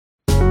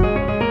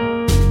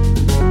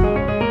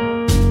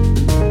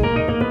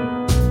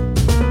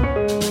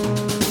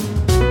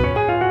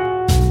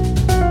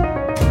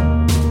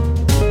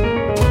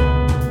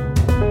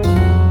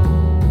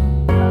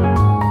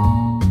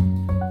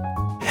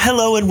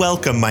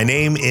welcome. My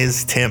name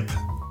is Timp.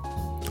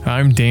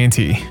 I'm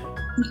Dante.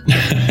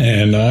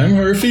 And I'm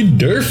Murphy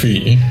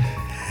Durfee.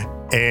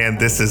 And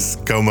this is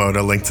Go Mode,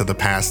 a Link to the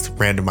Past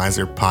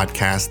randomizer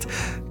podcast.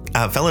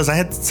 Fellas, I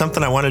had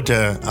something I wanted to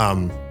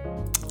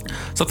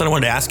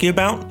ask you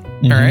about.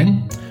 Mm-hmm. All right.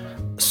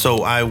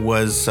 So I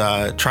was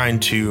trying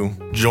to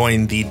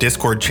join the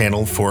Discord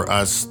channel for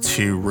us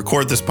to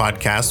record this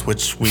podcast,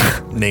 which we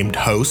named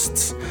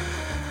Hosts.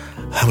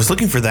 I was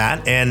looking for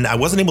that and I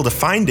wasn't able to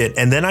find it.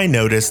 And then I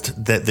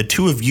noticed that the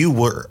two of you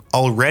were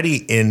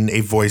already in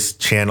a voice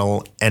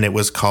channel and it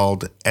was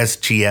called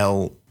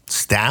SGL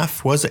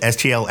Staff. Was it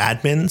SGL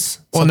Admins?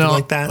 Something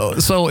like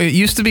that? So it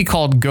used to be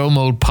called Go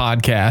Mode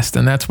Podcast,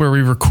 and that's where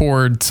we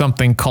record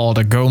something called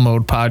a Go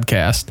Mode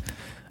Podcast.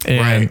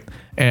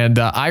 And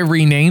I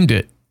renamed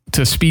it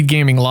to Speed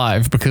Gaming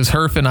Live because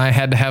Herf and I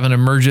had to have an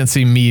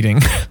emergency meeting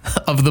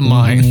of the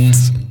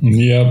minds.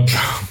 Yep.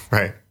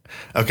 Right.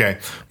 Okay.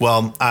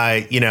 Well,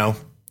 I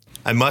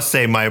must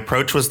say my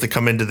approach was to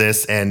come into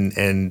this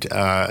and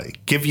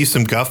give you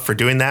some guff for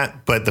doing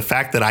that. But the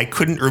fact that I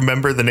couldn't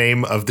remember the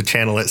name of the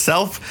channel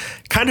itself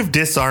kind of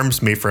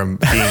disarms me from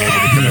being able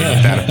to come in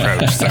with that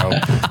approach. So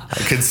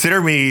consider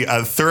me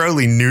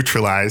thoroughly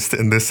neutralized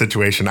in this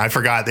situation. I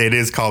forgot it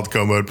is called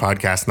Go Mode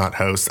Podcast, not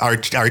Hosts. Our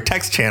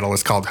text channel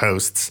is called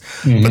Hosts,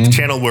 but the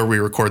channel where we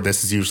record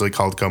this is usually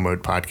called Go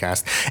Mode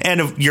Podcast.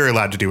 And you're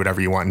allowed to do whatever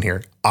you want in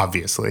here,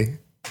 obviously.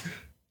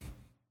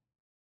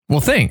 Well,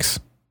 thanks.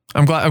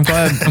 I'm glad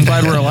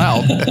we're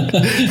allowed.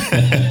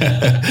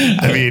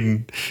 I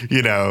mean,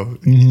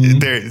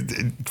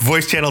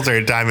 voice channels are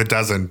a dime a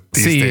dozen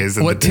these days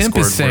in the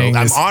Discord world.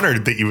 I'm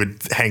honored that you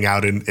would hang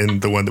out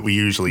in the one that we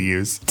usually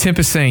use. Timp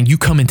is saying you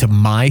come into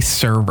my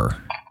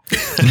server.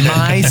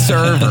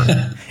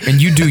 And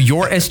you do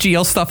your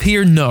SGL stuff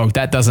here? No,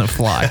 that doesn't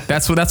fly.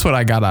 That's what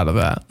I got out of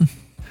that.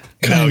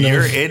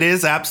 It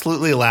is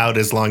absolutely allowed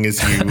as long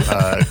as you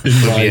invite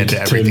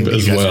Tim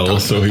as well,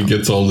 so he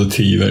gets all the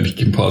tea that he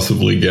can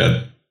possibly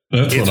get.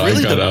 That's what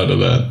I got out of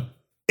that.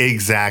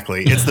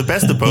 Exactly. It's the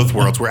best of both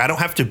worlds where I don't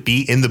have to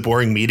be in the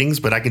boring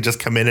meetings, but I can just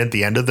come in at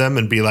the end of them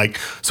and be like,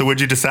 so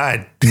what'd you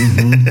decide?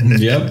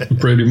 Yep,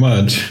 pretty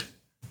much.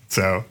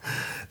 So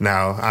no,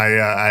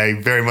 I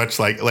very much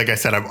like I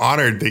said, I'm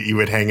honored that you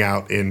would hang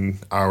out in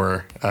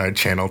our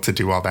channel to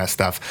do all that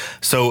stuff.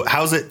 So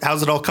how's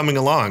it all coming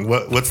along?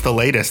 What's the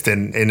latest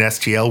in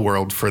SGL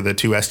world for the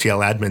two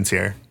SGL admins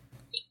here?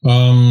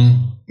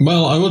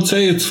 Well, I would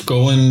say it's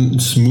going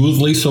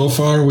smoothly so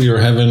far. We are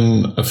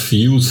having a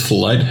few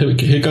slight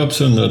hiccups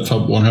in the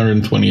top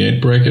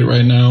 128 bracket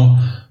right now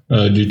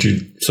due to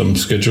some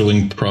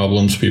scheduling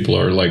problems. People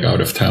are out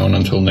of town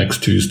until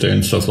next Tuesday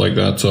and stuff like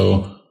that.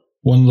 So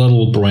one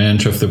little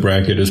branch of the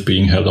bracket is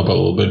being held up a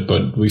little bit,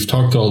 but we've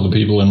talked to all the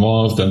people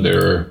involved and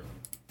they're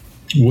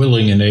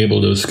willing and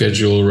able to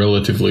schedule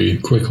relatively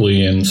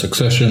quickly in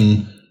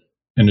succession,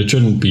 and it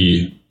shouldn't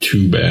be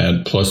too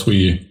bad. Plus,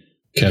 we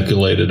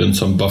calculated in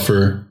some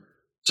buffer.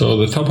 So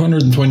the top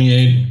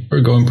 128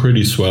 are going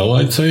pretty swell,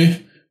 I'd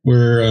say.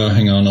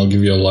 Hang on, I'll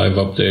give you a live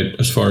update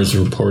as far as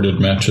reported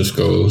matches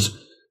goes.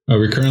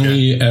 We're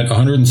currently at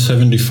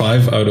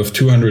 175 out of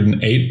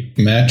 208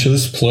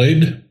 matches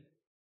played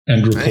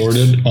and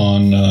reported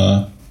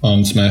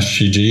on Smash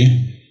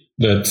GG.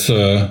 That's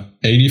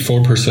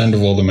 84%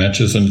 of all the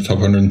matches in the top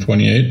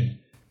 128.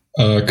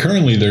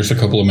 Currently, there's a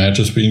couple of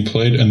matches being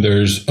played, and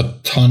there's a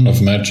ton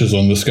of matches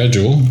on the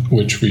schedule,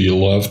 which we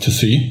love to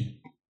see.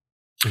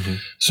 Mm-hmm.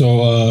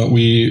 So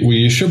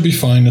we should be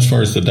fine as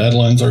far as the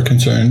deadlines are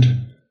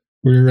concerned.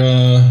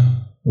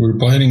 We're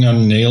biting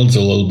on nails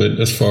a little bit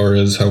as far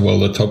as how well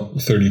the top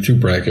 32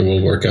 bracket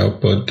will work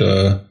out, but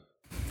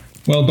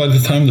well, by the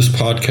time this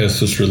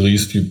podcast is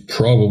released, you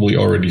probably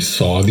already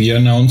saw the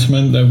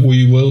announcement that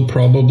we will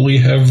probably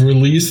have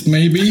released,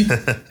 maybe.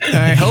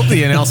 I hope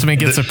the announcement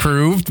gets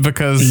approved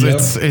because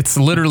it's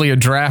literally a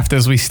draft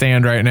as we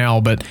stand right now.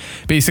 But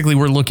basically,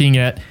 we're looking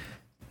at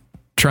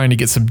trying to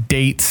get some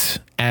dates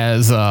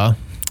as, I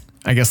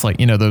guess,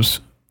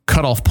 those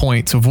cutoff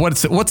points of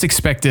what's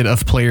expected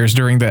of players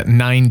during that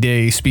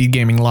 9-day Speed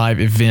Gaming Live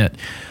event.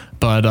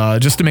 But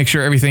just to make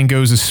sure everything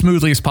goes as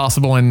smoothly as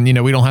possible and,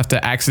 we don't have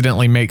to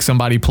accidentally make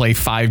somebody play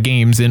 5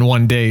 games in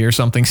one day or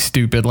something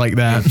stupid like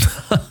that.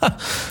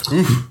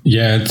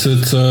 Yeah,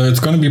 it's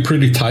going to be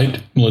pretty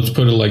tight. Let's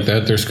put it like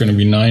that. There's going to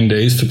be 9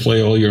 days to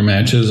play all your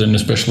matches, and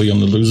especially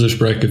on the losers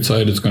bracket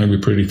side, it's going to be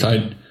pretty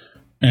tight.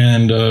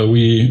 And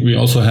we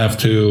also have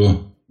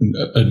to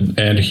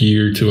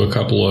adhere to a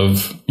couple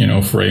of,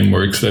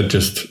 frameworks that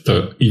just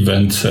the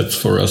event sets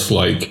for us,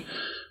 like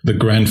the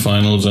grand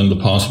finals and the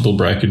possible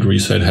bracket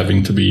reset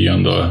having to be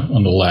on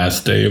the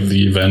last day of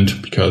the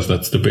event, because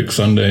that's the big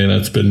Sunday.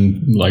 That's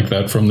been like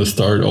that from the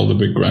start. All the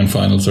big grand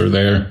finals are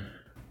there,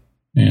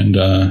 and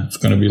it's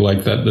going to be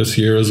like that this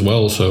year as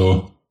well.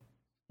 So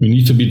we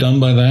need to be done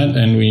by that,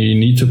 and we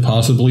need to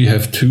possibly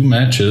have 2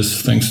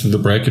 matches thanks to the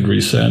bracket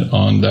reset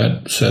on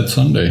that said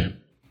Sunday.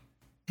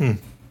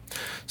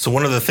 So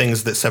one of the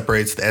things that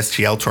separates the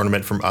SGL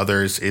tournament from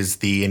others is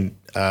the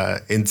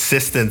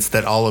insistence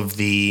that all of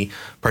the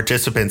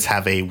participants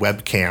have a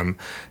webcam.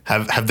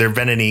 Have there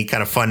been any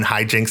kind of fun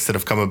hijinks that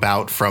have come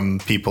about from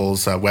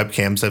people's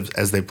webcams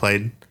as they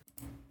played?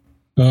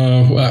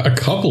 A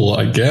couple,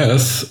 I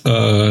guess.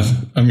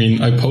 I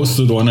mean, I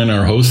posted one in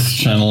our host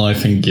channel, I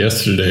think,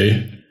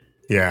 yesterday.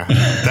 Yeah,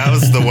 that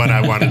was the one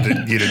I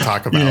wanted you to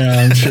talk about. Yeah,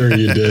 I'm sure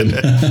you did.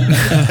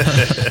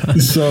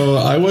 So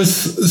I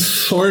was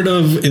sort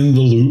of in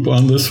the loop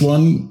on this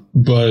one,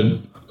 but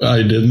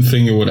I didn't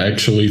think it would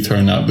actually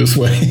turn out this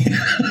way.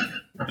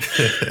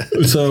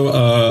 So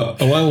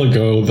a while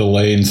ago, the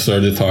Lane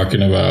started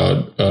talking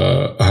about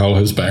how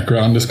his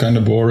background is kind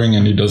of boring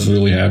and he doesn't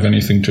really have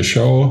anything to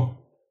show.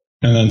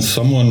 And then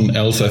someone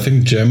else, I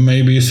think Jem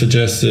maybe,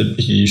 suggested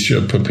he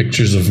should put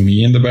pictures of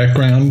me in the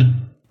background.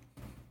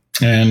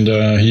 And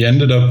he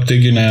ended up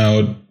digging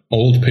out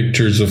old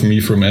pictures of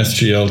me from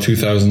SGL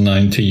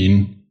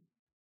 2019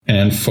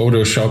 and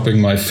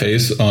photoshopping my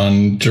face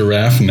on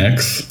giraffe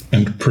necks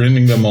and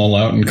printing them all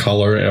out in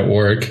color at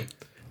work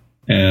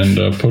and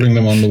putting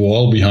them on the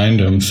wall behind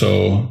him.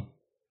 So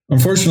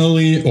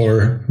unfortunately,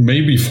 or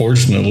maybe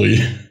fortunately,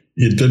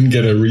 he didn't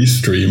get a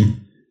restream.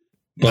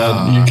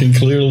 But you can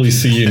clearly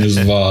see in his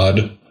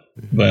VOD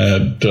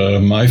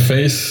that my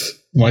face,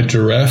 my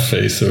giraffe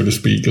face, so to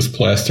speak, is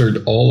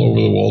plastered all over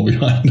the wall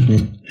behind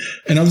him.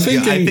 And I'm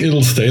thinking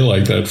it'll stay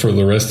like that for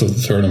the rest of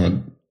the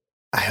tournament.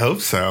 I hope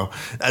so.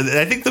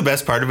 I think the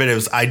best part of it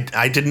is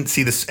I didn't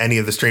see any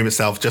of the stream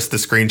itself, just the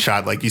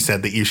screenshot, like you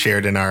said, that you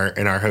shared in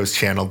our host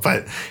channel.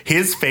 But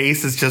his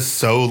face is just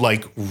so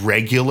like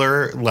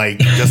regular, like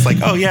just like,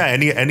 oh yeah,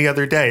 any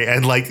other day.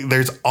 And like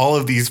there's all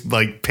of these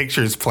like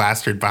pictures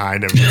plastered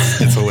behind him.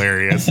 It's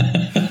hilarious.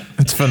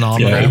 It's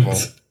phenomenal. Yeah,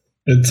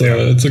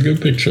 it's a good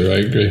picture.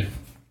 I agree.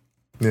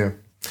 Yeah.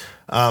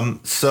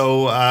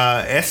 So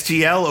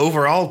SGL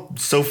overall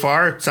so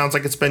far, it sounds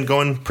like it's been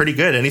going pretty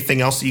good.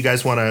 Anything else that you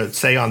guys want to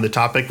say on the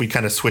topic? We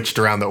kind of switched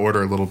around the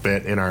order a little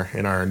bit in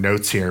our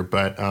notes here,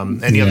 but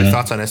any other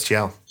thoughts on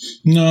SGL?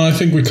 No, I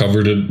think we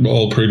covered it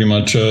all pretty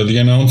much. The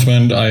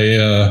announcement,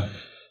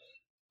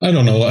 I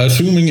don't know,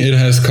 assuming it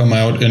has come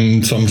out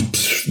in some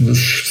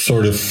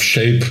sort of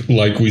shape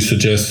like we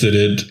suggested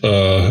it,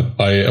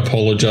 I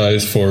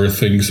apologize for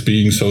things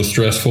being so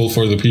stressful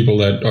for the people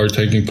that are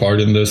taking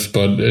part in this,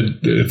 but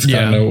it's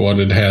kind of what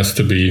it has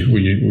to be.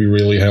 We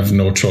really have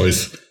no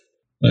choice.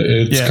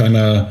 It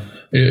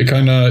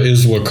kind of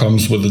is what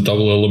comes with the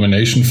double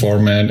elimination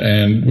format,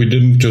 and we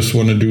didn't just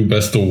want to do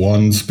best of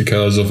ones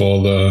because of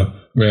all the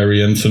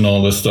variants and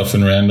all this stuff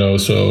in rando,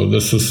 so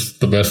this is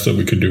the best that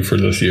we could do for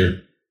this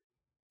year.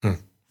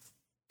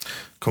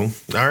 Cool.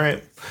 All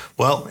right.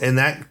 Well, in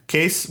that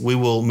case, we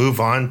will move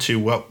on to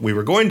what we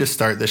were going to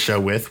start the show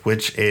with,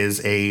 which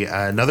is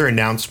another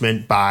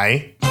announcement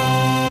by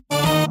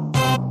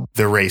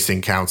the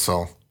Racing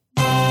Council.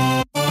 Dun,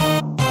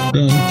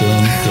 dun,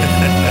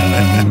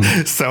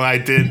 dun. So I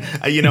did,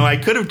 I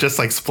could have just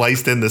like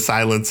spliced in the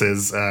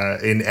silences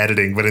in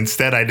editing, but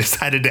instead I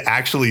decided to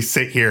actually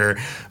sit here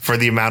for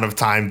the amount of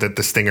time that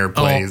the stinger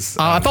plays.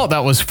 I thought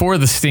that was for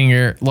the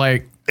stinger.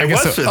 Like, It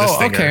was for the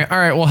Stinger. Okay. All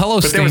right. Well, hello,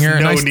 But there was Stinger.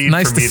 no Nice, need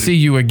nice for to me see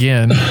you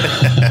again.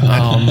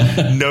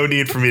 No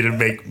need for me to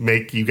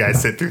make you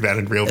guys sit through that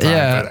in real time,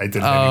 Yeah, but I did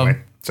it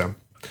anyway. So,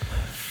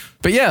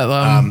 But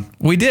yeah,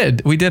 we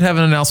did have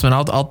an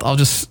announcement. I'll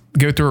just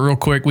go through it real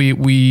quick.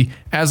 We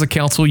as a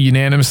council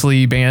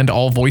unanimously banned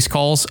all voice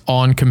calls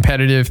on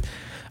competitive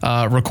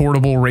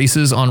recordable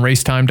races on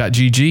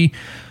racetime.gg.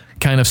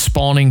 Kind of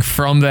spawning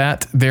from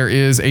that, there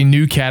is a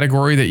new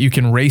category that you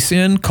can race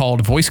in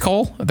called voice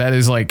call. That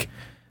is like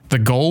the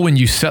goal when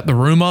you set the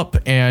room up,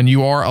 and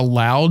you are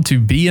allowed to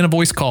be in a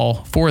voice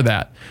call for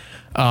that.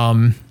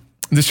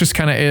 This just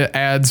kind of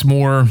adds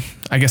more,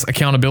 I guess,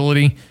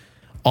 accountability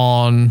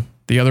on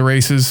the other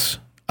races.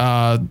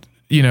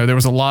 There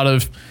was a lot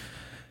of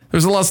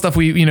stuff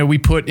we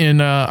put in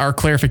our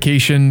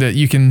clarification that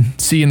you can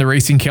see in the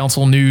Racing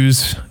Council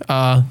news,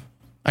 I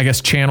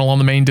guess, channel on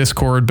the main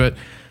Discord. But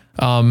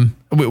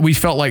we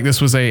felt like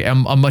this was a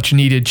much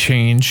needed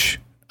change,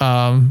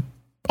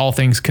 all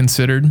things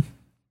considered.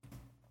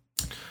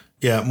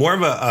 yeah, more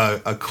of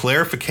a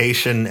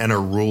clarification and a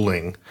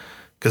ruling,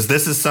 because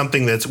this is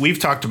something we've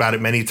talked about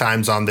it many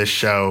times on this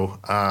show,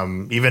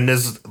 even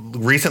as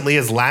recently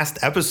as last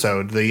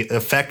episode, the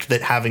effect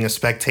that having a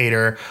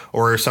spectator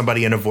or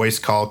somebody in a voice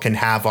call can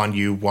have on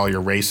you while you're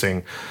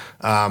racing,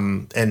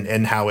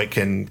 and how it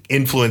can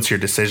influence your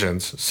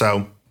decisions.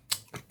 So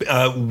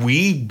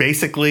we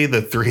basically,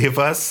 the three of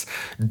us,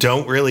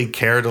 don't really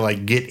care to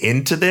like get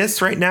into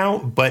this right now,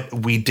 but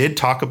we did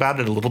talk about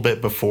it a little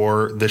bit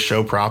before the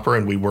show proper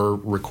and we were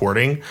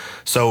recording.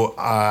 So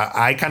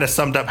I kind of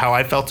summed up how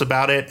I felt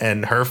about it,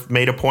 and Herf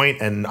made a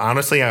point, and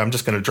honestly, I'm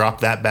just going to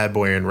drop that bad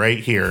boy in right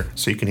here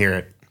so you can hear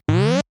it.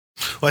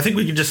 Well, I think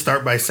we can just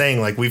start by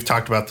saying, like, we've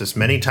talked about this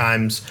many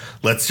times.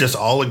 Let's just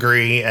all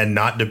agree and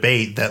not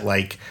debate that,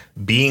 like,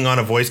 being on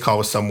a voice call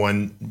with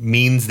someone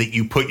means that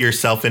you put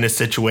yourself in a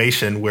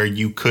situation where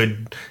you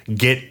could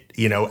get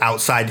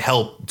outside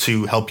help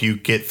to help you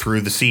get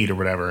through the seed or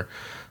whatever.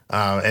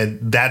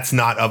 And that's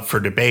not up for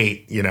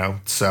debate,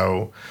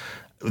 so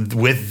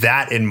with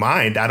that in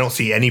mind, I don't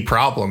see any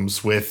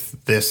problems with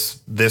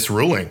this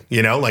ruling,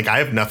 I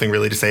have nothing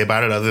really to say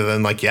about it other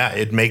than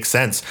it makes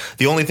sense.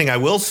 The only thing I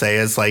will say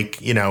is this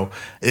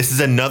is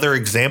another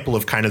example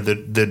of kind of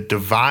the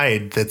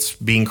divide that's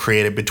being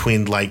created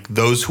between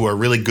those who are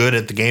really good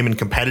at the game and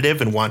competitive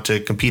and want to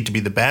compete to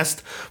be the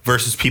best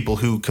versus people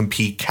who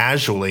compete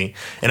casually.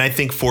 And I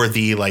think for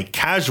the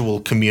casual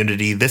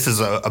community, this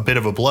is a bit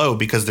of a blow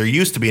because they're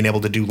used to being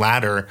able to do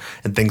ladder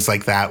and things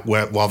like that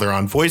while they're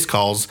on voice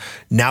calls.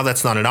 Now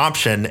that's not an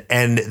option,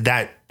 and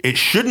that it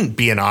shouldn't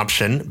be an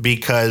option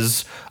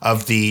because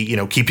of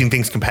the, keeping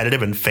things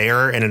competitive and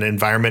fair in an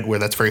environment where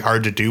that's very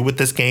hard to do with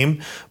this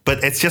game.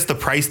 But it's just the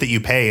price that you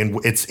pay, and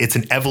it's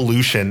an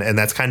evolution, and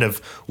that's kind of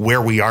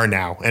where we are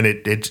now, and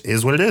it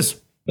is what it is.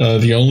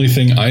 The only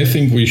thing I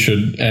think we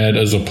should add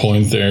as a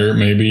point there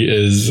maybe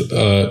is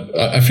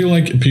I feel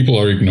like people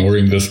are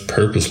ignoring this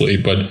purposely,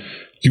 but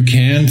you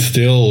can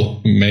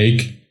still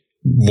make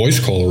voice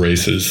call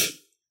races.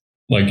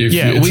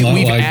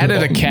 We've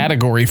added a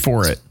category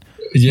for it.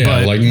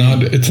 Yeah,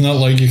 it's not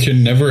like you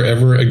can never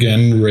ever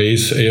again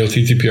race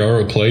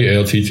ALTTPR or play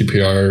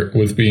ALTTPR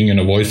with being in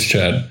a voice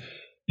chat.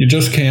 You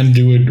just can't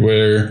do it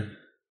where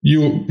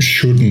you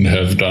shouldn't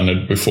have done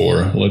it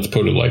before. Let's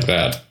put it like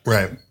that.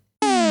 Right.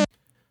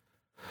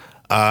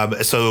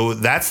 So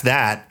that's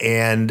that.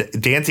 And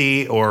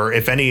Dante, or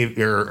if any,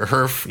 or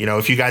Herf,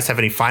 if you guys have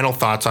any final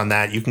thoughts on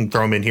that, you can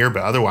throw them in here.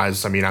 But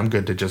otherwise, I'm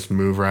good to just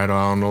move right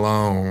on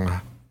along.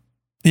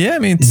 Yeah,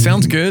 it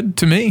sounds good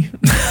to me.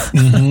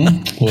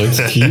 Let's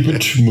keep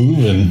it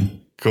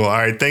moving. Cool. All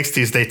right. Thanks,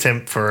 Tuesday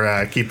Tim,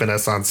 for keeping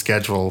us on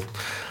schedule.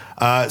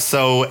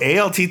 So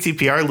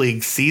ALTTPR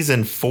League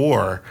Season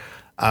 4,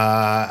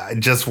 I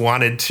just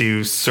wanted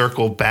to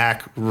circle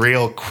back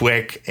real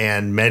quick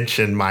and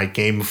mention my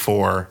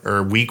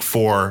Week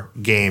 4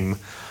 game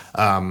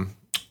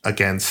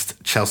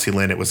against Chelsea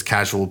Lynn. It was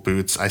casual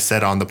boots. I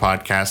said on the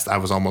podcast I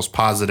was almost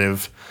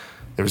positive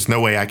there was no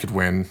way I could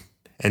win,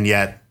 and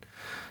yet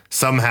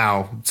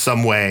somehow,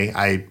 some way,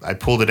 I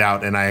pulled it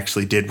out and I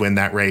actually did win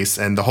that race.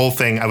 And the whole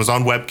thing, I was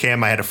on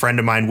webcam. I had a friend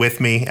of mine with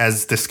me,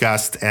 as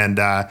discussed, and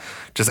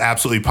just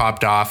absolutely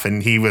popped off.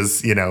 And he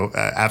was,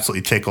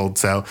 absolutely tickled.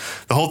 So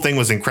the whole thing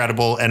was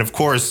incredible. And of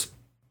course,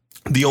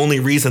 the only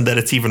reason that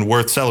it's even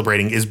worth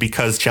celebrating is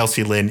because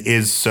Chelsea Lynn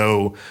is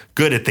so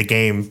good at the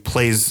game,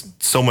 plays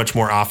so much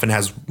more often,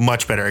 has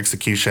much better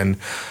execution.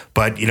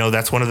 But,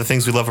 that's one of the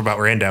things we love about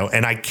Rando.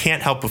 And I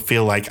can't help but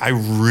feel like I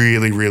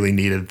really, really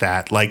needed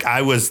that.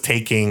 I was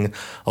taking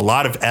a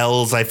lot of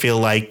L's, I feel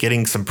like,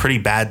 getting some pretty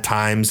bad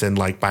times in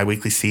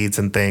biweekly seeds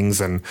and things.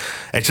 And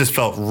it just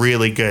felt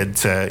really good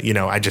to,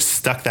 I just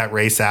stuck that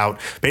race out.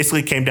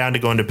 Basically came down to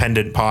going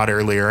dependent pod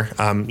earlier,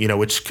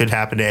 which could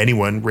happen to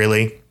anyone,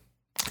 really.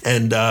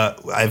 And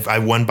I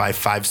won by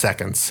 5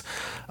 seconds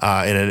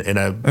in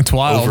a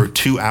over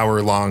 2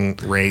 hour long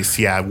race.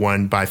 Yeah, I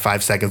won by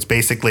 5 seconds.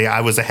 Basically,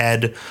 I was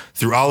ahead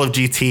through all of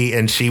GT,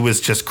 and she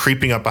was just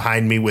creeping up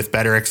behind me with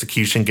better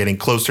execution, getting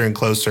closer and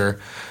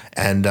closer.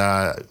 And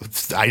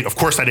of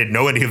course, I didn't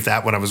know any of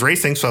that when I was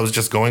racing, so I was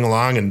just going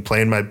along and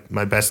playing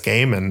my best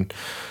game, and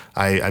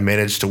I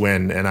managed to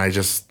win. And I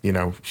just,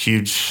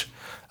 huge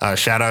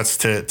shout outs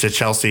to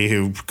Chelsea,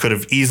 who could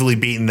have easily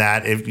beaten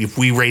that. If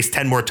we raced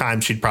 10 more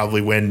times, she'd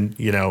probably win,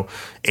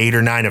 8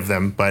 or 9 of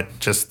them. But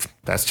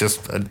that's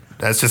just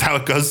how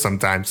it goes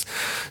sometimes.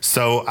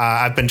 So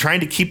I've been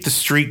trying to keep the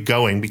streak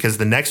going because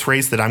the next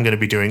race that I'm going to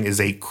be doing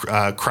is a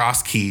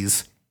cross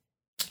keys,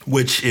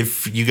 which,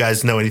 if you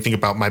guys know anything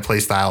about my play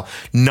style,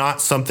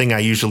 not something I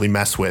usually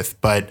mess with,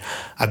 but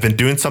I've been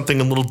doing something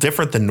a little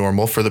different than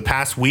normal. For the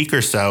past week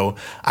or so,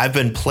 I've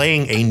been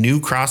playing a new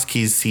cross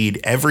keys seed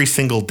every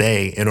single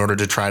day in order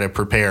to try to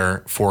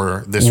prepare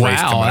for this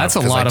race coming up. Wow, that's a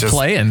lot of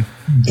playing.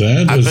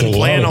 I've been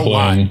playing a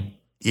lot.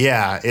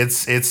 Yeah,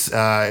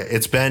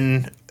 it's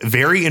been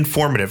very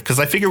informative because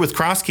I figure with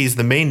cross keys,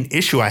 the main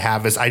issue I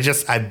have is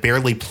I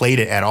barely played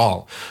it at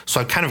all.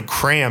 So I've kind of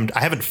crammed. I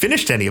haven't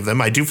finished any of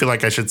them. I do feel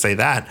like I should say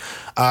that.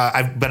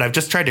 But I've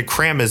just tried to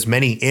cram as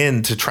many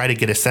in to try to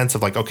get a sense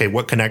of okay,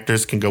 what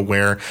connectors can go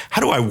where?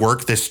 How do I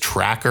work this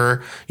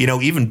tracker?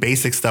 Even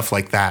basic stuff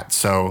like that.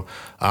 So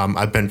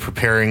I've been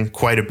preparing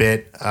quite a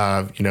bit,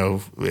 in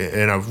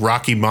a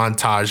Rocky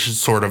montage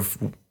sort of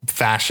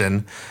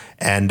fashion.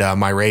 And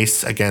my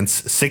race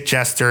against Sick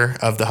Jester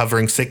of the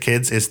Hovering Sick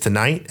Kids is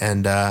tonight.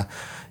 And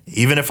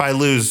even if I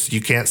lose, you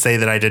can't say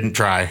that I didn't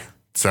try.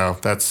 So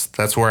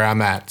that's where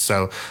I'm at.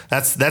 So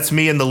that's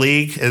me in the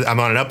league. I'm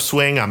on an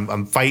upswing.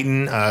 I'm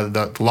fighting.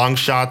 The long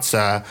shots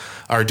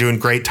are doing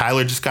great.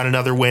 Tyler just got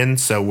another win.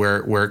 So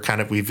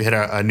we've hit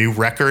a new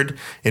record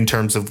in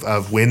terms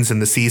of wins in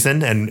the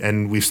season.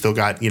 And we've still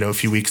got, a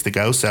few weeks to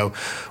go. So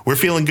we're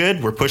feeling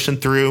good. We're pushing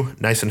through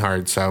nice and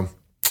hard. So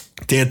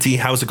Dante,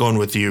 how's it going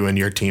with you and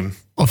your team?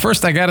 Well,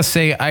 first I got to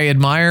say I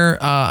admire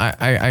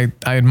I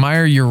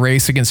admire your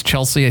race against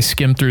Chelsea. I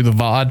skimmed through the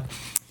VOD,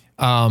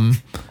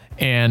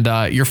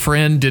 and your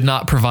friend did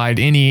not provide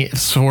any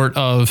sort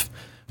of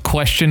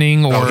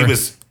questioning or. Oh,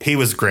 he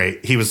was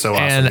great. He was so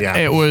awesome. And yeah.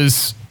 it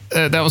was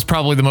that was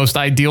probably the most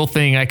ideal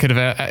thing I could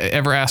have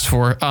ever asked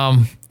for.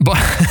 But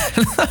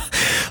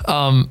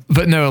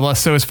no.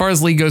 So as far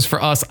as league goes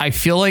for us, I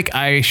feel like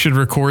I should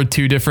record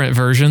 2 different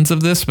versions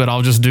of this, but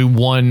I'll just do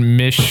one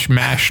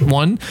mishmash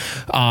one,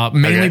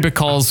 mainly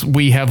because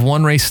we have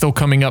one race still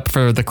coming up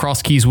for the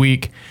Cross Keys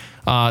week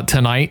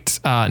tonight.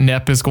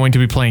 Nep is going to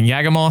be playing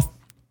Yagamoth.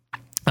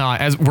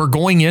 As we're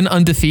going in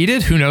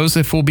undefeated, who knows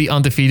if we'll be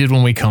undefeated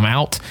when we come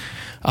out.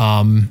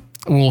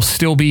 We'll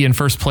still be in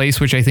first place,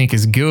 which I think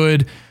is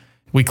good.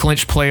 We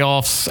clinched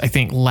playoffs, I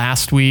think,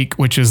 last week,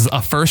 which is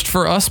a first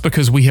for us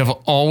because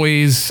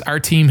our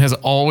team has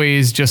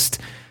always just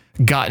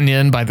gotten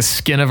in by the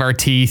skin of our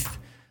teeth,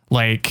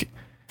 like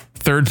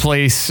 3rd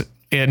place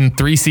in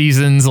 3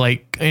 seasons,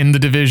 like in the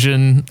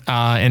division.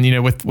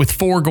 And, with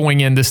 4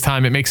 going in this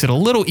time, it makes it a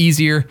little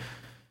easier.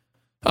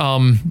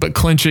 But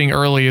clinching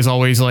early is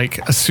always like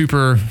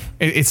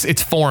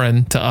it's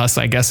foreign to us,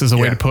 I guess is a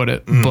way to put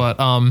it.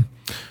 Mm-hmm.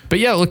 But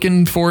yeah,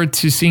 looking forward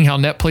to seeing how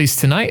Net plays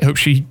tonight. Hope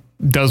she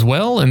does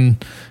well.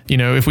 And,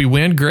 if we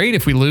win, great.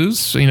 If we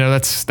lose,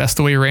 that's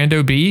the way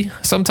Rando be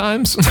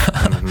sometimes.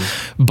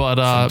 Mm-hmm. But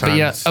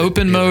yeah,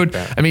 open mode.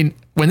 Like I mean,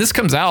 when this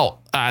comes out,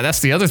 that's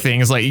the other thing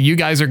is like, you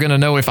guys are going to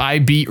know if I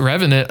beat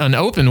Revenant an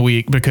open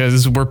week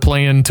because we're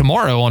playing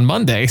tomorrow on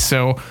Monday.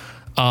 So,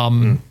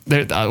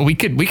 we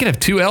could have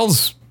 2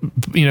 L's,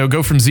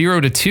 go from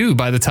 0 to 2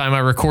 by the time I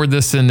record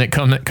this and it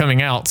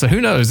coming out. So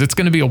who knows? It's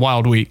going to be a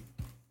wild week.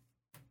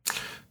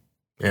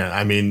 Yeah,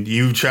 I mean,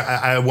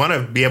 I want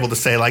to be able to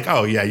say like,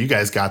 oh yeah, you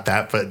guys got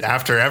that, but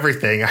after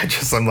everything,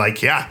 I'm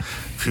like, yeah,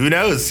 who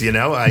knows? You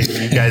guys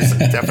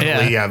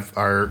definitely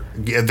are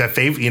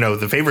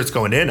the favorites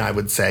going in. I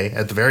would say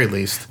at the very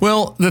least.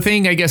 Well, the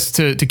thing I guess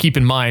to keep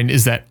in mind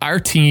is that our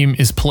team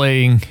is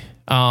playing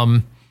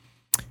right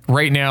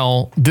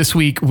now. This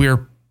week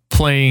we're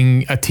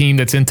playing a team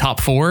that's in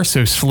top 4,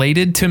 so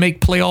slated to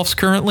make playoffs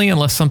currently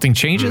unless something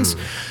changes.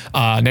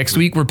 Next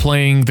week we're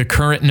playing the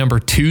current number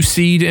 2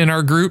 seed in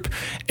our group,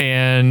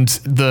 and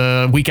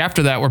the week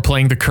after that we're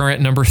playing the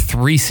current number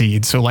 3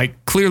 seed. So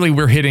like clearly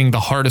we're hitting the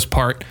hardest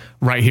part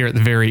right here at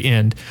the very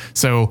end.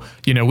 So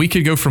we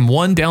could go from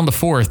 1 down to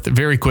 4th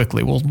very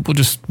quickly. We'll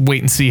just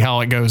wait and see how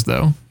it goes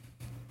though.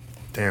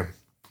 Damn.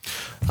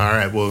 All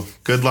right. Well,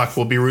 good luck.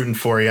 We'll be rooting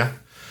for you.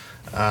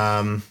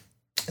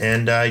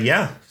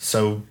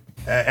 So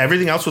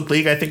everything else with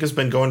League, I think, has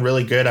been going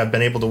really good. I've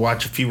been able to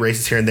watch a few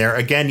races here and there.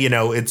 Again,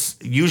 it's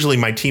usually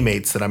my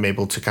teammates that I'm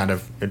able to kind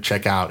of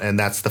check out. And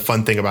that's the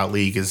fun thing about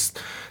League is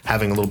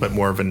having a little bit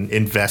more of an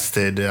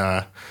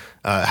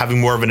having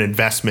more of an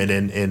investment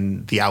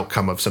in the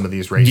outcome of some of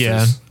these races.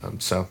 Yeah.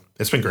 So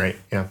it's been great.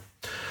 Yeah.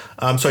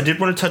 So I did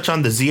want to touch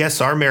on the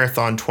ZSR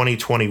Marathon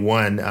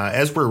 2021.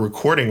 As we're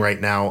recording right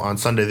now on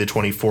Sunday the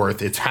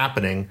 24th, it's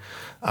happening.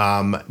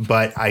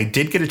 But I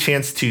did get a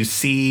chance to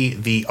see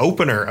the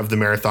opener of the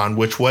marathon,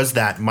 which was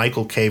that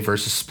Michael K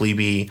versus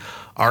Spleeby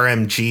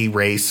RMG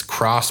race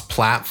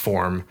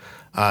cross-platform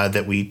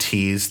that we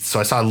teased. So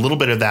I saw a little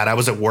bit of that. I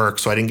was at work,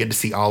 so I didn't get to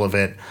see all of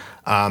it.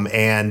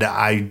 And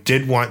I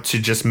did want to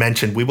just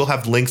mention, we will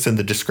have links in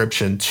the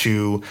description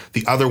to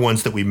the other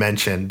ones that we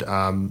mentioned.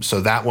 So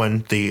that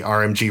one, the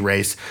RMG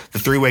race, the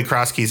 3-way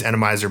Cross Keys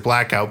Enemizer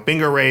Blackout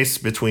Bingo race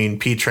between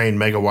P-Train,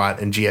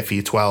 Megawatt, and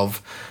GFE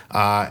 12.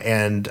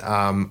 And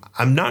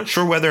I'm not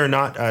sure whether or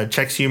not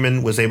Chex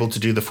Human was able to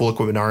do the full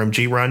equipment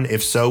RMG run.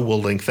 If so, we'll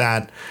link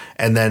that.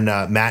 And then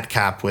Matt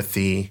Cap with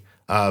the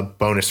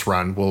bonus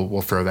run,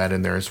 we'll throw that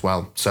in there as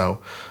well.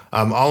 So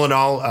all in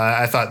all,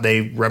 I thought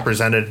they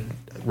represented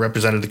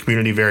the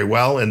community very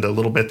well, and the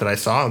little bit that I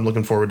saw, I'm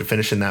looking forward to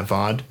finishing that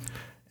VOD.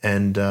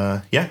 And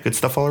good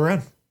stuff all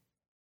around.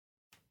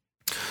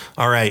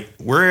 All right,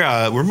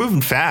 we're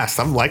moving fast.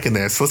 I'm liking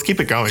this. Let's keep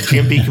it going.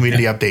 GMB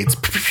community updates.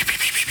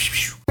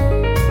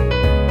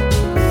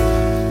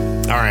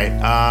 All right,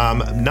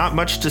 not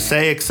much to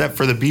say except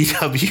for the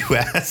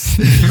BWS,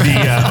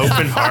 the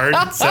Open Hard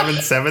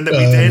 7-7 that we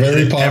did.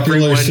 Very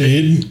popular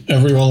seed.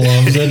 Everyone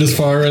loves it as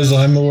far as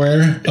I'm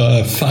aware.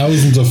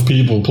 Thousands of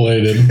people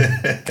played it.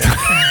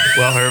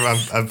 Well, Herb,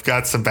 I've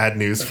got some bad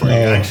news for you.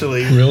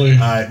 Actually, really?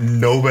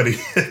 Nobody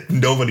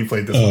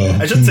played this one.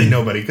 I shouldn't say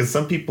nobody, because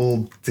some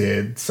people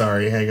did.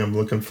 Sorry, hang on, I'm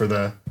looking for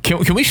the...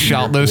 Can we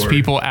shout those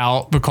people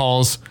out,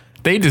 because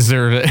they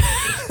deserve it?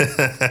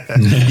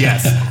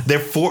 Yes, they're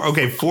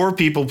 4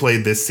 people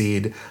played this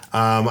seed.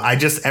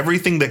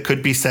 Everything that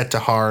could be set to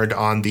hard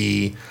on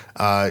the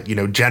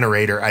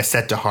generator, I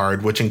set to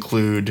hard, which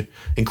included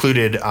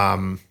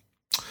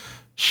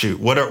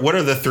what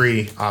are the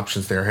 3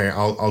 options there? Hey,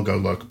 I'll go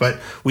look. But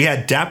we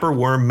had Dapper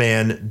Worm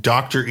Man,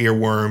 Dr.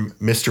 Earworm,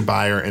 Mr.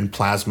 Buyer, and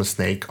Plasma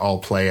Snake all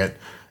play it.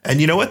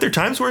 And you know what? Their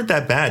times weren't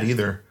that bad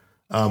either.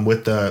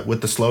 With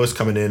the slowest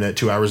coming in at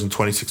 2 hours and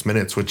 26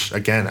 minutes, which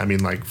again, I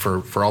mean, like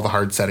for all the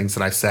hard settings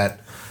that I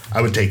set,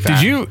 I would take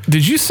that.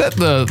 Did you set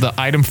the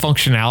item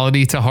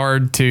functionality to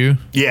hard too?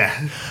 Yeah.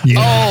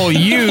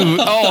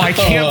 I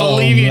can't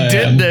believe you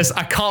did this.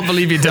 I can't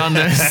believe you done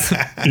this.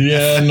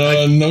 Yeah,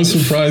 no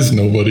surprise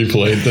nobody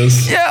played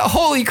this. Yeah,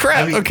 holy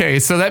crap. Okay,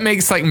 so that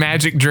makes like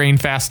Magic drain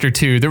faster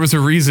too. There was a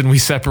reason we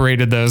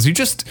separated those. You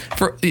just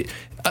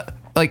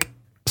like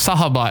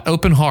Sahabat,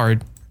 open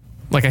hard.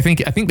 Like I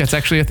think that's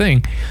actually a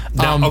thing.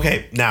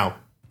 Now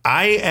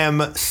I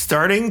am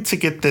starting to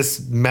get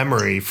this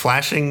memory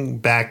flashing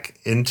back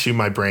into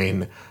my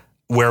brain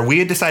where we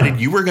had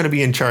decided you were going to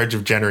be in charge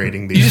of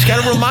generating these. You just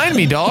got to remind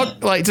me,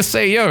 dog. Like just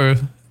say, yo,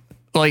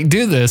 like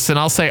do this, and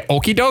I'll say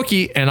okie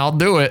dokie, and I'll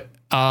do it.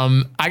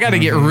 I got to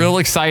get real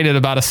excited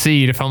about a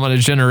seed if I'm going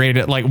to generate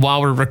it like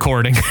while we're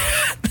recording.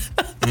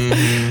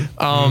 And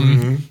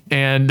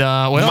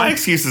my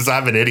excuse is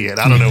I'm an idiot.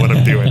 I don't know what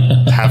I'm doing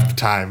half the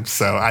time.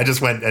 So I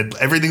just went and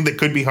everything that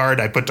could be hard,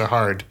 I put to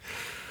hard.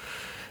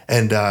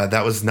 And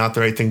that was not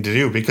the right thing to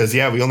do because,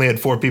 we only had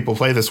 4 people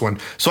play this one.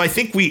 So I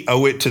think we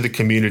owe it to the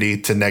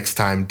community to next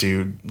time,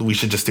 dude. We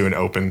should just do an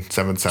open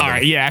 7-7. All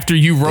right. Yeah. After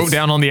you wrote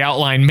down on the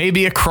outline,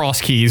 maybe a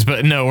cross keys,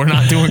 but no, we're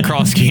not doing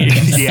cross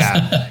keys.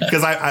 Yeah.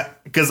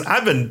 Because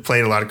I've been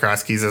playing a lot of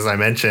cross keys, as I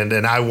mentioned,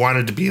 and I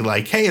wanted to be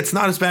like, hey, it's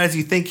not as bad as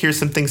you think. Here's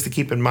some things to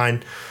keep in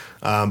mind.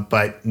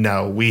 But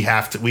no, we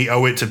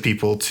owe it to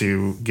people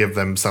to give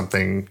them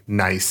something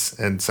nice.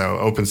 And so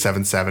open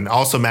 7-7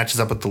 also matches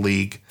up with the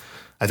league.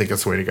 I think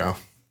that's the way to go.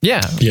 Yeah.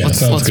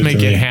 Let's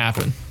make it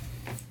happen.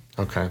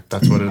 Okay.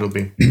 That's what it'll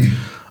be.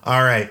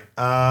 All right.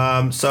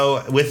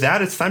 So with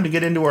that, it's time to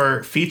get into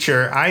our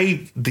feature.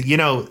 I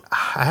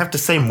have to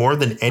say more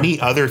than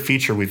any other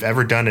feature we've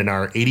ever done in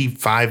our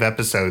 85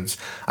 episodes,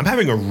 I'm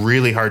having a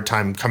really hard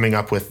time coming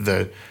up with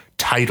the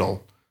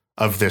title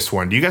of this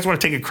one. Do you guys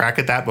want to take a crack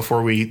at that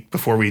before we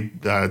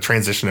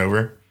transition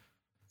over?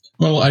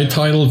 Well, I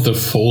titled the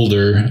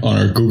folder on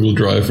our Google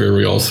Drive where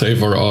we all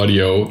save our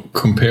audio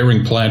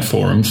Comparing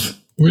Platforms,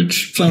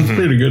 which sounds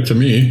pretty good to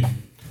me.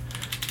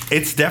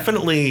 It's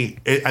definitely,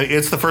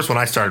 it's the first one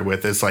I started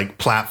with is like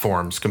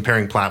platforms,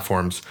 comparing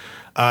platforms.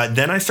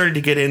 Then I started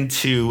to get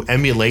into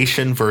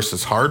emulation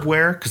versus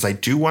hardware because I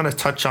do want to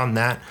touch on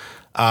that.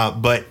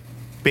 But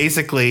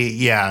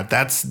basically,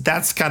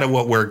 that's kind of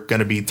what we're going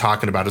to be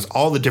talking about is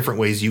all the different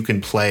ways you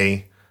can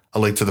play A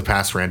Link to the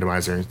Past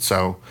randomizer.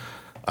 So,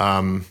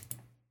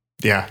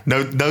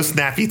 no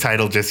snappy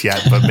title just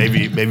yet, but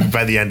maybe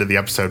by the end of the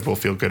episode, we'll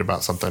feel good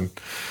about something.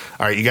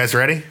 All right, you guys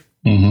ready?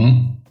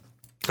 Mm-hmm.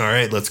 All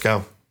right, let's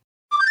go.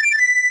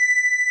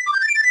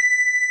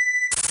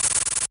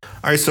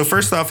 All right, so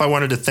first off, I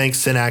wanted to thank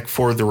Synac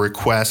for the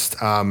request.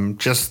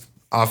 Just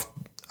off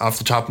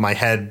the top of my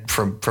head,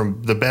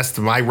 from the best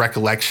of my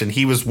recollection,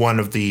 he was one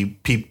of the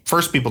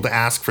first people to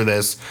ask for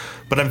this,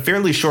 but I'm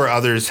fairly sure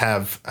others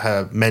have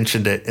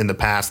mentioned it in the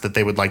past that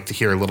they would like to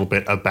hear a little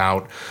bit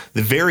about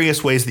the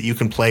various ways that you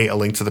can play A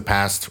Link to the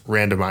Past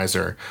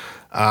randomizer,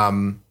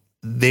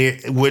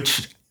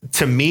 which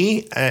to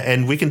me,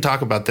 and we can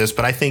talk about this,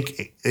 but I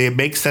think it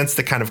makes sense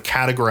to kind of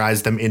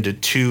categorize them into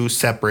 2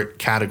 separate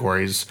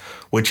categories,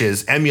 which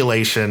is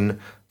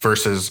emulation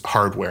versus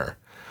hardware.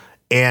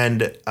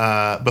 And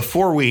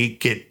before we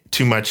get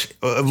too much,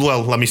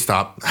 let me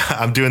stop.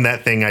 I'm doing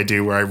that thing I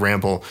do where I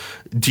ramble.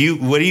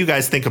 What do you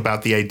guys think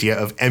about the idea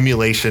of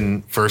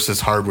emulation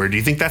versus hardware? Do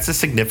you think that's a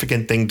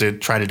significant thing to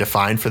try to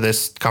define for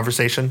this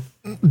conversation?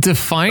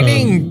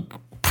 Defining,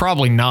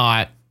 probably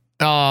not.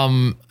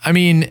 I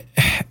mean,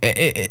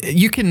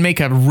 you can make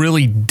a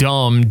really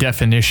dumb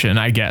definition,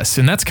 I guess.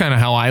 And that's kind of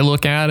how I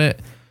look at it,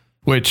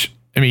 which,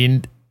 I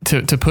mean,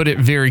 to put it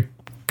very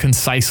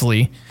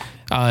concisely,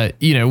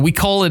 we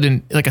call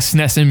it like a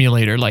SNES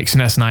emulator, like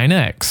SNES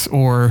 9X,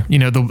 or,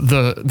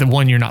 the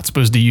one you're not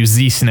supposed to use,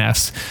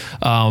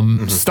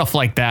 ZSNES, stuff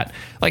like that.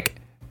 Like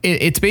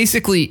it's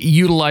basically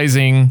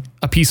utilizing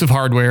a piece of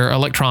hardware,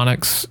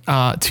 electronics,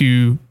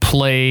 to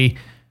play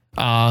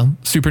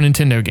Super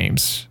Nintendo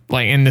games,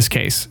 like in this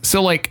case.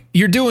 So like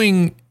you're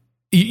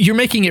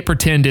making it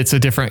pretend it's a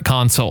different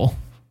console,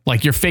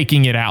 like you're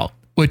faking it out,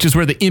 which is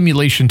where the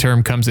emulation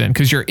term comes in,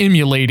 because you're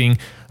emulating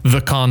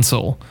the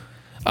console.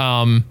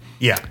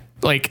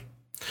 Like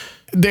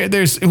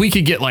we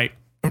could get like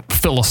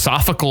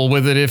philosophical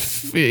with it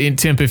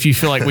if you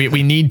feel like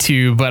we need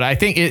to, but I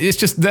think it's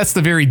just, that's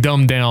the very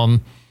dumbed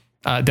down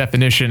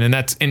definition. And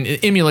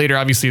emulator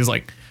obviously is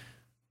like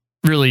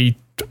really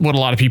what a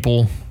lot of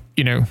people,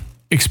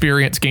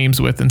 experience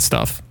games with and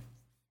stuff.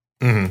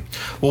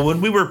 Mm-hmm. Well,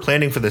 when we were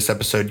planning for this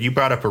episode, you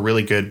brought up a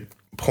really good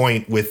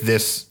point with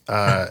this,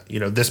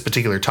 this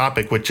particular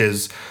topic, which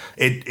is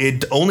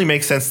it only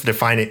makes sense to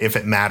define it if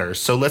it matters.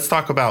 So let's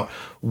talk about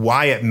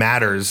why it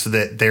matters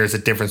that there's a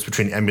difference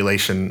between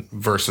emulation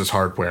versus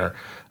hardware.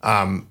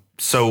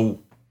 So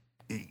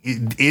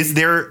is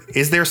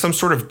there some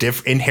sort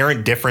of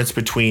inherent difference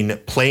between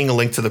playing A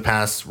Link to the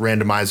Past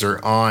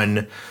randomizer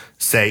on,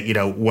 say,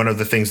 one of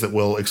the things that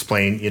we'll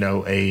explain,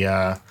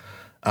 an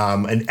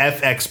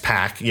FX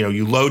pack,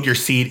 you load your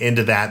seed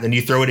into that, then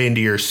you throw it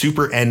into your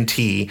Super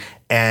NT,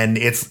 and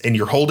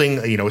you're holding,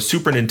 a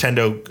Super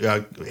Nintendo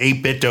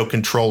 8BitDo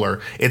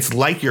controller. It's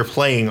like you're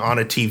playing on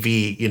a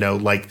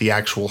TV, like the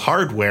actual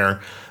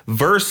hardware,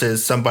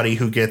 versus somebody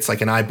who gets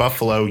like an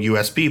iBuffalo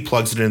USB,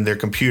 plugs it in their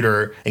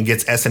computer, and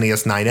gets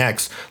SNES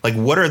 9X. Like,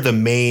 what are the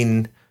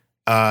main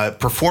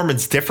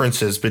performance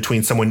differences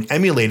between someone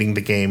emulating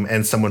the game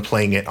and someone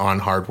playing it on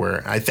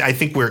hardware? I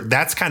think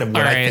that's kind of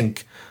what I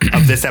think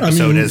of this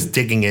episode as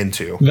digging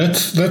into.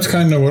 That's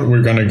kind of what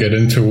we're going to get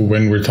into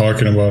when we're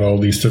talking about all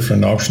these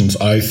different options,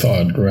 I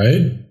thought,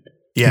 right?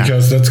 Yeah.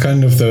 Because that's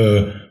kind of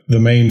the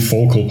main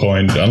focal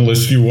point,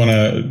 unless you want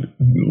to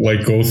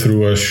like go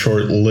through a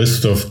short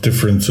list of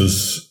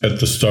differences at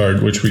the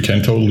start, which we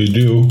can totally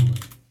do.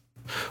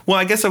 Well,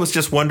 I guess I was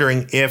just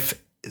wondering if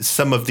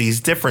some of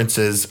these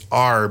differences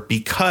are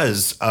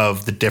because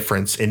of the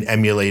difference in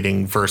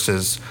emulating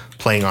versus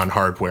playing on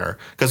hardware.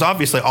 Because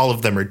obviously all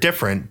of them are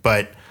different,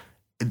 but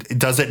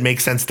does it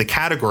make sense to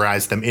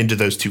categorize them into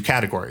those two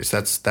categories?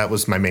 That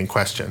was my main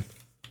question.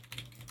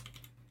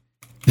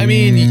 I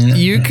mean,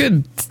 you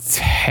could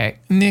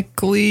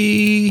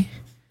technically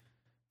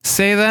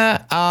say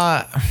that.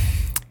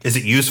 Is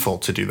it useful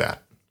to do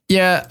that?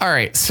 Yeah. All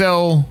right.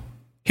 So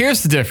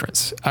here's the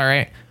difference. All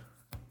right.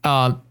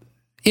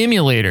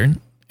 Emulator.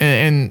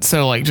 And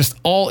so like just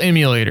all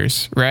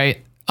emulators,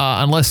 right?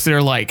 Unless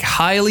they're like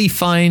highly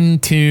fine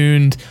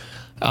tuned,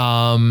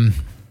 or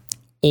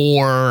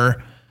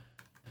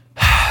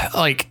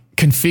like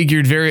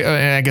configured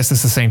I guess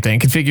it's the same thing,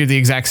 configured the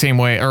exact same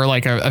way, or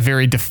like a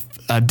very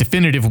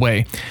definitive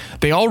way.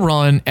 They all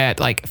run at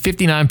like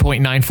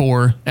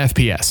 59.94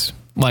 FPS.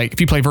 Like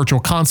if you play Virtual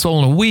Console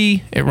on a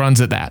Wii, it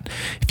runs at that.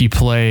 If you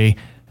play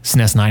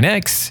SNES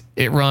 9X,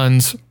 it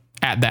runs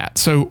at that.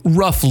 So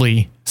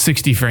roughly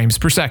 60 frames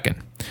per second,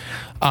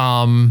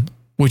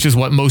 which is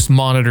what most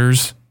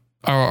monitors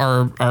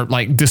are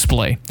like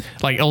display,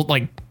 like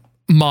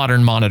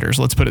modern monitors.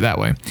 Let's put it that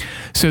way.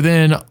 So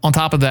then on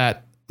top of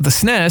that, the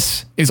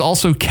SNES is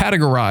also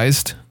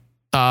categorized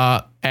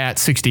at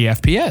 60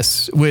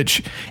 FPS,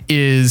 which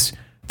is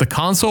the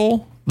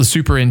console, the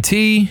Super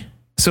NT.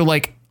 So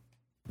like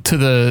to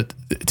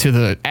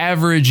the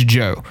average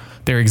Joe,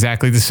 they're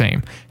exactly the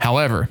same.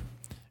 However,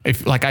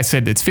 if, like I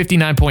said, it's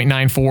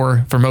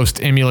 59.94 for most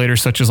emulators,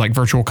 such as like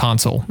Virtual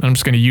Console. I'm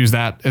just going to use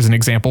that as an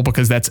example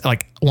because that's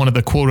like one of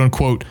the quote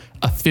unquote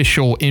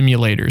official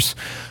emulators,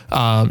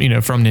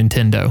 from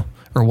Nintendo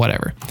or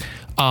whatever.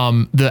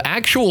 The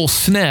actual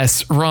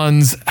SNES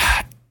runs,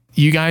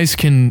 you guys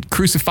can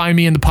crucify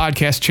me in the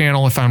podcast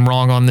channel if I'm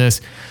wrong on this,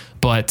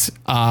 but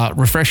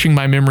refreshing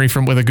my memory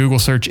with a Google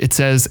search, it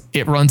says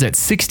it runs at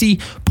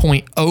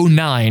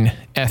 60.09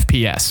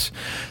 FPS.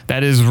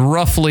 That is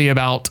roughly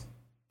about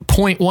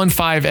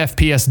 0.15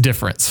 FPS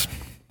difference.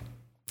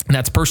 And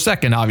that's per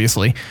second,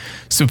 obviously.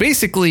 So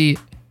basically,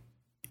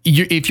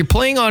 if you're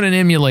playing on an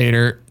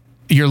emulator,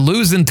 you're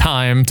losing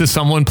time to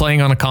someone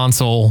playing on a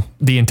console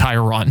the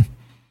entire run.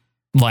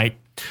 Like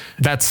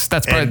that's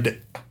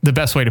probably the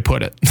best way to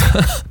put it.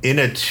 In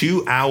a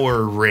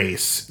 2-hour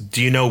race,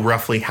 do you know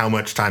roughly how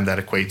much time that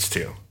equates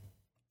to?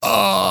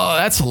 Oh,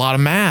 that's a lot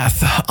of math.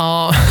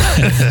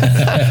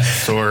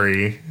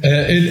 Sorry.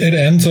 It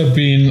ends up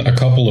being a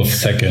couple of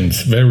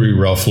seconds, very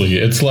roughly.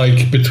 It's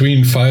like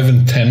between 5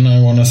 and 10,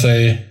 I want to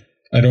say.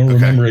 I don't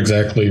remember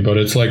exactly, but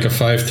it's like a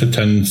 5 to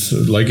 10.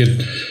 Like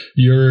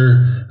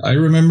I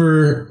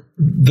remember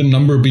the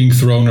number being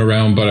thrown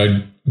around, but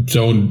I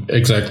don't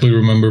exactly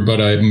remember,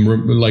 but I'm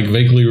like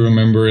vaguely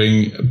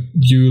remembering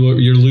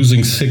you're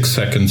losing 6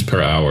 seconds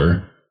per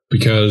hour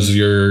because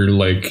you're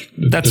like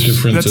the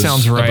difference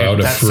is about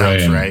a frame.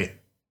 Sounds right.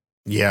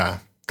 Yeah,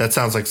 that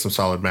sounds like some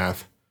solid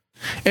math.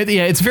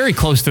 It's very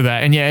close to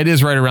that, and yeah, it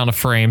is right around a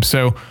frame.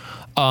 So,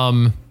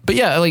 but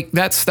yeah, like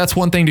that's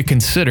one thing to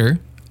consider.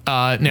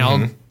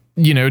 Now,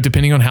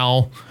 depending on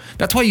how,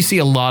 that's why you see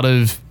a lot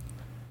of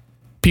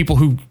people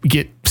who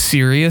get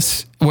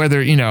serious,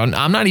 whether,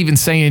 I'm not even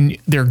saying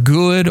they're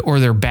good or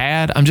they're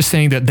bad. I'm just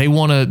saying that they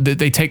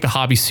take the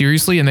hobby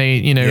seriously and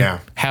they,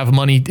 have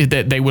money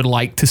that they would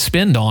like to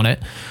spend on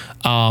it.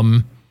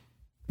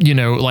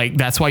 Like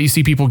that's why you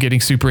see people getting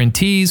Super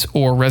NTs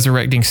or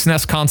resurrecting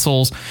SNES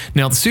consoles.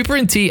 Now the Super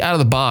NT out of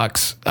the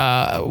box,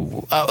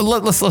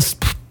 let's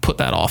put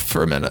that off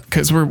for a minute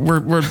because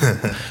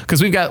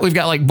because we've got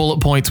like bullet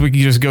points. We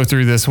can just go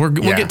through this. We'll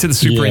get to the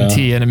Super NT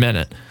in a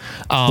minute.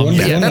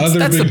 That's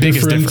the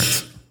biggest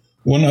difference.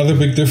 One other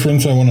big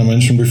difference I want to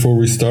mention before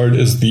we start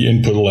is the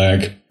input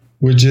lag,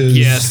 which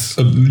is,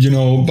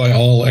 by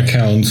all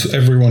accounts,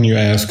 everyone you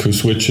ask who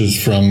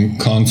switches from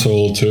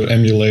console to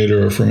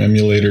emulator or from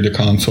emulator to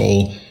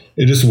console,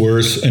 it is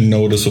worse and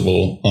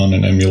noticeable on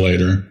an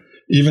emulator.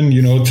 Even,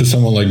 to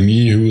someone like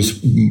me who's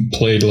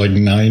played like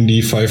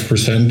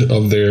 95%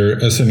 of their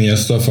SNES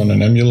stuff on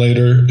an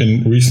emulator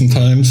in recent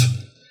times,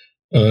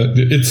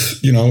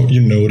 it's,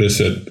 you notice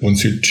it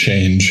once you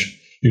change.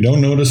 You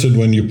don't notice it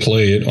when you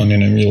play it on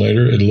an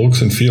emulator. It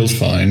looks and feels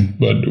fine.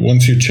 But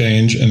once you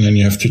change and then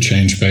you have to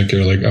change back,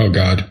 you're like, oh,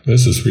 God,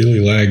 this is really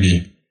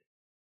laggy.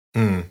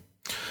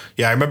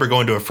 Yeah, I remember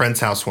going to a friend's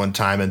house one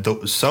time and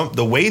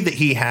the way that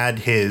he had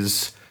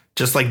his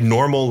just like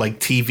normal like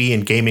TV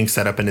and gaming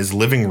setup in his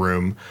living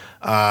room,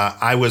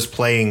 I was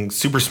playing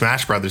Super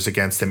Smash Brothers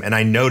against him, and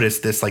I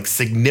noticed this like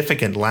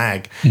significant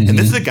lag. Mm-hmm. And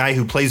this is a guy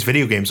who plays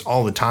video games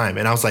all the time,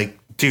 and I was like,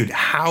 dude,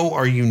 how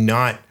are you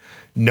not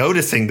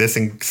noticing this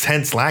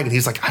intense lag? And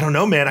he's like, I don't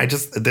know, man. I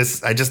just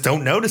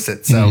don't notice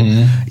it. So,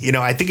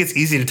 I think it's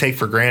easy to take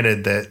for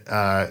granted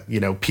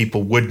that,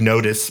 people would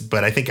notice,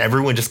 but I think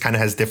everyone just kind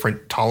of has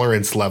different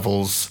tolerance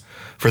levels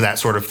for that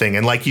sort of thing.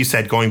 And like you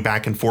said, going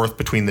back and forth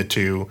between the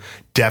two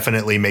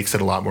definitely makes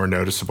it a lot more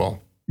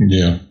noticeable.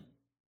 Yeah.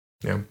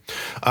 Yeah.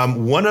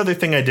 One other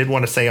thing I did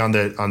want to say on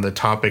the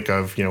topic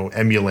of,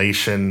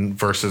 emulation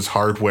versus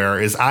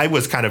hardware is I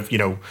was kind of,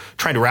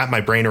 trying to wrap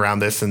my brain around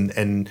this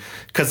and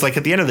because like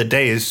at the end of the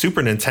day is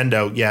Super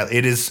Nintendo. Yeah,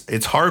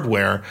 it's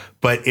hardware,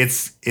 but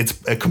it's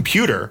a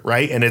computer,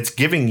 right? And it's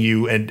giving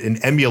you an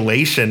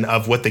emulation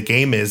of what the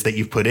game is that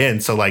you've put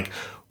in. So like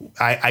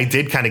I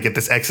did kind of get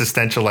this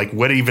existential, like,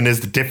 what even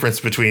is the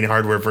difference between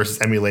hardware versus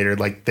emulator?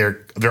 Like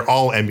they're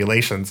all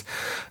emulations.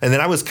 And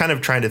then I was kind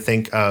of trying to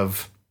think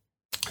of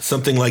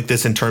something like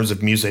this in terms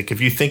of music. If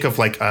you think of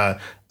like an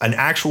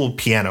actual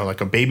piano, like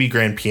a baby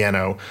grand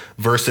piano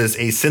versus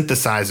a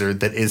synthesizer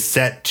that is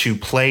set to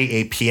play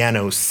a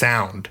piano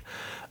sound,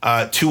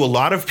 to a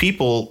lot of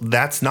people,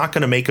 that's not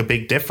going to make a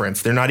big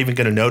difference. They're not even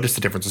going to notice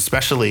the difference,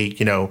 especially,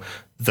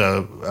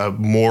 the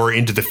more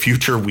into the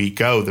future we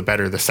go, the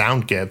better the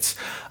sound gets.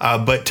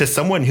 But to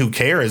someone who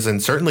cares,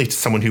 and certainly to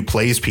someone who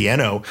plays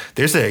piano,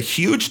 there's a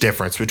huge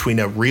difference between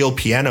a real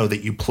piano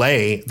that you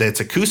play that's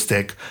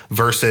acoustic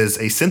versus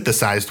a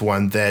synthesized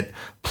one that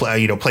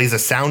plays a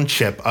sound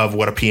chip of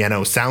what a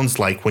piano sounds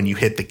like when you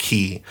hit the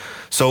key.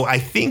 So I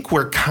think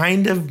we're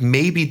kind of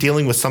maybe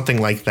dealing with something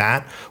like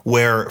that,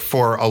 where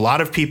for a lot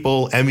of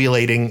people,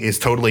 emulating is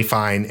totally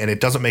fine and it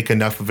doesn't make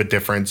enough of a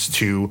difference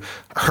to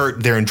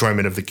hurt their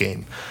enjoyment of the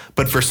game.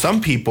 But for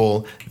some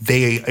people,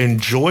 they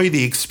enjoy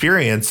the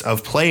experience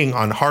of playing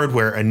on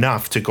hardware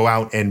enough to go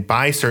out and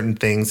buy certain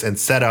things and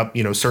set up,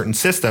 certain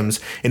systems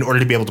in order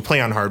to be able to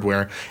play on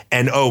hardware.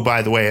 And oh,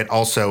 by the way, it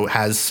also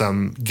has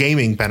some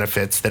gaming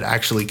benefits that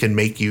actually can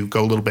make you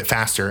go a little bit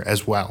faster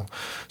as well.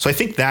 So I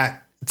think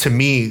that, to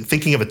me,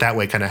 thinking of it that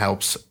way kind of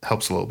helps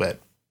a little bit.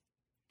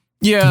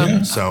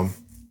 Yeah. So,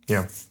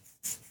 yeah.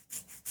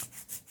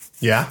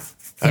 Yeah.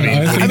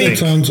 I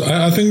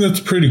think that's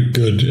pretty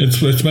good.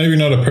 It's maybe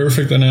not a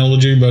perfect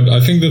analogy, but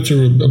I think that's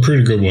a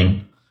pretty good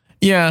one.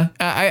 Yeah,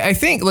 I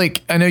think,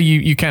 like, I know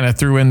you kind of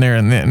threw in there,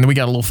 and then we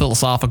got a little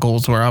philosophical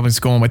to where I was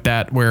going with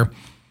that, where,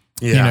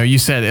 you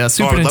said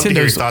Super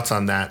Nintendo's thoughts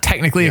on that.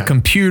 Technically a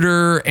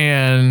computer,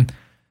 and,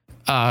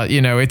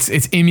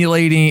 it's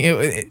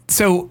emulating.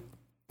 So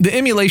the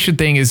emulation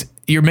thing is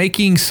you're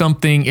making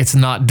something it's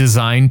not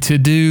designed to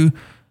do,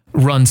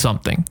 run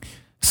something.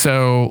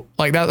 So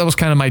like that was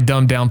kind of my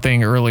dumbed down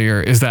thing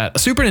earlier, is that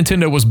Super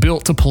Nintendo was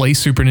built to play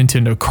Super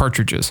Nintendo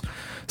cartridges.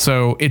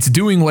 So it's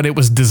doing what it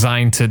was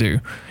designed to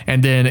do.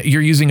 And then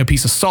you're using a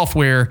piece of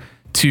software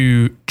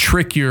to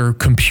trick your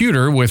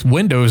computer with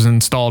Windows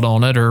installed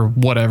on it or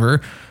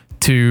whatever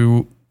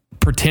to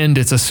pretend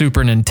it's a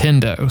Super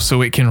Nintendo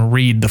so it can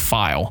read the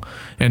file.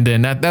 And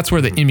then that's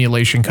where the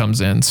emulation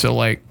comes in. So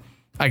like,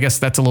 I guess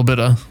that's a little bit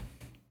of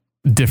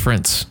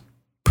difference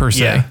per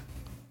se. Yeah.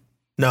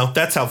 No,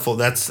 that's helpful.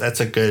 That's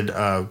a good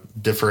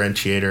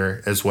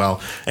differentiator as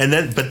well. And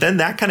then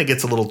that kind of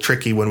gets a little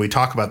tricky when we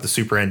talk about the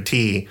Super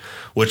NT,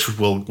 which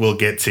we'll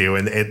get to.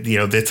 And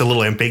it's a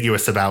little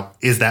ambiguous about,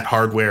 is that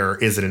hardware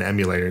or is it an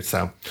emulator?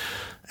 So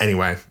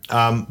anyway,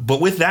 but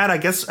with that, I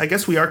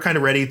guess we are kind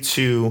of ready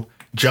to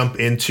jump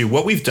into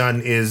what we've done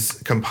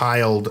is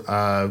compiled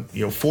 4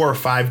 or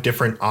 5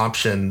 different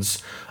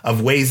options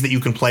of ways that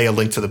you can play A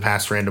Link to the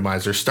Past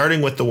randomizer,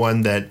 starting with the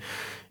one that,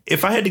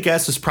 if I had to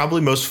guess, is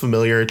probably most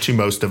familiar to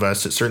most of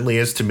us. It certainly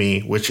is to me,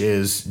 which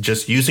is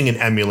just using an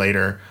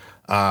emulator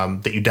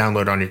that you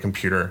download on your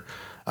computer.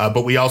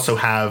 But we also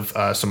have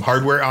some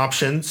hardware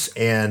options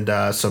and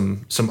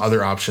some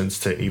other options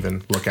to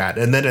even look at.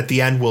 And then at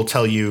the end, we'll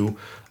tell you,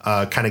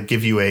 kind of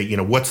give you a,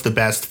 what's the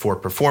best for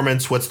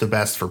performance, what's the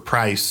best for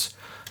price,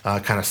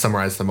 kind of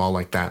summarize them all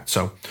like that.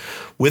 So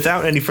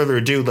without any further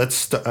ado,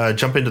 let's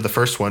jump into the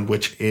first one,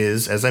 which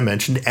is, as I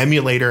mentioned,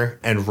 emulator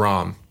and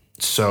ROM.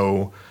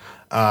 So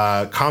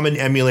common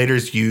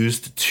emulators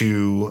used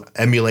to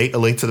emulate A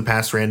Link to the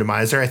Past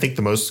randomizer. I think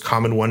the most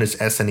common one is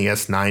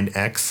SNES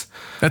 9X.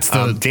 That's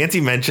the Dante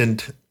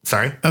mentioned.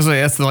 Sorry, I was like,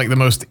 that's the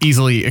most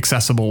easily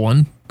accessible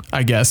one,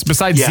 I guess.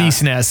 Besides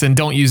ZSNES, and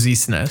don't use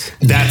ZSNES.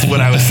 That's what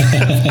I was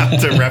about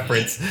to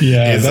reference.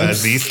 Yeah, is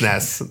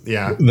ZSNES.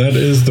 Yeah, that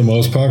is the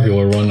most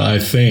popular one, I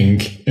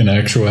think. In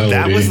actuality,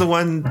 that was the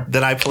one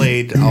that I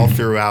played all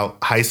throughout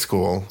high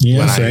school.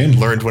 Yeah, I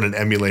learned what an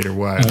emulator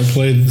was. I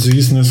played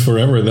ZSNES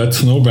forever. That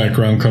snow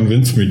background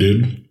convinced me,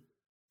 dude.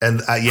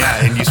 And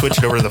and you switch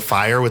it over to the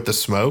fire with the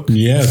smoke.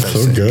 Yeah, it's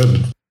so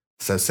good.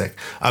 So sick.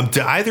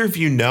 Do either of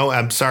you know,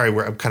 I'm sorry,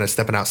 I'm kind of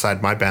stepping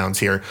outside my bounds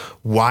here,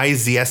 why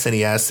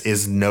ZSNES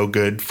is no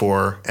good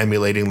for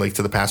emulating Link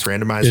to the Past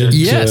randomizer?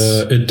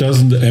 It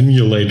doesn't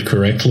emulate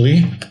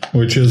correctly,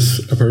 which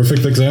is a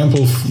perfect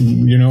example of,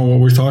 what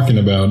we're talking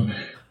about.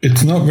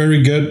 It's not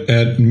very good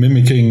at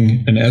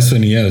mimicking an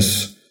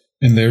SNES,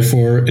 and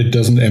therefore it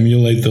doesn't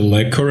emulate the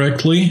lag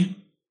correctly.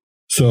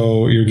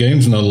 So your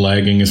game's not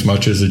lagging as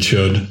much as it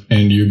should,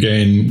 and you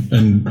gain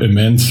an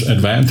immense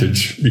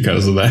advantage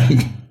because of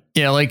that.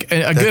 Yeah, like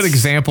a good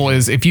example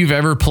is if you've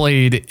ever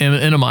played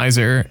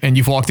Inamizer and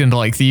you've walked into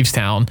like Thieves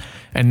Town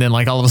and then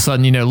like all of a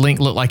sudden,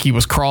 Link looked like he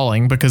was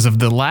crawling because of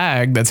the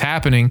lag that's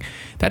happening.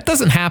 That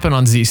doesn't happen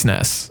on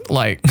ZSNES.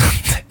 Like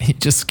you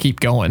just keep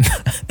going.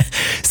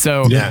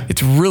 So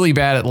It's really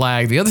bad at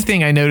lag. The other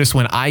thing I noticed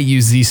when I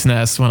used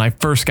ZSNES, when I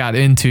first got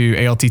into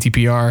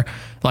ALTTPR,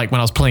 like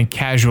when I was playing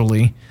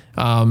casually,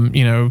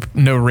 no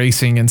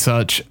racing and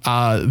such,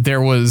 I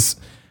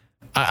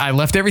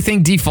left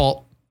everything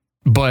default,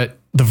 but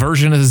the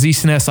version of the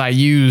ZSNES I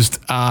used,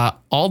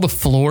 all the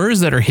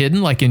floors that are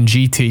hidden, like in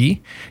GT,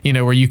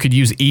 where you could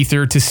use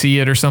ether to see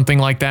it or something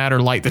like that,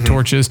 or light the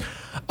torches,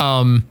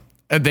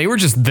 they were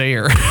just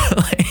there.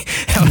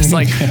 I was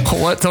like,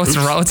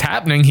 what's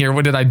happening here?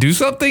 What, did I do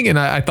something? And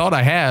I thought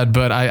I had,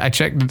 but I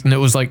checked and it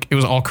was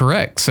all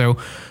correct. So,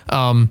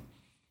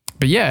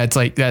 but yeah, it's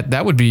like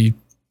that would be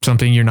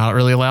something you're not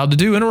really allowed to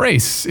do in a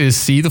race, is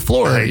see the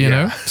floor,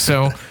 know?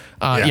 So,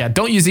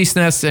 don't use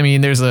ZSNES. I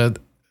mean,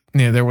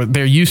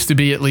 there used to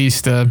be at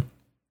least a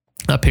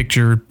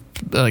picture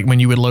like when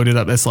you would load it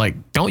up that's like,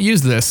 don't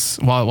use this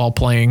while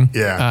playing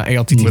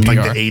ALTTPR. With like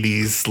the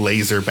 80s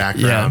laser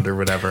background or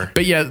whatever.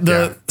 But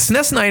the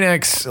SNES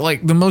 9X,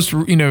 like the most,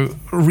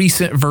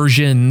 recent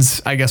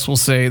versions, I guess we'll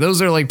say,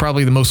 those are like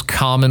probably the most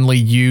commonly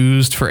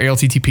used for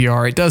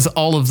ALTTPR. It does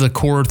all of the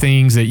core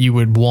things that you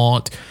would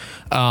want.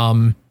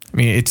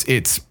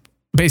 It's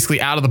basically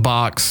out of the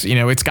box.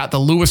 It's got the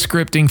Lua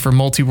scripting for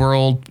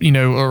multi-world,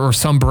 or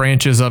some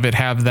branches of it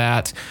have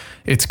that.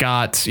 It's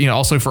got,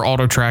 also for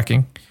auto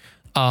tracking.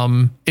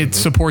 It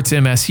supports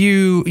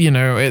MSU,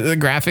 the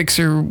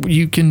graphics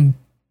you can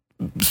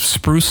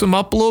spruce them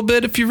up a little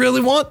bit if you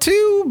really want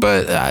to,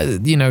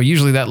 but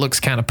usually that looks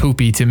kind of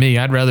poopy to me.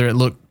 I'd rather it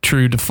look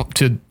true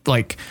to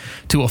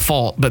a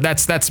fault, but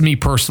that's me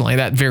personally.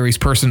 That varies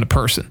person to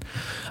person.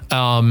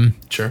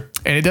 Sure.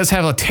 And it does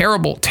have a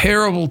terrible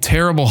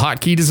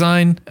hotkey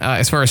design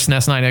as far as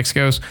SNES 9X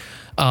goes.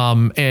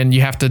 And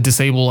you have to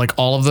disable like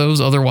all of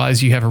those.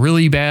 Otherwise you have a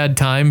really bad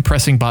time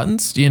pressing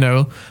buttons,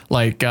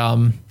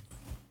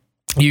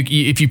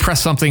 if you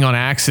press something on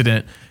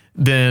accident,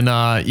 then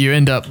you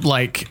end up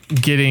like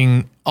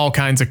getting all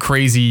kinds of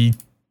crazy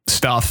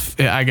stuff,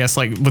 I guess,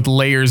 like with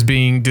layers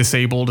being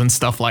disabled and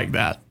stuff like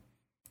that.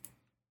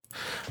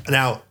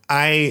 Now,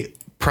 I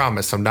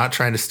promise I'm not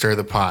trying to stir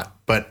the pot,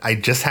 but I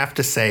just have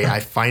to say I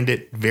find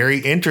it very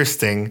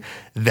interesting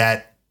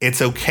that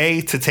it's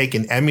okay to take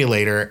an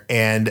emulator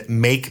and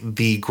make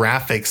the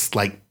graphics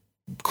like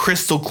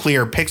crystal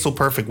clear, pixel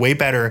perfect, way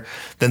better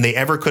than they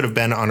ever could have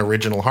been on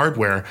original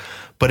hardware.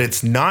 But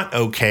it's not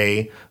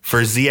okay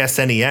for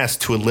ZSNES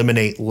to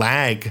eliminate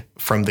lag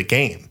from the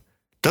game.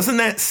 Doesn't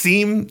that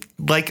seem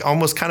like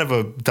almost kind of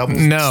a double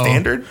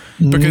standard?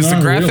 Because Not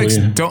the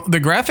graphics really. the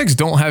graphics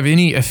don't have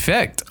any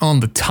effect on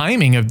the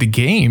timing of the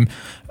game.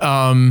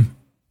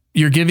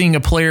 You're giving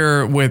a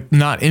player with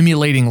not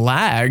emulating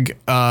lag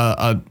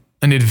an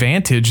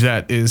advantage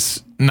that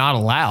is not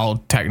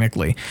allowed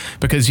technically,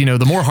 because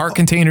the more heart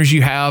containers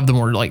you have, the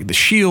more like the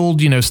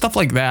shield, stuff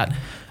like that.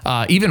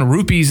 Even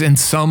rupees in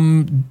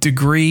some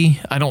degree.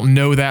 I don't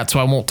know that, so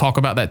I won't talk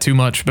about that too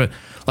much, but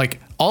like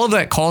all of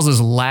that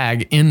causes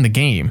lag in the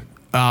game,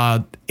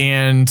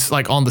 and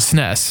like on the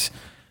SNES.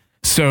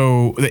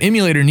 So the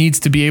emulator needs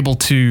to be able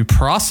to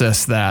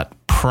process that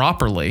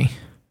properly.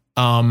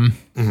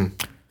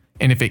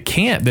 And if it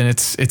can't, then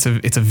it's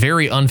a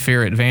very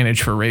unfair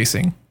advantage for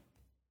racing.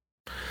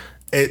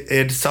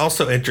 It's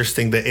also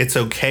interesting that it's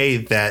okay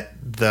that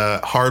the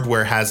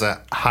hardware has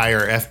a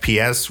higher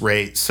FPS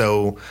rate,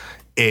 so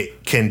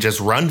it can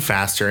just run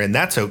faster, and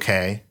that's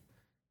okay,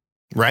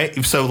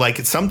 right? So like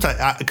it's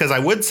sometimes, because I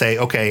would say,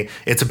 okay,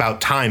 it's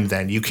about time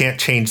then. You can't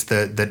change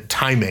the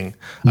timing.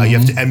 You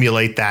have to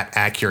emulate that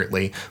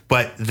accurately.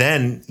 But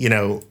then,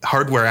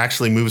 hardware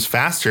actually moves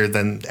faster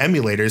than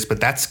emulators, but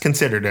that's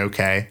considered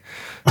okay.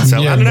 So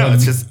I don't know.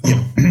 It's just,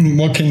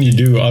 what can you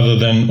do other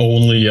than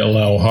only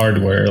allow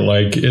hardware?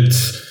 Like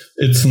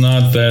it's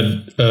not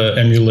that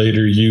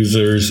emulator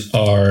users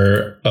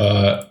are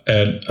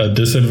at a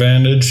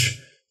disadvantage.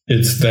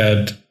 It's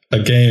that a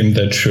game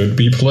that should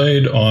be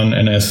played on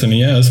an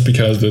SNES,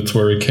 because that's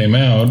where it came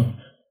out,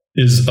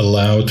 is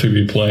allowed to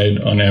be played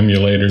on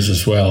emulators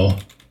as well.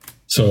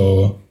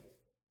 So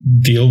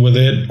deal with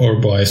it or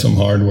buy some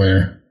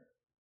hardware.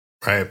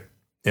 Right.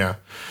 Yeah.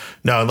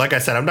 No, like I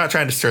said, I'm not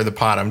trying to stir the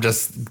pot.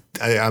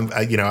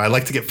 I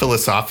like to get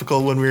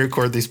philosophical when we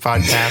record these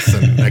podcasts,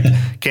 and I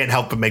can't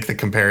help but make the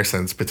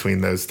comparisons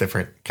between those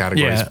different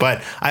categories. Yeah.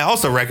 But I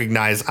also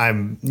recognize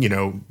I'm,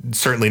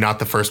 certainly not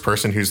the first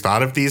person who's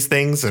thought of these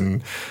things,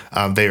 and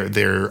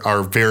there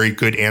are very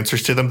good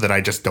answers to them that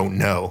I just don't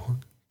know.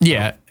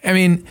 Yeah, I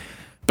mean,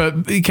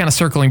 but kind of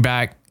circling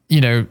back,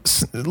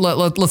 let's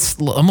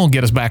I'm gonna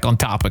get us back on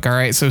topic. All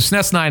right, so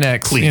SNES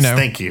 9X, Please,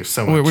 thank you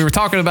so much. We were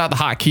talking about the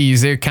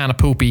hotkeys; they're kind of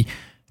poopy.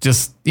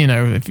 Just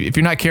if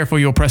you're not careful,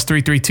 you'll press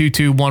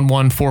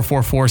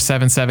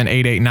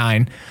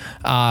 3321144477889,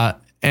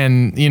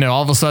 and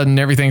all of a sudden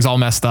everything's all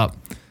messed up.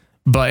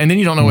 And then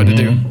you don't know what to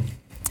do.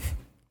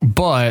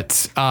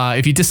 But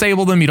if you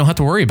disable them, you don't have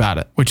to worry about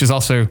it, which is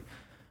also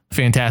a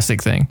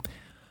fantastic thing.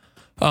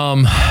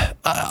 All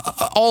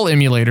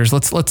emulators,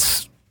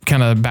 let's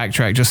kind of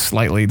backtrack just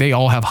slightly. They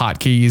all have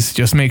hotkeys.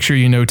 Just make sure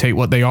you notate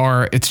what they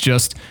are. It's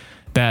just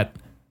that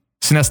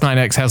SNES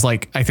 9X has I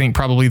think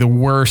probably the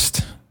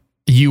worst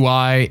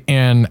UI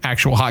and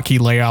actual hotkey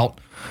layout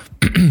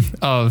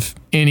of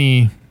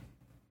any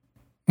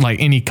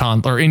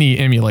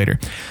emulator.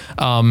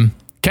 Kind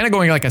of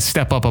going a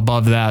step up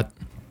above that,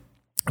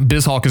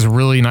 BizHawk is a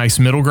really nice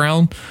middle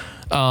ground.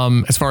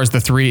 As far as the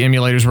three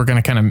emulators we're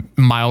going to kind of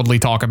mildly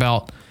talk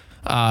about,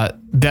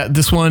 that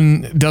this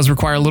one does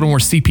require a little more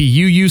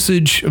CPU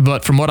usage,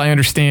 but from what I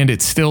understand,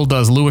 it still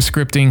does Lua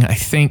scripting. I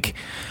think,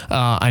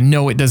 I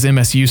know it does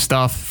MSU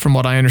stuff from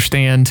what I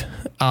understand.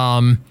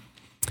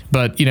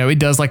 But it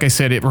does, like I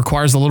said, it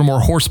requires a little more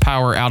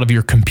horsepower out of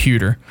your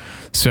computer.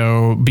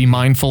 So be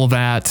mindful of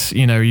that.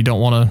 You don't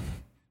want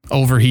to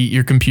overheat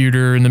your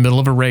computer in the middle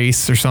of a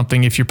race or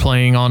something. If you're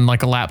playing on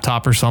a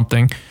laptop or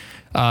something,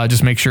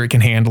 just make sure it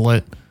can handle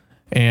it.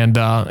 And,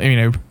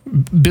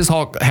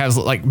 BizHawk has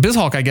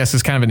BizHawk, I guess,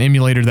 is kind of an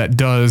emulator that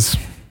does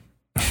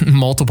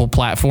multiple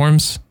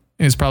platforms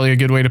is probably a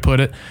good way to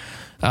put it.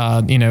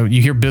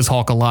 You hear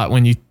BizHawk a lot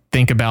when you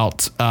think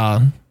about,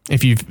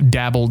 if you've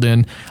dabbled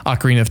in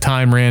Ocarina of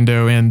Time,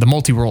 Rando, and the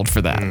multi-world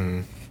for that.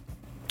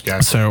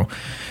 Gotcha. So,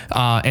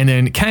 and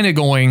then kind of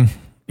going,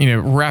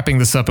 wrapping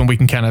this up and we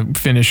can kind of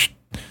finish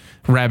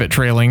rabbit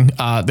trailing.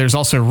 There's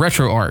also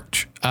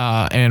RetroArch,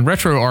 and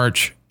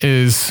RetroArch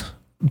is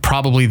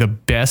probably the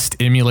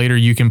best emulator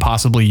you can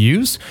possibly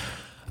use.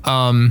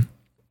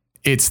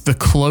 It's the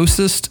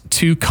closest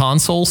to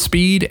console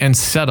speed and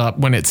setup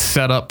when it's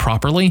set up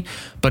properly,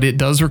 but it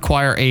does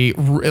require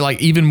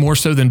even more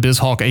so than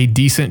BizHawk, a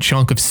decent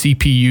chunk of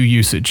CPU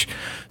usage.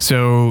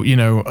 So,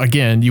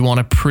 again, you want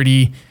a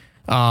pretty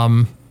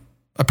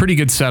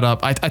good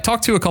setup. I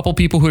talked to a couple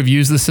people who have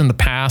used this in the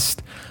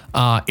past,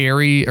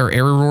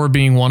 Error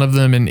being one of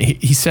them, and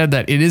he said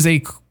that it is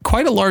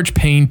quite a large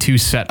pain to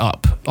set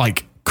up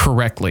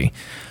correctly.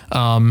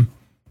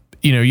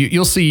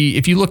 You'll see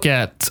if you look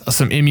at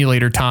some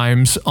emulator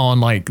times on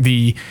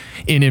the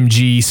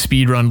NMG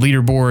speedrun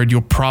leaderboard,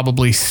 you'll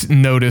probably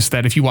notice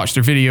that if you watch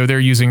their video, they're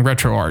using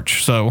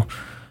RetroArch. So,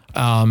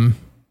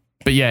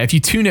 but yeah, if you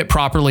tune it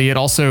properly, it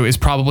also is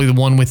probably the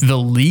one with the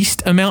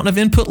least amount of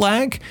input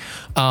lag.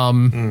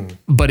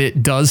 But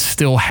it does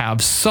still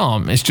have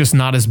some. It's just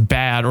not as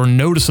bad or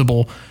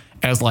noticeable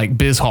as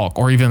BizHawk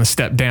or even a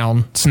step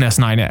down SNES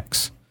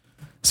 9X.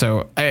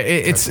 So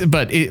it's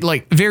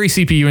very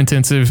CPU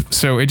intensive.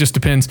 So it just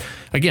depends,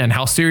 again,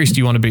 how serious do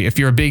you want to be? If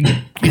you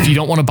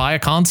don't want to buy a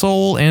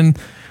console and,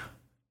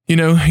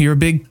 you're a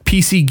big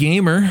PC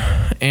gamer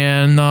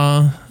and,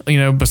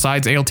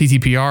 besides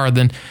ALTTPR,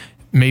 then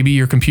maybe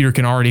your computer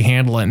can already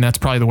handle it. And that's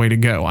probably the way to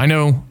go. I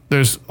know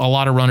there's a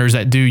lot of runners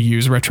that do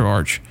use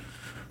RetroArch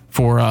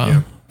for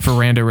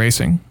rando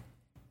racing.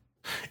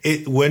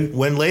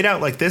 When laid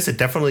out like this, it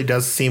definitely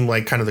does seem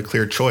like kind of the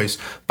clear choice.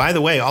 By the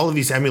way, all of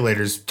these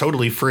emulators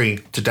totally free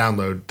to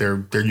download.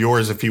 They're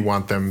yours if you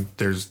want them.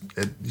 There's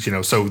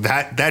so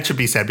that should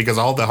be said, because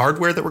all the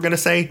hardware that we're going to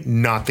say,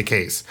 not the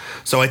case.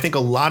 So I think a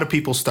lot of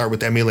people start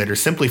with emulators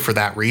simply for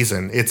that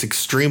reason. It's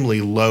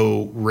extremely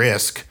low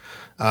risk.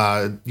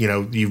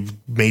 You've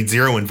made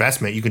zero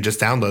investment. You can just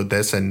download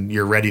this and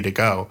you're ready to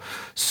go.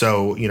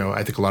 So,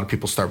 I think a lot of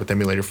people start with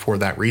emulator for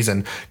that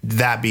reason.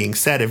 That being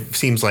said, it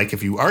seems like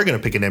if you are going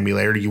to pick an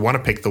emulator, you want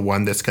to pick the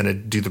one that's going to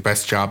do the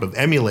best job of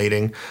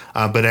emulating.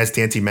 But as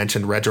Dante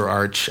mentioned,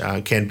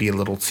 RetroArch can be a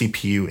little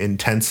CPU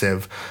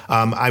intensive.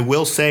 I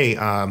will say,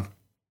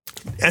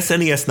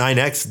 SNES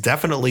 9X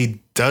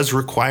definitely does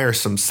require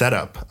some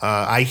setup.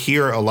 I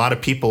hear a lot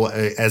of people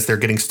as they're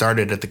getting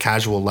started at the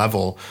casual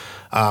level,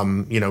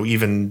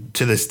 even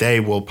to this day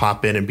will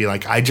pop in and be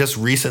like, I just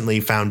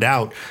recently found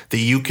out that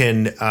you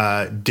can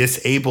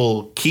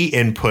disable key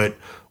input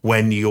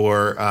when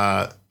you're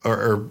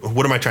or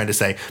what am I trying to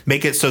say?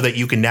 Make it so that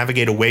you can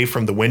navigate away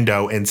from the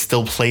window and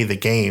still play the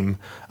game,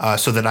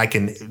 so that I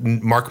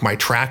can mark my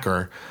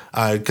tracker.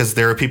 Because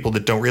there are people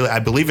that don't really, I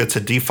believe it's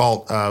a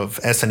default of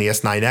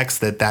SNES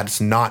 9X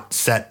that's not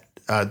set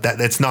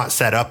that's not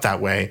set up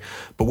that way.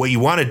 But what you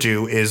want to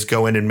do is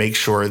go in and make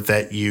sure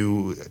that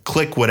you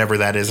click whatever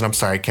that is. And I'm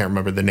sorry, I can't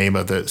remember the name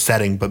of the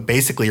setting, but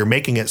basically you're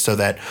making it so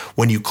that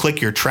when you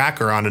click your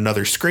tracker on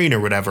another screen or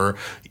whatever,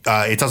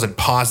 it doesn't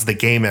pause the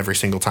game every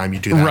single time you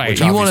do that,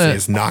 which obviously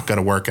is not going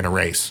to work in a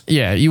race.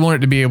 Yeah, you want it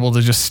to be able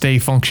to just stay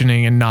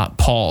functioning and not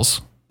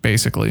pause,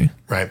 basically.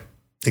 Right.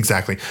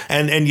 Exactly.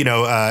 And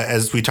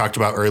as we talked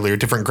about earlier,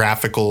 different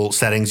graphical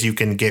settings, you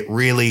can get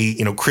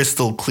really,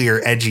 crystal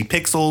clear, edgy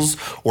pixels,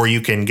 or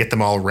you can get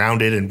them all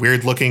rounded and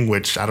weird looking,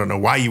 which I don't know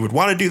why you would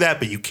want to do that,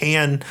 but you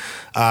can.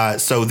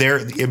 So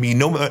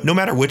no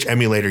matter which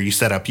emulator you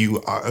set up,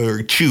 you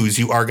are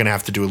going to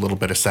have to do a little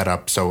bit of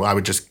setup. So I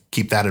would just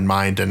keep that in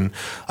mind. And,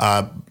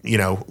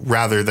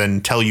 rather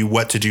than tell you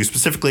what to do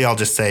specifically, I'll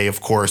just say,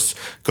 of course,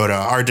 go to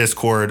our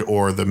Discord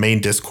or the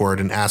main Discord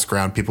and ask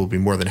around. People will be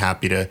more than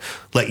happy to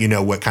let you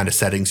know what kind of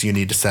settings you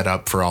need to set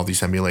up for all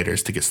these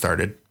emulators to get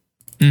started.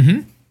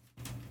 Mm-hmm.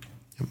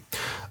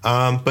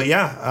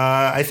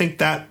 I think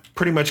that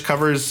pretty much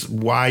covers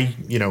why,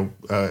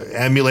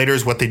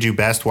 emulators, what they do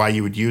best, why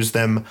you would use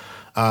them.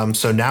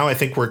 So now I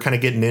think we're kind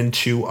of getting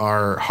into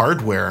our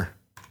hardware.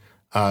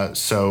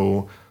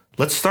 So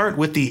let's start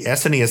with the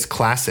SNES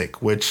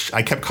Classic, which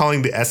I kept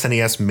calling the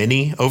SNES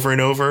Mini over and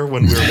over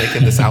when we were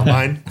making this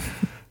outline.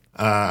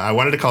 I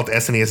wanted to call it the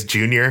SNES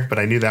Junior, but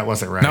I knew that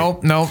wasn't right.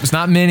 Nope, it's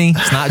not Mini.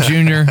 It's not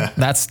Junior.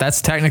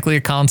 That's technically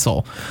a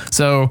console.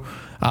 So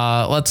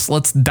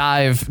let's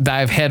dive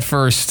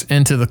headfirst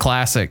into the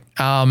Classic.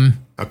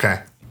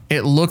 Okay.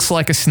 It looks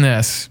like a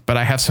SNES, but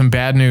I have some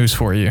bad news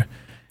for you.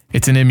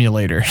 It's an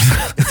emulator.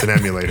 It's an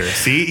emulator.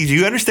 See, do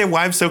you understand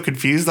why I'm so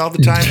confused all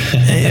the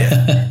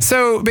time?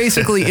 So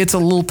basically, it's a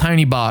little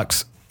tiny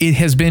box. It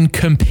has been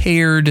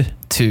compared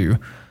to,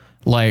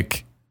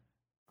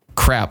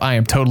 crap, I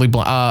am totally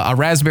blind. A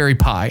Raspberry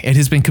Pi. It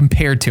has been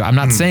compared to. I'm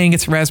not saying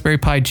it's Raspberry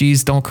Pi.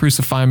 Geez, don't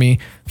crucify me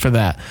for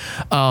that.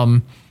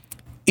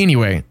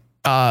 Anyway,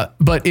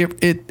 but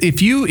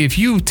if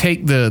you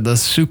take the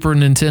Super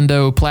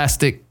Nintendo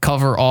plastic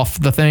cover off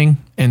the thing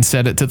and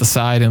set it to the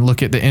side and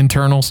look at the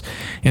internals,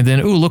 and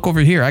then look over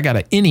here, I got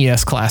an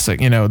NES Classic,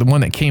 the one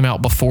that came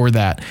out before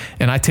that,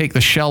 and I take the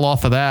shell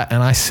off of that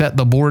and I set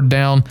the board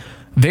down.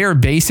 They're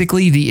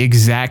basically the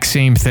exact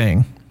same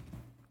thing.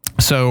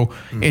 So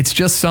it's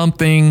just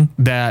something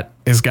that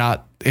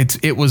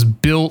it was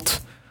built,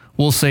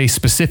 we'll say,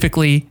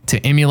 specifically to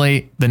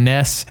emulate the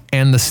NES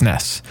and the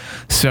SNES.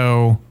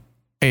 So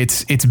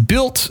it's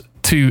built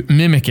to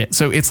mimic it.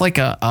 So it's like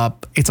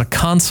it's a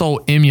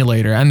console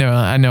emulator. I know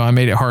I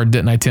made it hard,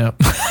 didn't I, Tim?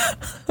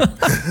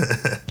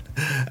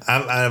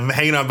 I'm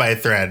hanging on by a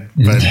thread,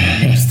 but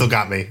you still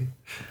got me.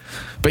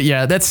 But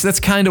yeah, that's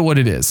kind of what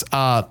it is.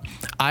 I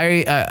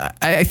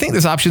think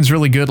this option is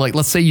really good. Like,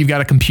 let's say you've got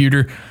a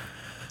computer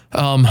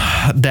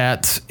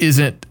that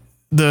isn't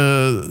how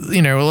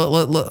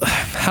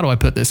do I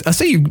put this? I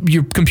say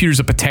your computer's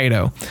a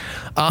potato.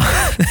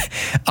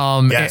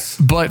 Yes.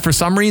 But for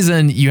some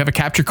reason you have a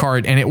capture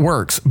card and it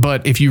works.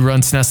 But if you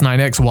run SNES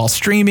 9X while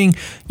streaming,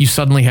 you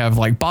suddenly have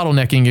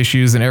bottlenecking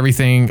issues and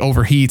everything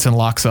overheats and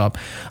locks up.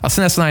 A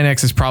SNES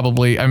 9X is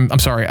probably, a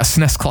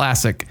SNES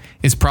Classic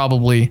is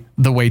probably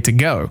the way to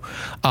go.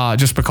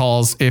 Just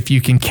because if you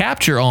can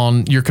capture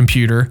on your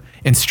computer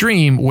and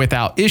stream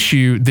without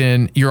issue,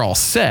 then you're all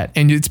set.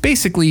 And it's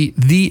basically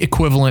the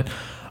equivalent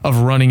of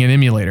running an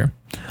emulator.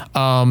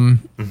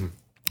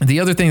 The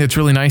other thing that's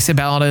really nice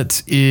about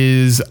it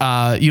is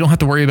you don't have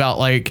to worry about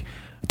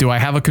do I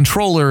have a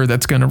controller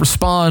that's going to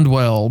respond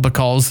well?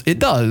 Because it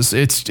does.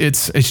 It's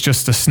just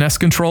a SNES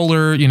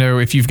controller.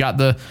 If you've got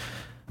the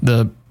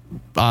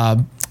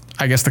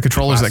I guess the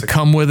controllers Classic. That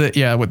come with it.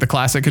 Yeah, with the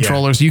Classic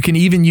controllers. Yeah. You can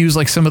even use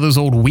some of those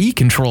old Wii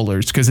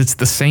controllers because it's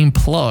the same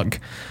plug.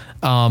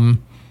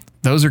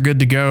 Those are good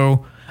to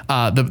go.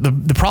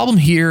 The problem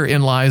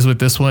herein lies with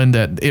this one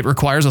that it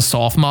requires a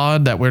soft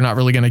mod that we're not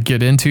really going to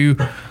get into.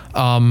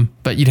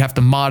 But you'd have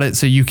to mod it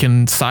so you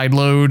can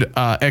sideload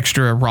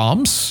extra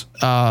ROMs.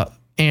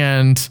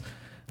 And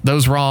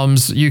those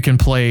ROMs you can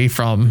play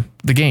from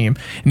the game.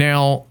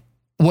 Now,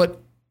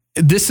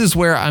 this is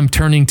where I'm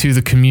turning to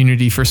the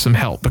community for some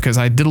help because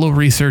I did a little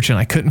research and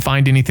I couldn't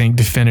find anything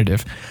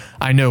definitive.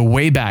 I know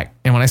way back,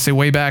 and when I say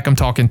way back, I'm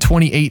talking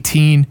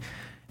 2018,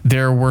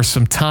 there were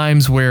some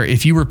times where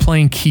if you were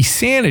playing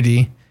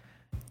Keysanity,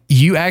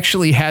 you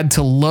actually had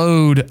to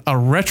load a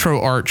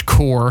RetroArch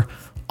core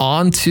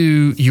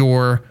onto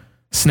your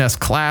SNES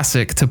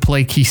Classic to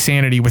play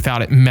Keysanity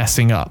without it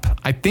messing up.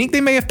 I think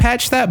they may have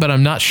patched that, but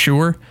I'm not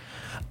sure.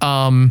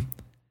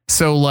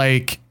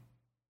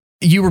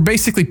 You were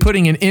basically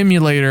putting an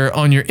emulator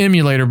on your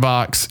emulator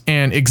box,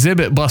 and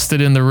Exhibit busted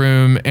in the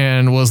room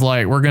and was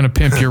like, "We're gonna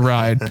pimp your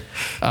ride."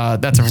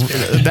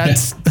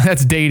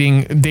 That's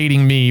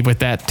dating me with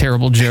that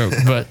terrible joke,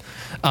 but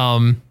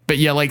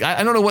yeah,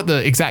 I don't know what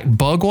the exact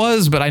bug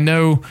was, but I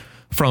know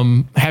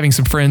from having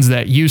some friends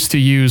that used to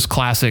use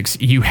Classics,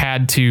 you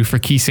had to for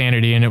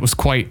Keysanity, and it was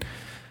quite,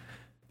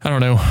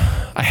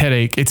 a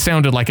headache. It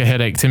sounded like a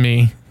headache to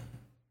me.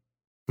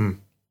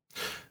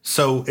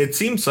 So it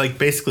seems like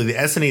basically the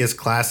SNES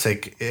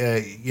Classic,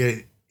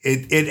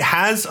 it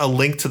has a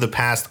Link to the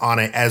Past on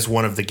it as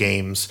one of the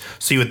games.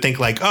 So you would think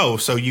like, oh,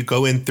 so you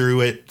go in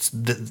through it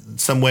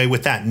some way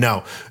with that.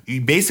 No,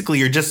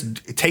 you're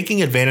just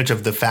taking advantage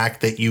of the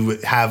fact that you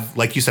have,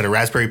 like you said, a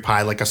Raspberry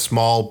Pi, like a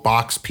small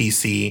box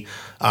PC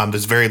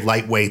that's very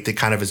lightweight, that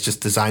kind of is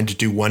just designed to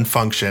do one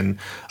function,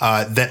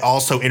 that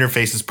also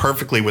interfaces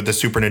perfectly with the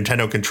Super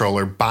Nintendo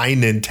controller by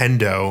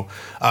Nintendo.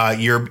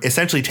 You're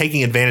essentially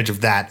taking advantage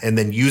of that and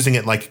then using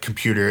it like a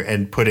computer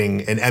and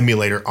putting an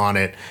emulator on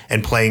it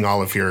and playing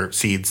all of your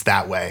seeds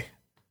that way.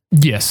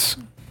 Yes.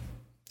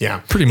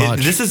 Yeah. Pretty much.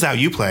 This is how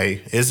you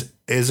play,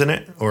 isn't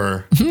it?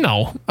 Or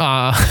no.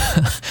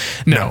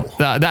 No.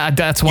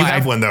 That's why you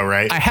have one though,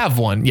 right? I have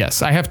one.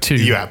 Yes, I have two.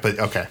 You have, but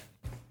okay.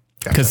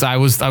 Because I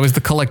was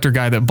the collector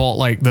guy that bought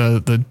like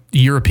the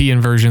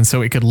European version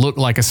so it could look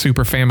like a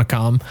Super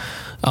Famicom.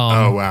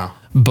 Oh wow!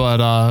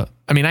 But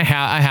I mean, I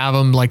have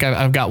them. Like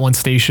I've got one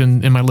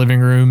stationed in my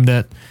living room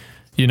that,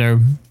 you know,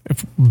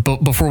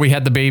 before we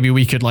had the baby,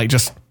 we could like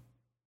just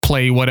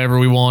play whatever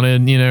we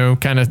wanted, you know,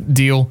 kind of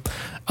deal.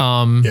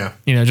 Yeah.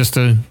 You know, just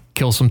to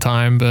kill some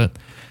time, But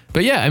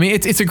yeah, I mean,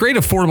 it's a great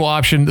affordable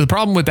option. The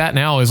problem with that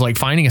now is like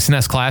finding a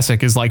SNES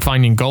Classic is like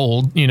finding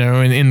gold, you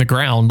know, in the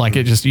ground. Like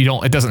it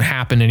doesn't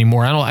happen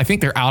anymore. I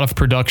think they're out of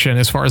production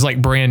as far as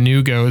like brand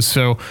new goes.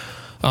 So,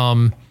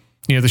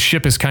 you know, the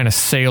ship has kind of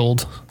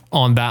sailed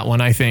on that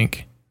one, I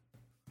think.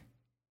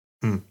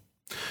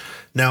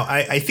 Now,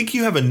 I think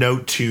you have a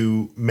note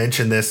to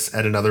mention this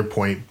at another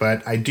point,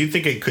 but I do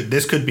think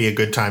this could be a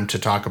good time to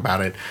talk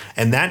about it.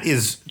 And that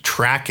is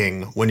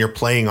tracking when you're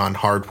playing on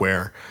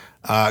hardware.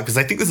 Because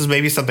I think this is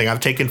maybe something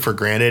I've taken for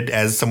granted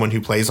as someone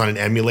who plays on an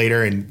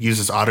emulator and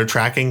uses auto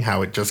tracking,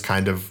 how it just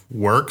kind of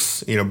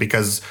works, you know,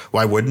 because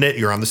why wouldn't it?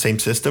 You're on the same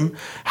system.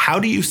 How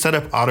do you set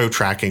up auto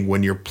tracking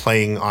when you're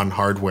playing on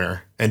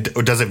hardware? And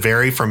does it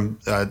vary from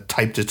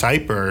type to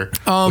type, or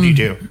what do you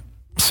do?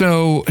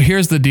 So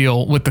here's the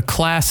deal with the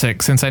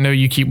Classic, since I know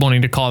you keep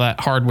wanting to call that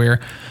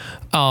hardware.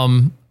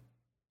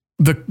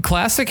 The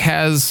Classic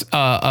has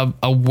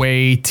a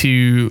way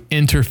to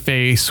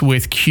interface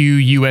with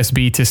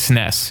QUSB to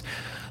SNES.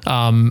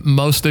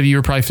 Most of you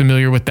are probably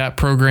familiar with that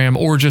program,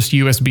 or just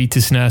USB to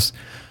SNES.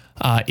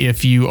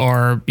 If you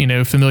are, you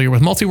know, familiar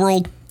with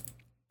Multiworld,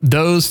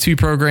 those two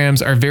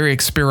programs are very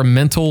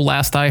experimental,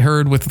 last I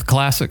heard, with the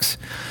Classics.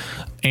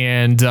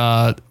 And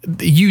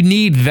you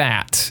need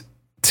that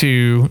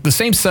to the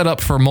same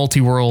setup for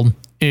Multiworld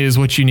is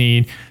what you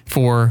need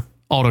for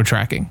auto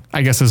tracking,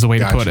 I guess is the way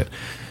to put it.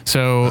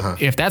 So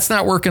if that's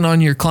not working on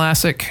your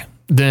Classic,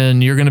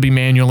 then you're going to be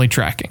manually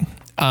tracking.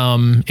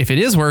 If it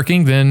is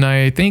working, then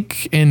I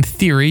think in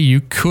theory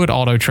you could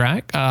auto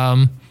track.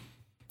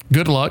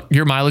 Good luck.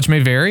 Your mileage may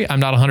vary. I'm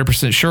not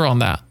 100% sure on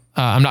that.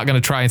 I'm not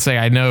going to try and say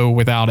I know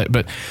without it,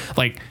 but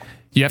like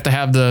you have to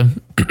have the,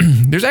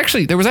 there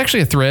was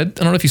actually a thread.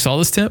 I don't know if you saw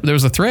this, Tim, but there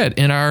was a thread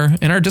in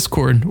our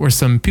Discord where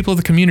some people of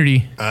the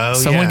community,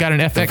 someone got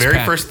an FX pack. The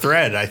very first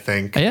thread, I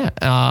think.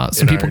 Yeah.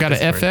 Some people got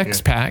an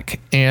FX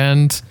pack,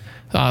 and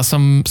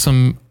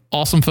some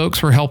awesome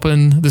folks were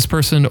helping this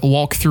person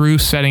walk through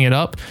setting it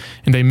up.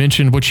 And they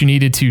mentioned what you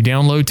needed to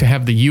download to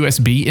have the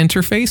USB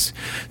interface.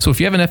 So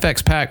if you have an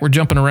FX pack, we're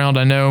jumping around,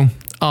 I know,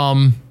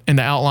 in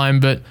the outline,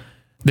 but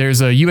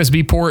there's a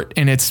USB port,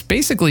 and it's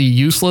basically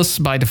useless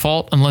by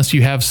default unless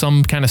you have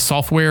some kind of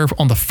software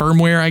on the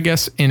firmware, I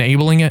guess,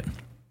 enabling it.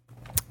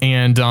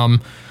 And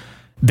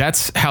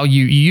that's how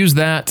you use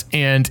that,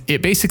 and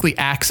it basically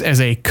acts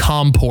as a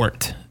COM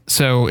port.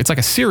 So it's like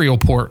a serial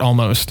port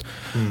almost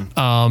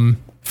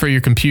for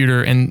your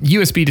computer. And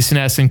USB to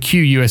SNES and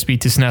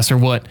QUSB to SNES are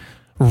what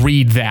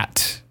read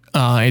that.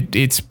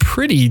 It's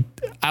pretty,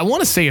 I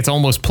want to say it's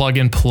almost plug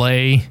and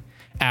play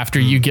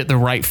after you get the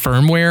right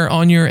firmware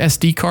on your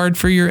SD card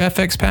for your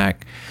FX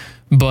pack.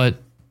 But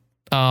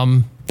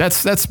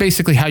that's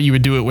basically how you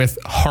would do it with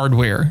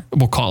hardware,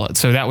 we'll call it.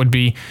 So that would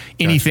be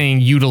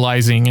anything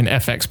utilizing an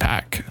FX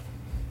pack.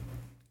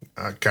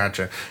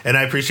 Gotcha. And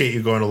I appreciate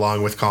you going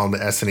along with calling the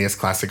SNES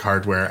Classic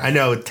hardware. I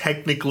know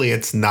technically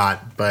it's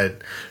not,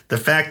 but the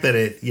fact that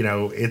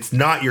it's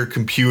not your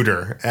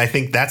computer, I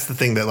think that's the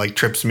thing that like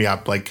trips me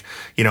up. Like,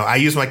 I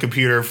use my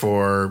computer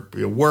for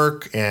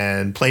work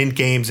and playing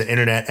games and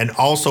internet, and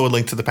also a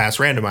Link to the Past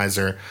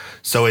randomizer.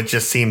 So it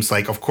just seems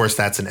like, of course,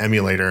 that's an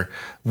emulator.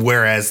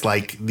 Whereas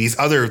like these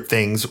other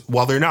things,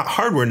 while they're not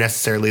hardware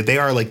necessarily, they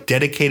are like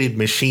dedicated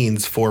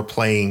machines for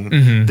playing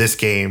this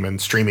game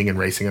and streaming and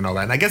racing and all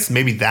that. And I guess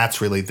maybe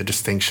that's really the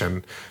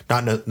distinction,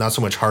 not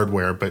so much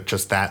hardware, but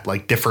just that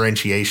like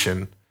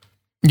differentiation.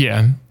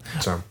 Yeah.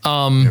 So,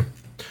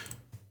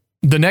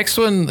 The next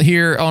one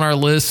here on our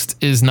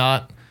list is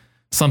not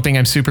something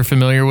I'm super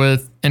familiar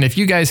with. And if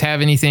you guys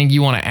have anything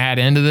you want to add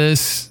into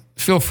this,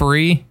 feel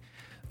free.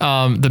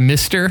 The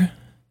Mister,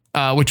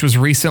 which was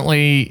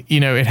recently,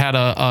 it had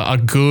a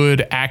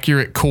good,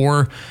 accurate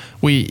core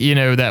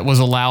that was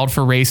allowed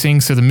for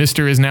racing. So the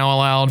Mister is now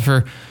allowed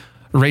for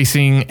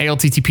racing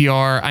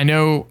ALTTPR. I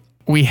know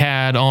we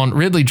had on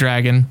Ridley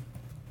Dragon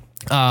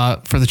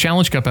for the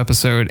Challenge Cup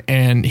episode,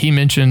 and he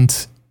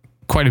mentioned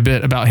quite a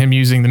bit about him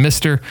using the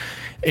Mister,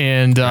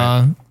 and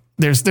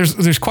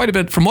there's quite a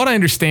bit. From what I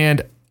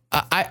understand,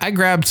 I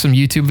grabbed some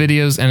YouTube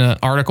videos and an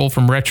article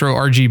from Retro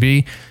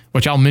RGB,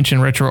 which I'll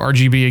mention Retro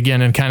RGB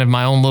again in kind of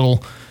my own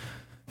little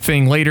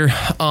thing later.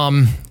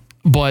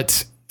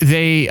 But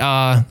they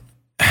kind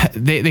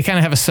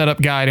of have a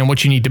setup guide on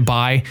what you need to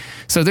buy.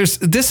 So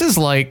this is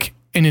like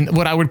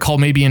what I would call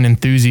maybe an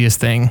enthusiast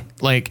thing.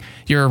 Like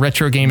you're a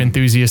retro game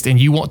enthusiast and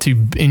you want to,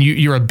 and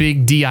you're a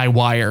big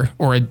DIYer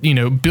or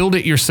build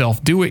it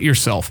yourself, do it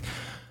yourself.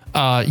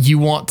 You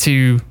want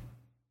to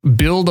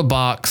build a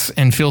box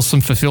and feel some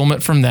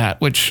fulfillment from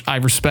that, which I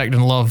respect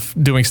and love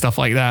doing stuff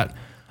like that.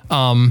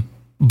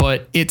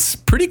 But it's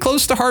pretty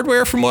close to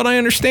hardware from what I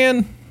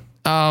understand.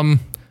 I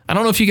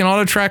don't know if you can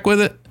auto track with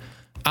it.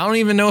 I don't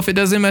even know if it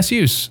does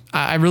MSUs.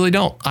 I really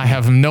don't. I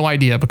have no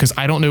idea because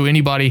I don't know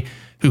anybody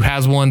who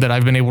has one that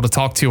I've been able to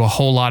talk to a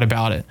whole lot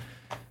about it.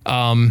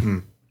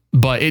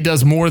 But it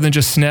does more than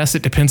just SNES.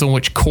 It depends on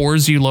which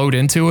cores you load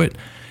into it.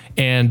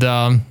 And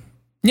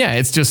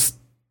it's just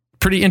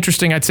pretty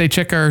interesting. I'd say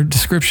check our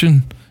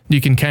description. You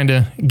can kind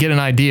of get an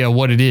idea of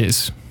what it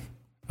is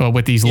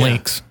with these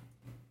links.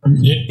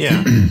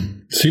 Yeah.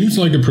 Seems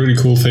like a pretty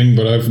cool thing,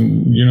 but I've,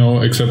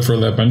 except for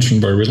that mention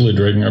by Ridley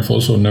Dragon, I've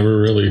also never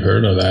really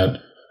heard of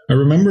that. I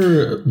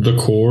remember the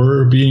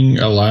core being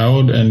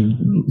allowed,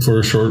 and for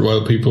a short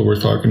while people were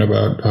talking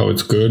about how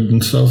it's good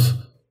and stuff.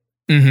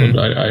 Mm-hmm.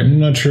 But I'm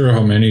not sure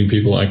how many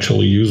people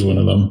actually use one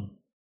of them.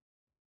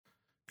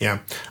 Yeah,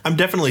 I'm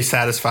definitely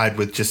satisfied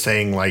with just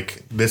saying,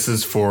 like, this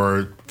is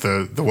for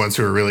the ones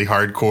who are really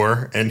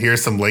hardcore, and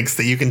here's some links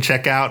that you can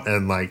check out,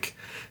 and, like,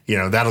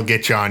 that'll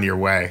get you on your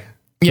way.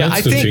 Yeah,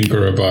 That's the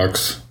Tinkerer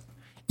box.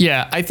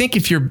 Yeah, I think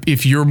if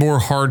you're more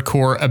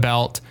hardcore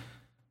about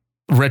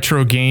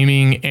retro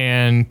gaming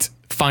and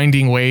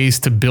finding ways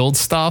to build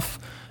stuff,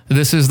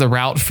 this is the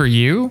route for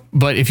you.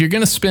 But if you're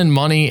going to spend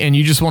money and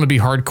you just want to be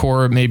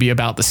hardcore maybe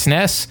about the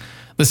SNES,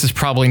 this is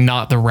probably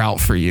not the route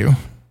for you.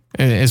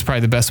 It's probably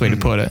the best way to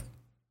put it.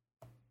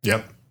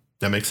 Yep,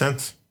 that makes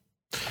sense.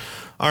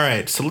 All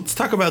right, so let's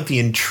talk about the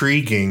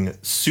intriguing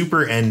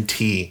Super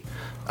NT.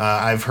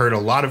 I've heard a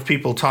lot of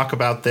people talk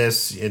about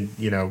this. It,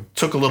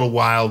 took a little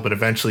while, but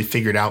eventually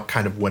figured out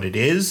kind of what it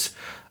is.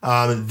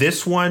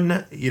 This one,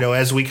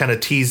 as we kind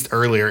of teased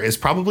earlier, is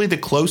probably the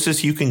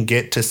closest you can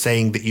get to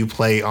saying that you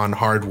play on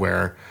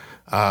hardware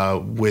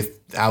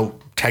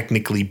without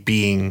technically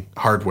being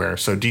hardware.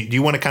 So do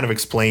you want to kind of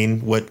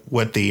explain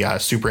what the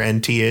Super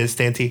NT is,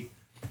 Dante?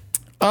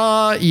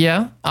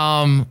 Yeah.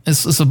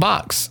 It's a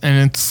box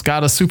and it's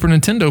got a Super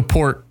Nintendo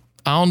port.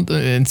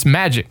 It's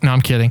magic. No,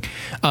 I'm kidding.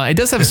 It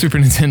does have a Super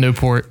Nintendo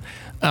port.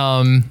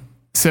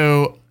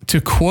 So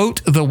to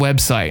quote the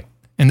website,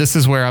 and this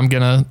is where I'm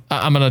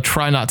gonna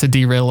try not to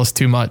derail us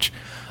too much.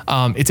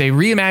 It's a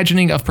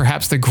reimagining of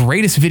perhaps the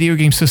greatest video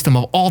game system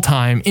of all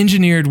time,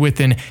 engineered with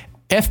an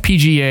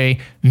FPGA,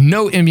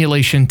 no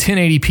emulation,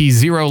 1080p,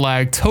 zero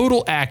lag,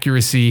 total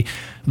accuracy.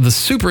 The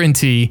Super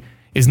NT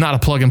is not a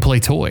plug and play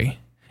toy.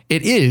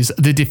 It is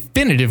the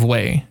definitive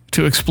way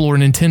to explore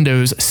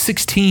Nintendo's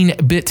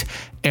 16-bit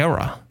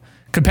era.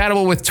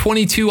 Compatible with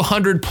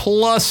 2,200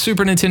 plus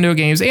Super Nintendo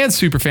games and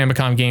Super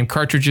Famicom game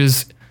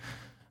cartridges,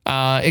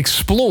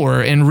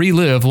 explore and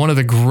relive one of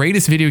the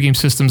greatest video game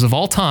systems of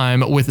all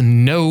time with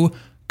no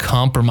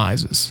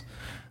compromises.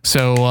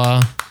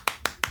 So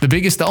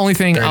the only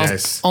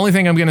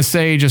thing I'm going to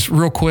say just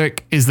real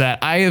quick is that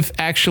I have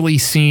actually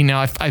seen, now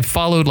I've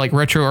followed like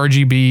Retro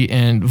RGB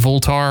and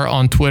Voltar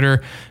on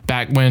Twitter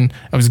back when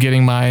I was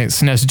getting my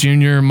SNES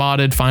Junior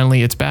modded.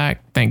 Finally, it's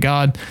back. Thank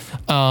God.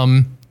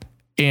 I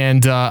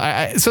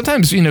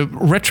sometimes,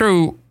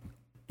 retro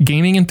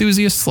gaming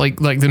enthusiasts like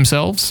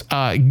themselves,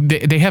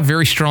 they have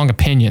very strong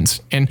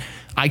opinions, and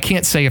I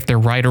can't say if they're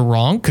right or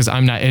wrong because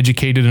I'm not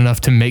educated enough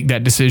to make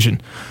that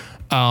decision.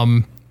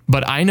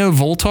 But I know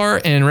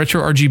Voltar and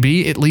Retro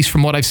RGB, at least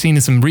from what I've seen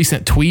in some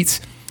recent tweets,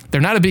 they're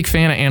not a big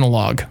fan of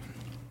analog.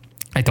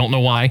 I don't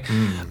know why.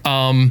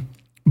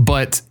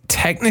 But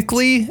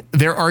technically,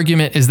 their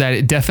argument is that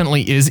it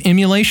definitely is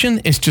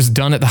emulation. It's just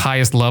done at the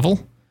highest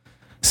level.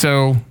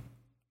 So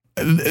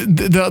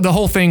the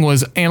whole thing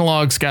was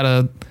analog's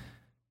got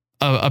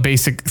a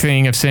basic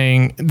thing of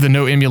saying the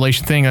no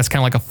emulation thing. That's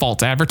kind of like a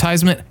false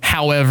advertisement.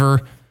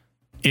 However,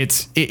 it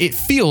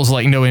feels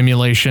like no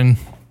emulation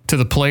to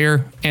the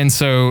player. And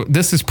so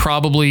this is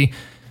probably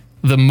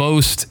the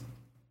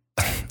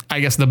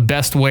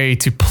best way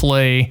to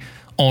play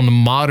on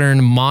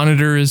modern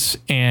monitors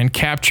and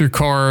capture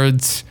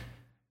cards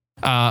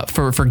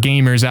for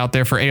gamers out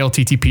there for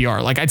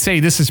ALTTPR. Like I'd say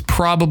this is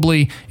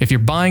probably, if you're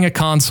buying a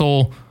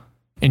console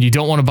and you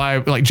don't want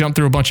to jump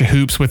through a bunch of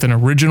hoops with an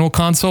original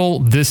console,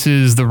 this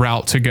is the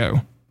route to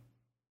go.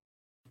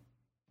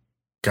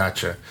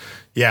 Gotcha.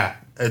 Yeah,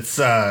 it's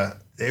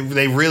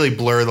they really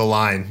blur the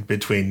line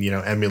between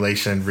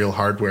emulation and real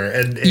hardware,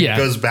 and it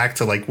goes back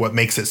to like what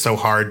makes it so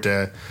hard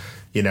to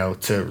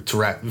to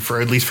wrap,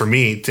 for at least for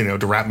me, to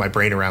wrap my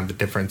brain around the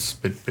difference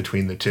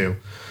between the two.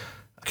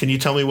 Can you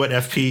tell me what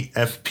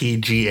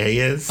FPGA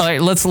is? All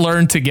right, let's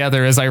learn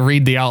together as I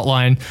read the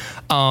outline.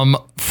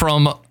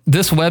 From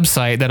this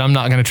website that I'm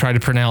not going to try to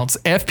pronounce,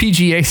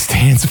 FPGA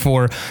stands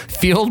for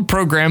Field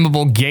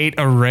Programmable Gate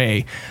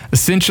Array.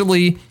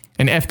 Essentially,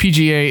 an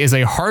FPGA is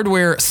a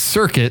hardware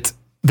circuit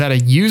that a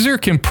user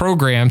can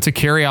program to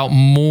carry out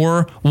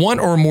one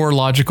or more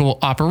logical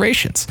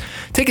operations.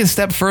 Taking a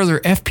step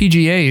further,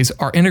 FPGAs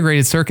are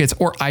integrated circuits,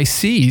 or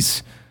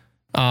ICs,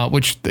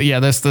 that's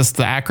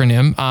the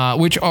acronym,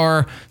 which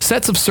are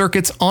sets of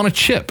circuits on a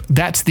chip.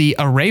 That's the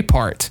array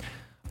part.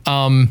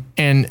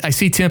 And I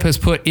see Temp has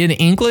put in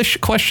English ?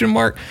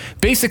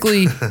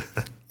 Basically,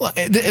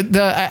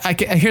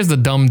 here's the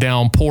dumbed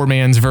down poor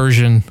man's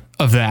version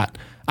of that.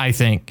 I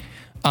think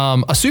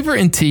a Super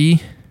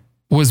NT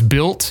was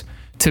built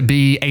to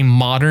be a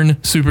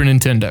modern Super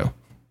Nintendo.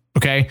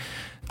 Okay.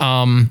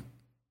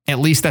 At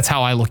least that's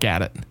how I look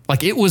at it.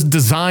 Like, it was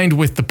designed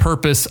with the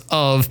purpose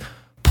of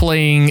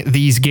playing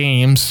these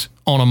games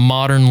on a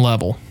modern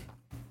level.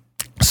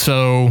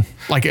 So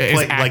like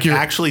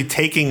actually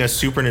taking a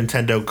Super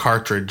Nintendo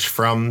cartridge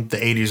from the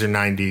 80s or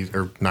 90s,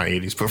 or not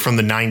 80s, but from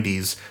the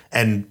 90s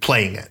and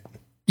playing it.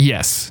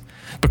 Yes,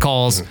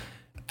 because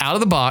out of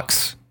the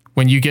box,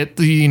 when you get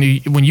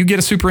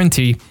a Super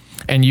NT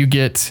and you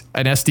get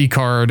an SD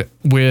card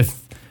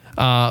with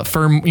you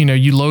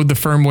load the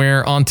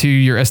firmware onto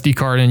your SD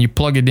card and you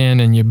plug it in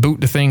and you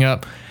boot the thing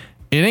up,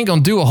 it ain't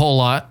gonna do a whole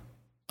lot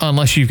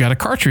unless you've got a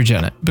cartridge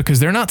in it, because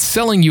they're not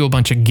selling you a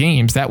bunch of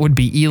games. That would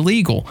be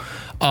illegal.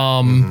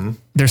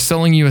 They're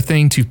selling you a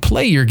thing to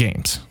play your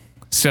games.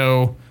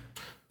 So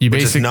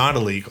which is not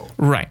illegal.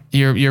 Right.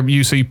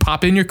 So you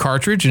pop in your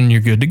cartridge and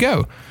you're good to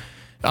go.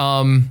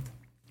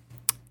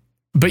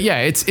 But yeah,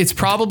 it's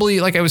probably,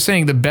 like I was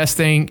saying, the best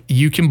thing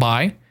you can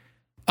buy.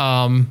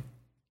 One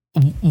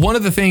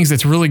of the things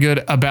that's really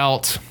good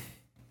about,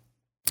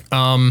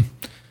 I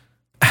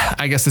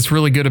guess that's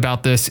really good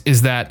about this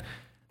is that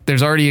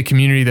there's already a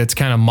community that's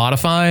kind of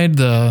modified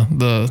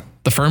the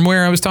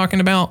firmware I was talking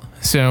about.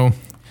 So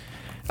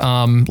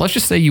let's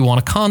just say you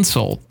want a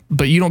console,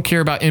 but you don't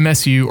care about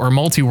MSU or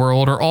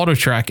multi-world or auto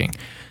tracking.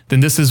 Then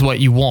this is what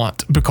you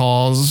want,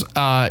 because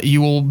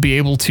you will be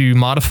able to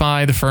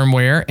modify the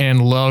firmware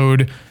and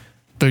load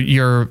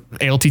your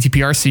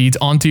ALTTPR seeds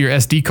onto your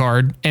SD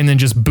card and then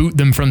just boot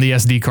them from the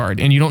SD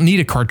card. And you don't need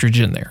a cartridge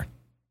in there.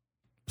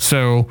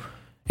 So,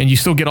 and you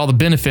still get all the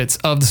benefits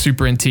of the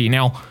Super NT.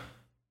 Now,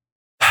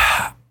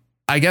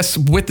 I guess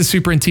with the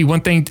Super NT,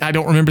 one thing, I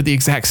don't remember the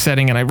exact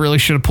setting, and I really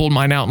should have pulled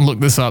mine out and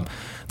looked this up.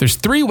 There's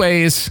 3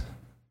 ways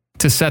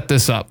to set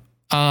this up.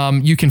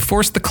 You can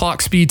force the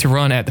clock speed to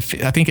run at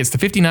I think it's the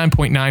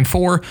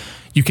 59.94.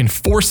 You can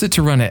force it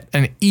to run at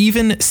an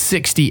even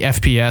 60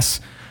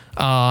 FPS,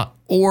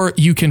 or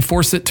you can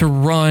force it to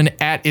run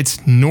at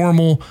its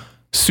normal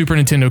Super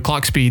Nintendo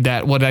clock speed,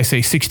 that, what did I say,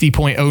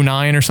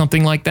 60.09 or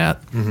something like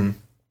that. Mm-hmm.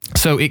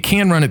 So it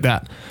can run at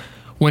that.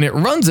 When it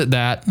runs at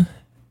that,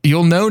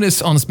 you'll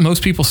notice on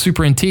most people's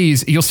Super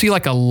NTs, you'll see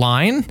like a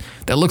line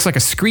that looks like a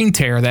screen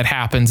tear that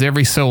happens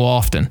every so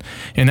often.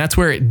 And that's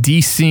where it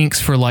desyncs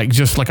for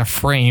just like a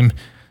frame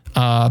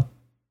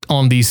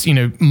on these,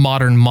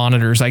 modern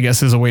monitors, I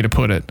guess is a way to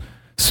put it.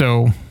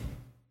 So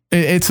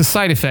it's a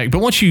side effect. But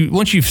once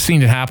you've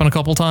seen it happen a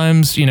couple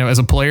times, as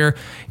a player,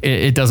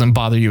 it doesn't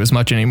bother you as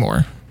much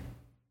anymore.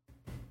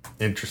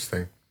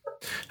 Interesting.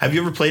 Have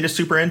you ever played a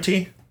Super NT?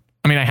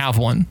 I mean, I have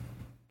one.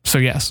 So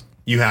yes.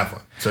 You have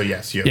one. So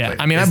yes, you have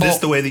played. I mean, is this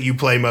the way that you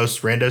play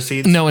most rando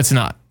seeds? No, it's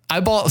not. I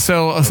bought a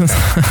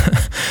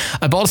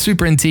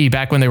Super NT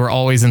back when they were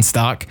always in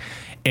stock,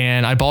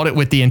 and I bought it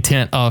with the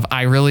intent of,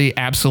 I really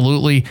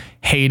absolutely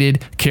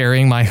hated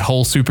carrying my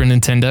whole Super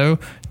Nintendo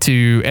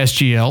to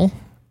SGL.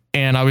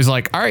 And I was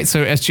like, all right,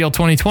 so SGL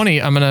 2020,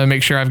 I'm going to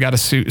make sure I've got a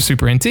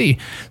Super NT.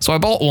 So I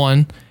bought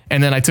one,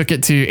 and then I took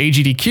it to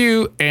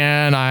AGDQ,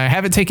 and I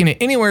haven't taken it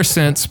anywhere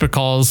since,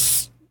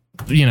 because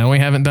we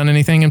haven't done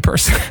anything in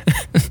person.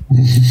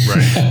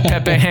 Right.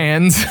 Pepe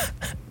hands.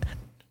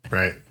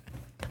 Right.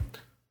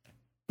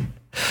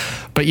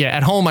 But yeah,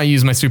 at home I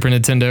use my Super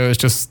Nintendo. It's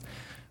just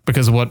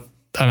because of what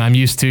I'm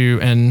used to.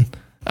 And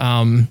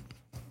I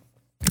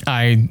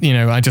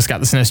just got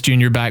the SNES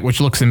Junior back, which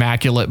looks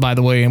immaculate, by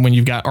the way. And when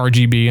you've got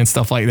RGB and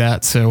stuff like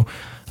that. So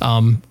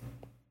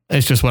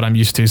it's just what I'm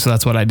used to. So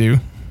that's what I do.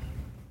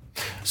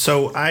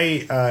 So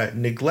I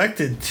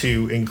neglected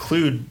to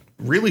include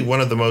really one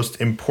of the most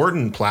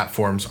important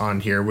platforms on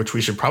here, which we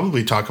should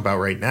probably talk about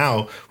right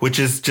now, which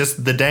is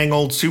just the dang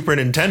old Super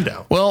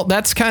Nintendo. Well,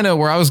 that's kind of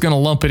where I was going to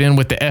lump it in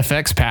with the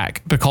FX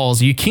pack,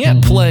 because you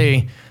can't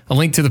play A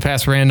Link to the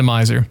Past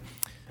randomizer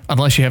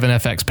unless you have an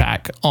FX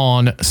pack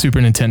on Super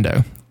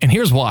Nintendo. And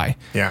here's why.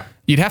 Yeah.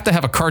 You'd have to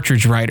have a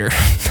cartridge writer.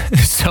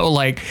 So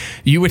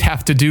you would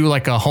have to do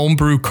a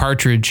homebrew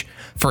cartridge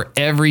for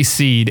every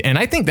seed. And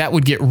I think that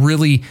would get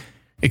really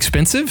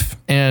expensive.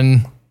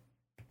 And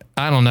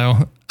I don't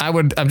know.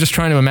 I'm just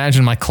trying to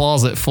imagine my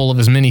closet full of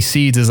as many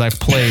seeds as I've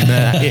played.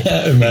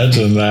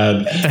 Imagine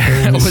that.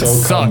 It would be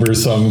so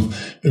cumbersome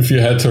if you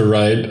had to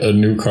write a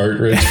new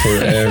cartridge for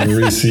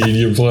every seed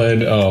you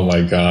played. Oh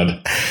my God.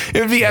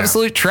 It would be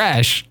absolute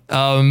trash.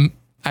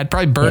 I'd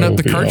probably burn up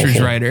the cartridge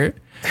writer.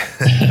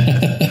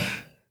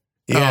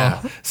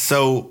 Yeah.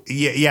 So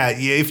yeah.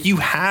 If you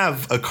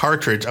have a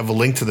cartridge of A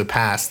Link to the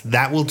Past,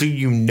 that will do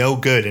you no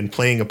good in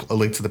playing a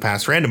Link to the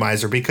Past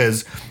randomizer,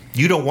 because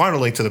you don't want A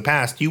Link to the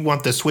Past. You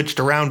want the switched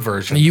around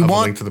version of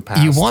A Link to the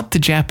Past. You want the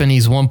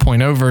Japanese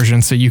 1.0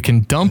 version so you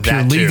can dump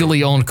your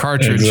legally owned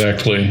cartridge.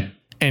 Exactly.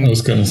 And I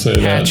was going to say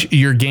patch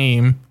your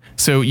game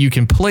so you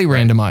can play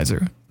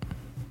randomizer.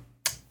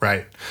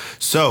 Right.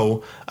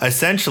 So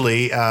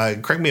essentially,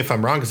 correct me if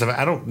I'm wrong, because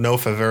I don't know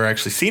if I've ever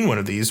actually seen one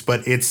of these,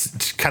 but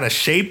it's kind of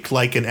shaped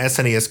like an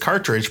SNES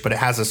cartridge, but it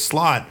has a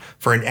slot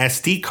for an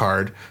SD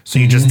card. So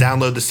you just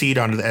download the seed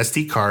onto the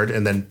SD card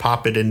and then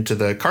pop it into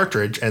the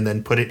cartridge and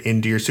then put it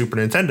into your Super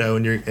Nintendo,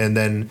 and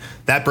then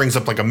that brings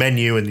up like a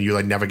menu and you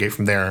like navigate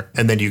from there,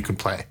 and then you can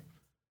play.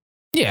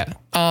 Yeah.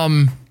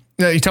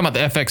 You're talking about the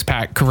FX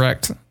pack,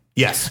 correct?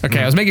 Yes. Okay,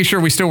 I was making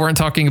sure we still weren't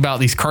talking about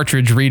these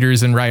cartridge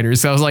readers and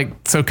writers. So I was like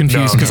so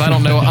confused because I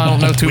don't know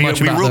too much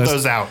about we ruled those.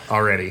 those out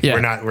already. Yeah.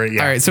 All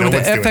right. So with the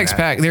FX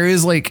pack, there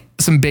is like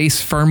some base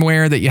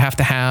firmware that you have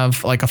to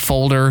have, like a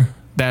folder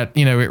that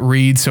it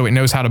reads so it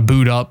knows how to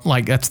boot up.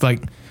 Like that's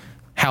like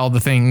how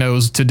the thing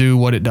knows to do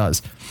what it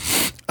does.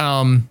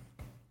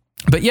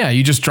 But yeah,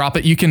 you just drop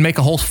it. You can make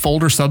a whole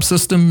folder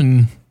subsystem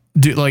and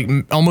do like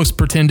almost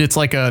pretend it's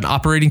like an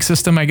operating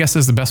system, I guess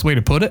is the best way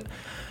to put it.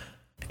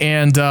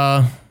 And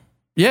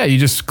yeah, you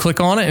just click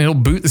on it and it'll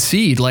boot the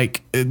seed.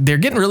 Like they're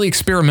getting really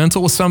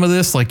experimental with some of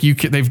this. Like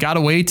they've got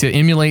a way to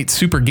emulate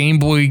Super Game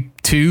Boy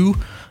 2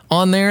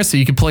 on there, so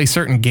you can play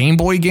certain Game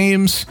Boy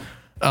games.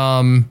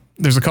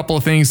 There's a couple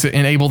of things that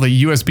enable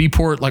the USB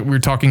port, like we were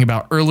talking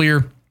about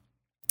earlier.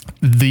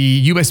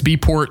 The USB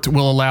port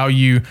will allow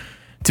you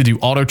to do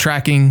auto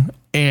tracking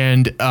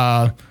and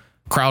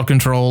crowd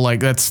control. Like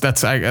that's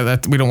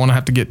we don't want to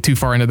have to get too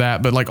far into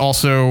that, but like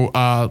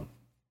also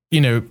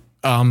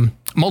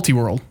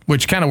multi-world,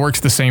 which kind of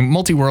works the same.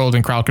 Multi-world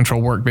and crowd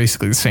control work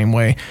basically the same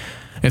way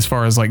as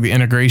far as like the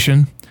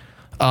integration.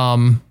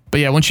 But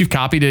yeah, once you've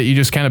copied it, you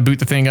just kind of boot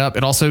the thing up.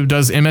 It also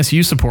does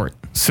MSU support.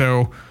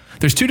 So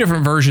there's two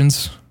different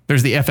versions.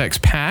 There's the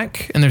FX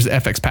Pack and there's the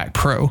FX Pack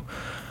Pro.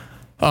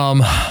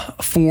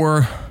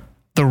 For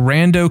the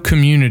rando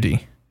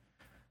community,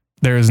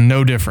 there is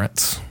no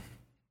difference.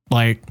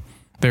 Like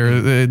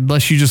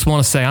unless you just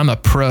want to say I'm a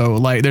pro,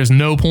 like there's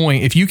no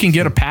point. If you can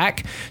get a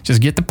pack,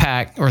 just get the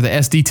pack or the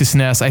SD to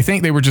SNES. I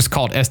think they were just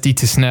called SD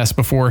to SNES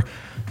before,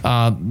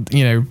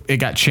 it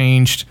got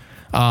changed.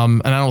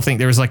 And I don't think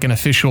there was like an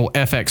official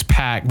FX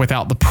pack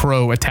without the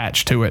Pro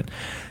attached to it.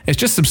 It's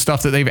just some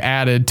stuff that they've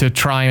added to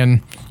try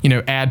and,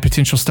 add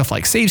potential stuff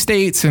like save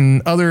states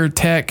and other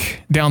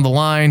tech down the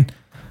line.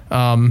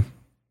 Doesn't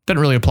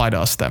really apply to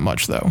us that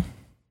much though.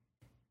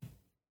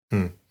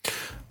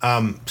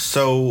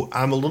 So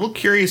I'm a little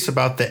curious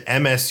about the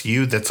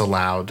MSU that's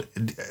allowed.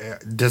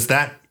 Does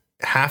that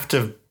have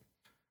to?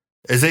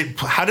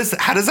 How does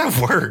that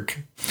work?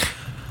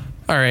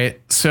 All right,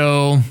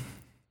 so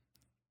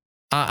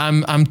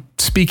I'm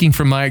speaking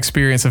from my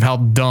experience of how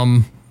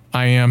dumb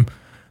I am.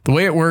 The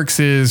way it works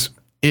is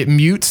it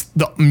mutes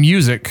the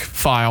music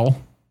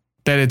file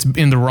that it's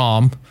in the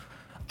ROM.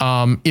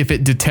 If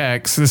it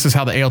detects, this is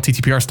how the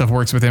ALTTPR stuff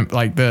works with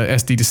like the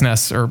SD to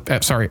SNES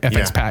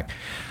FX pack.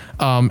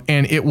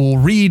 And it will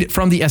read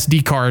from the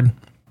SD card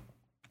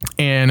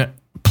and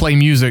play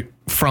music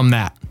from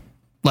that.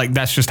 Like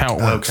that's just how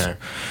it works. Okay.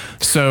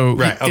 So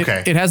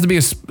it has to be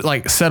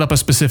set up a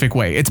specific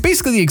way. It's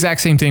basically the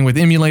exact same thing with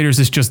emulators.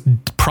 It's just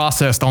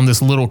processed on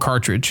this little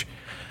cartridge.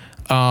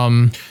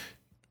 In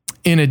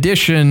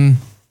addition,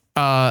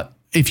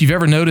 if you've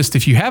ever noticed,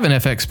 if you have an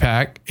FX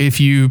pack, if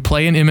you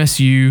play an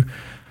MSU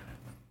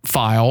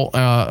file,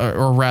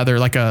 or rather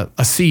like a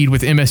seed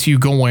with MSU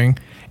going,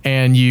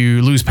 and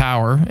you lose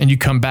power and you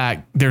come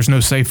back, there's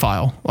no save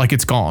file, like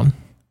it's gone.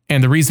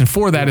 And the reason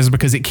for that is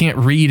because it can't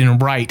read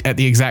and write at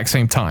the exact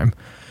same time.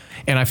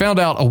 And I found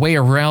out a way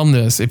around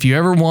this. If you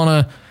ever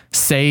want to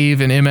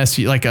save an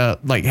MSU,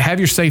 like have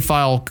your save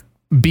file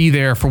be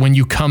there for when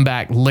you come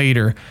back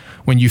later,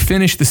 when you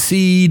finish the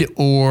seed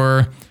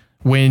or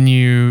when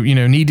you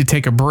need to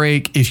take a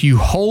break, if you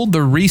hold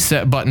the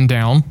reset button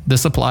down,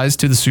 this applies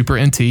to the Super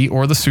NT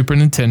or the Super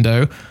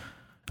Nintendo,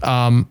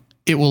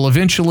 it will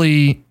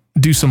eventually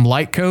do some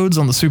light codes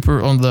on the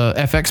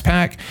FX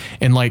pack,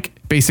 and like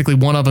basically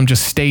one of them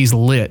just stays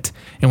lit.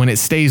 And when it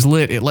stays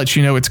lit, it lets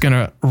you know it's going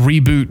to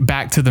reboot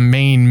back to the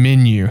main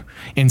menu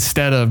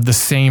instead of the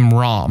same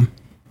ROM.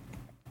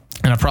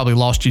 And I probably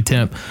lost you,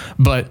 Tim,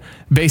 but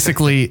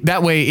basically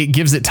that way it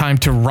gives it time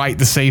to write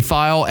the save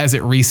file as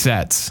it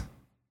resets.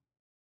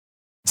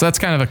 So that's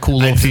kind of a cool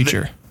little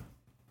feature.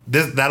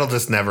 That'll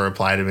just never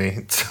apply to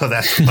me, so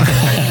that's why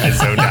I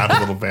zoned out a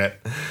little bit.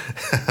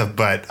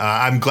 But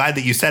I'm glad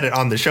that you said it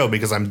on the show,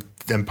 because I'm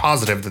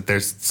positive that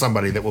there's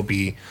somebody that will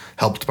be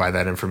helped by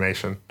that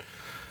information.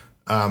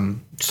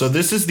 So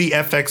this is the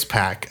FX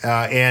pack,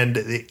 and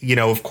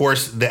of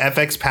course, the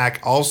FX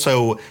pack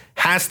also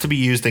has to be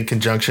used in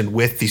conjunction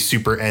with the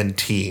Super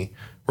NT,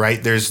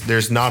 right?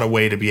 There's not a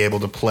way to be able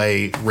to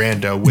play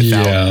Rando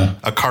without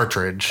a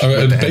cartridge.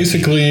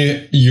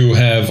 Basically, you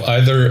have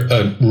either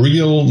a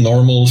real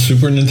normal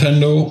Super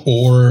Nintendo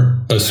or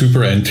a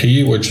Super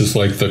NT, which is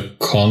like the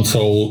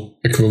console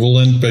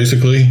equivalent,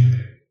 basically.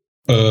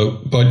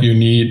 But you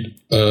need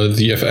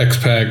the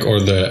FX pack, or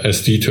the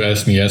SD to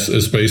SNES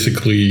is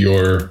basically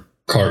your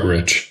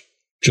cartridge.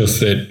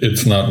 Just that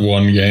it's not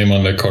one game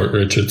on the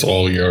cartridge, it's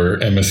all your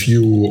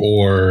MSU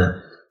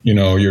or,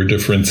 your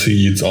different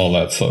seeds, all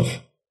that stuff.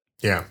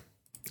 Yeah,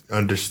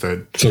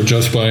 understood. So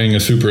just buying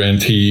a Super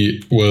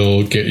NT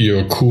will get you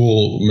a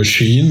cool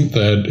machine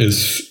that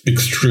is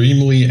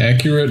extremely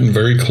accurate and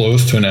very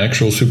close to an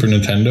actual Super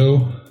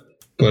Nintendo.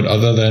 But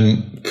other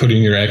than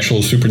putting your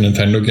actual Super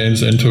Nintendo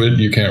games into it,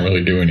 you can't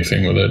really do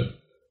anything with it.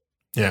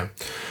 Yeah.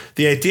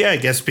 The idea, I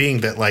guess,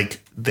 being that, like,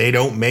 they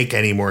don't make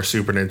any more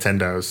Super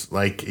Nintendos.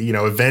 Like,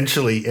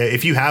 eventually,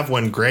 if you have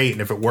one, great.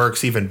 And if it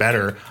works, even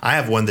better. I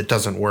have one that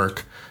doesn't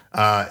work.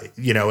 At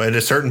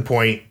a certain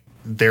point,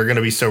 they're going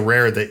to be so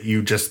rare that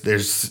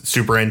there's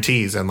Super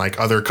NTs and like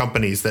other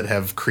companies that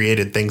have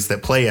created things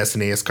that play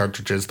SNES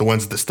cartridges, the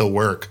ones that still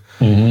work.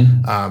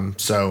 Mm-hmm.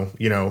 So,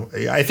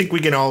 I think we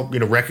can all,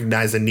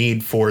 recognize a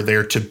need for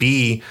there to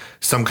be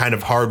some kind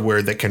of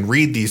hardware that can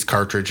read these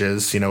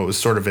cartridges. It was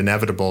sort of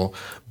inevitable.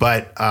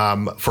 But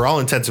for all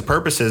intents and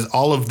purposes,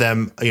 all of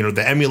them,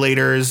 the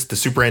emulators, the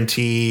Super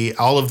NT,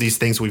 all of these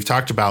things we've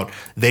talked about,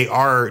 they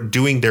are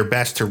doing their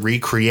best to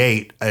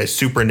recreate a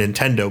Super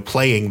Nintendo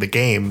playing the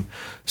game.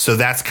 So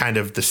that's kind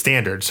of the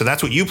standard. So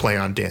that's what you play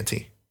on,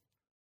 Dante.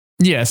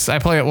 Yes, I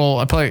play it. Well,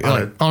 I play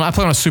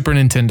on a Super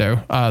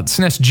Nintendo,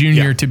 SNES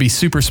Junior to be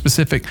super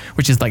specific,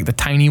 which is like the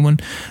tiny one.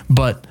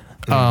 But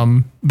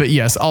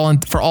yes,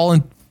 for all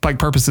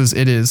purposes,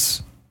 it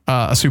is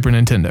a Super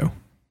Nintendo.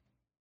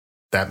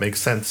 That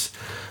makes sense.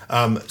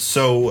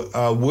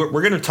 So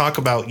we're going to talk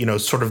about,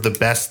 sort of the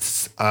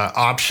best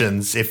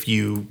options if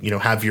you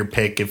have your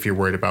pick, if you're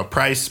worried about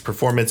price,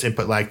 performance,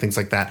 input lag, things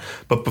like that.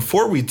 But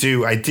before we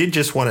do, I did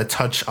just want to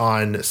touch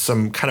on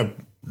some kind of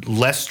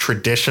less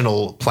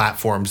traditional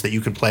platforms that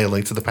you can play A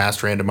Link to the Past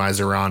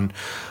randomizer on,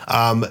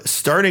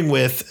 starting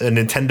with a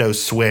Nintendo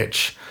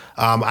Switch.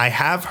 I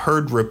have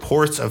heard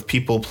reports of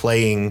people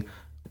playing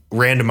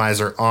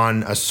randomizer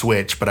on a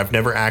Switch, but I've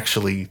never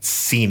actually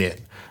seen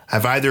it.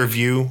 Have either of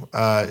you,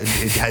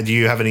 do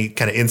you have any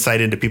kind of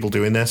insight into people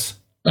doing this?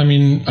 I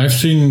mean, I've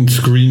seen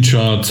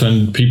screenshots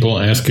and people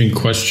asking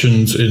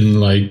questions in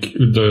like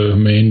the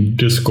main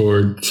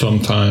Discord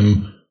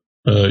sometime.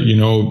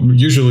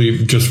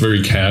 Usually just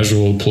very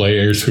casual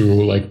players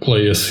who like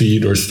play a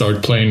seed or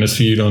start playing a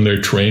seed on their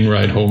train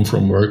ride home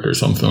from work or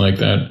something like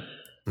that.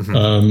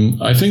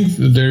 Mm-hmm. I think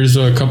there's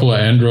a couple of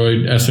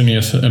Android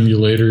SNES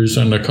emulators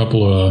and a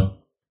couple of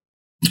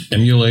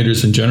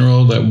emulators in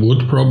general that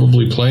would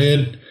probably play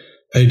it.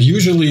 It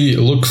usually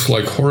looks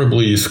like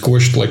horribly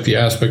squished, like the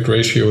aspect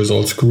ratio is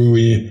all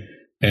screwy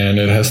and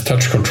it has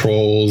touch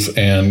controls.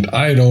 And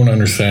I don't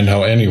understand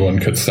how anyone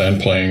could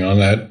stand playing on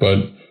that,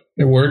 but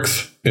it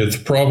works. It's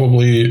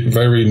probably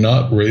very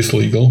not race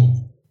legal.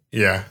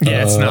 Yeah,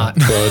 it's not.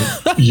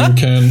 But you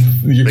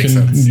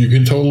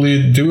can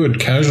totally do it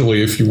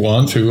casually if you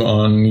want to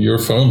on your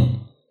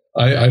phone.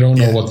 I don't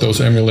know what those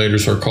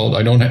emulators are called.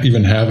 I don't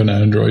even have an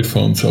Android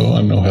phone, so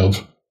I'm no help.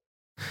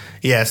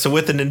 Yeah, so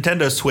with the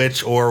Nintendo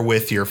Switch or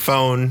with your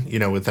phone,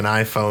 with an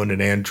iPhone,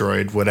 an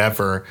Android,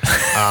 whatever,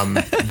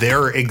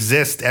 there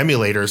exist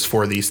emulators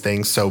for these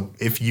things. So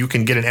if you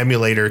can get an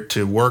emulator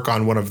to work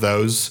on one of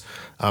those,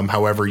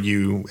 however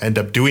you end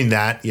up doing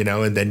that,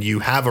 and then you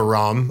have a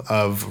ROM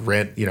of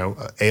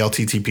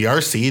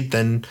ALTTPR seed,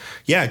 then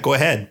go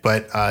ahead.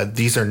 But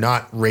these are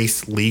not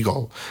race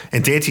legal.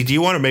 And Dante, do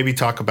you want to maybe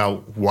talk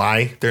about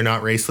why they're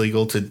not race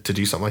legal to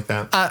do something like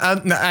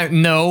that?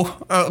 No,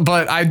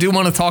 but I do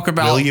want to talk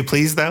about. Will you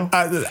please, though?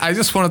 I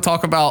just want to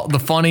talk about the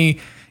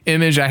funny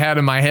image I had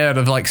in my head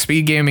of like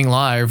Speed Gaming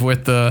Live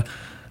with the.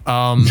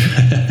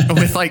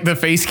 With like the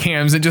face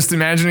cams and just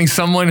imagining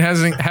someone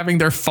having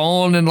their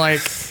phone and like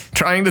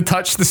trying to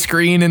touch the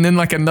screen and then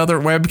like another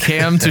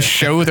webcam to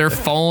show their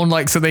phone,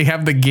 like so they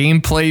have the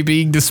gameplay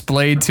being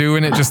displayed too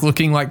and it just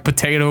looking like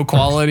potato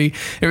quality.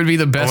 It would be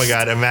the best. Oh my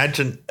God,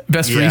 imagine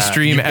best free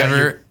stream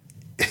ever.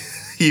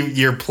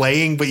 You're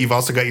playing, but you've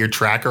also got your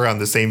tracker on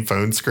the same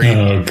phone screen.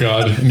 Oh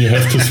God! And you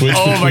have to switch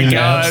between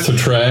apps to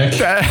track.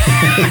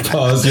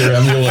 Pause your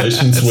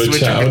emulation,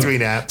 switch out between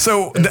apps.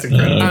 So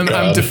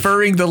I'm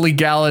deferring the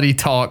legality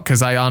talk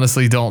because I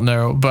honestly don't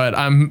know, but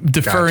I'm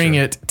deferring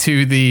it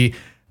to the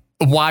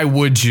why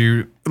would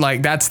you?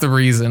 Like that's the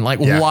reason. Like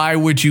why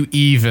would you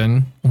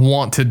even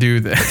want to do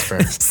this?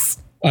 That's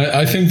fair.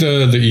 I think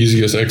the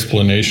easiest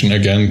explanation,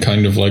 again,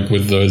 kind of like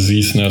with the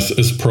ZSNES,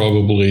 is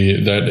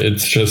probably that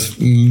it's just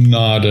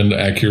not an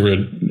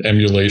accurate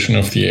emulation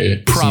of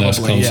the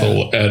SNES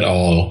console at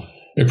all.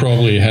 It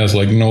probably has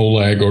like no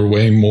lag or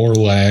way more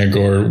lag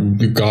or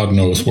God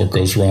knows what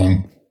goes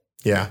wrong.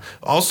 Yeah.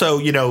 Also,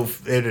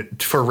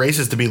 for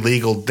races to be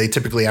legal, they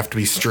typically have to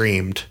be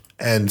streamed.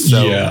 And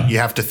so you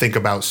have to think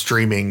about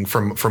streaming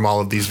from all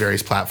of these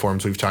various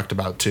platforms we've talked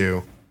about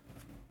too.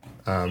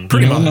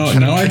 Pretty much.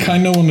 Now I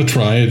kind of want to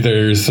try it.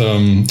 There's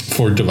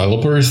for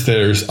developers,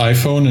 there's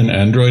iPhone and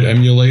Android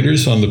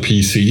emulators on the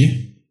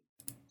PC.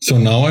 So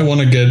now I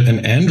want to get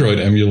an Android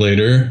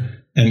emulator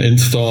and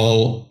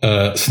install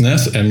a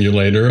SNES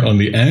emulator on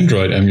the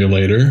Android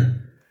emulator,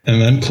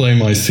 and then play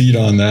my seed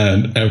on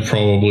that and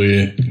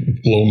probably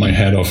blow my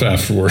head off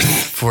afterwards.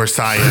 For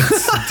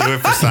science. Do it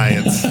for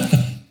science.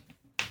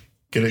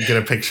 Get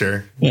a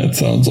picture. That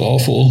sounds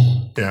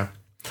awful. Yeah.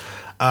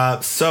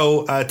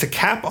 So to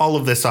cap all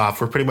of this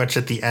off, we're pretty much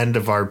at the end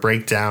of our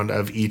breakdown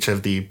of each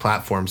of the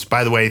platforms.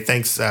 By the way,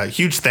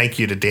 huge thank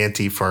you to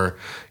Dante for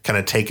kind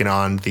of taking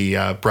on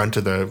the brunt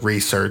of the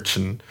research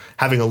and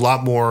having a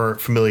lot more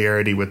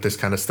familiarity with this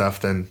kind of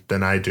stuff than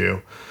I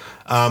do.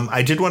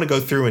 I did want to go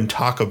through and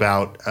talk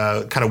about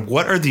kind of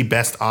what are the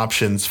best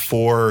options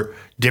for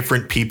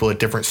different people at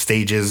different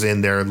stages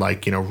in their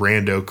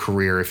rando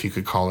career, if you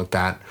could call it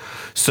that.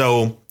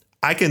 So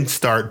I can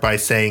start by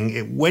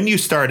saying when you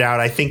start out,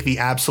 I think the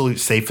absolute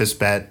safest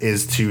bet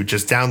is to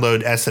just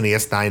download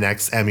SNES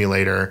 9X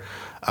emulator.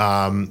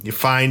 You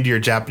find your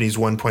Japanese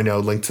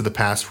 1.0 Link to the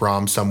Past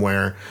ROM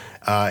somewhere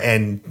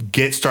and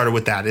get started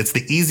with that. It's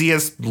the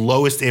easiest,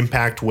 lowest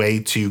impact way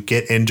to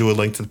get into a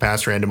Link to the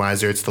Past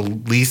randomizer. It's the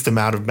least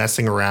amount of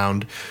messing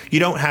around. You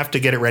don't have to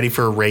get it ready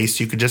for a race.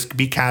 You could just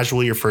be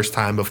casual your first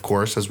time, of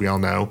course, as we all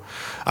know.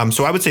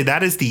 So I would say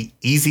that is the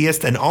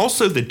easiest and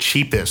also the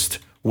cheapest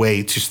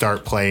way to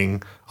start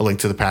playing a Link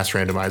to the Past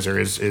randomizer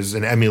is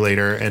an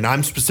emulator, and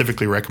I'm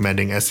specifically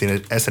recommending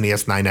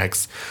SNES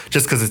 9X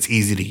just because it's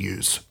easy to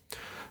use.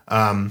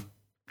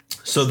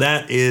 So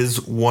that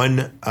is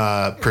one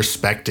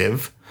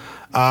perspective,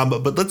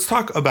 but let's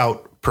talk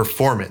about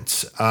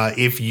performance.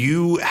 If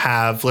you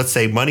have, let's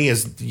say, money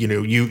is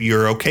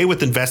you're okay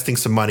with investing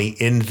some money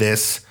in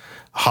this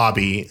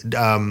hobby.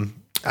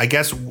 I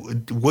guess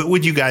what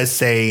would you guys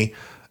say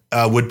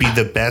would be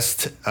the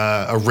best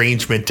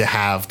arrangement to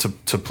have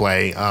to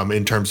play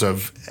in terms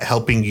of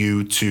helping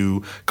you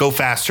to go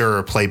faster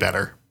or play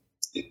better?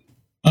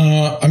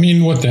 I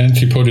mean, what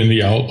Dante put in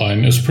the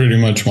outline is pretty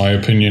much my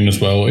opinion as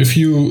well. If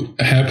you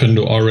happen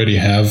to already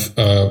have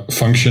a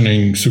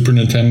functioning Super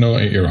Nintendo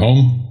at your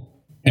home,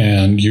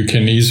 and you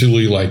can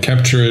easily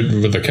capture it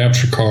with a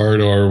capture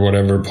card or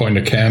whatever, point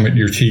a cam at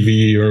your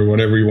TV or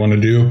whatever you want to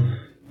do,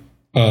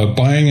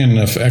 buying an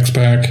FX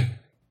pack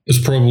is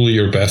probably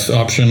your best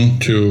option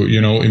to,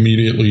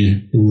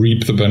 immediately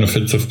reap the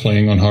benefits of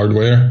playing on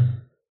hardware.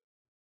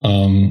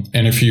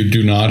 And if you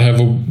do not have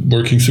a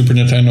working Super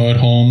Nintendo at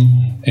home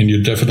and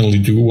you definitely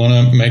do want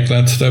to make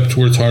that step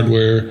towards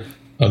hardware,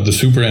 the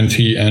Super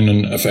NT and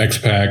an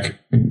FX pack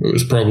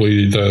is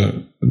probably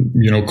the,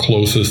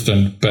 closest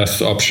and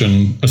best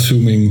option,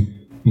 assuming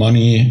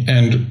money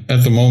and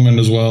at the moment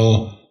as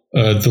well,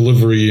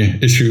 delivery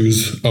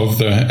issues of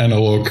the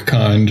analog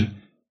kind,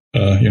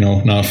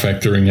 not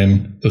factoring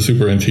in the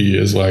Super NT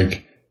is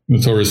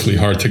notoriously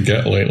hard to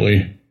get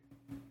lately.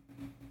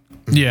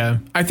 Yeah,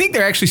 I think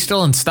they're actually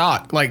still in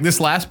stock. Like this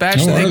last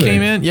batch that they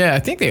came in. Yeah, I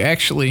think they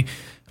actually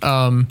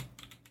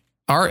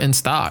are in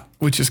stock,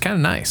 which is kind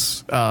of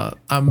nice.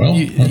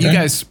 You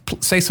guys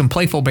say some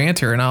playful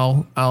banter, and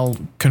I'll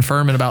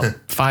confirm in about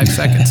 5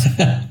 seconds.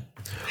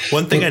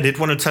 One thing I did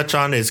want to touch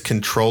on is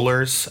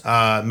controllers.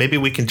 Maybe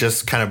we can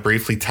just kind of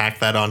briefly tack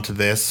that onto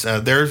this.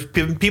 There's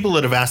been people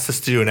that have asked us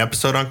to do an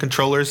episode on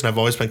controllers, and I've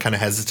always been kind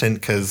of hesitant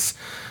because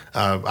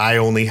I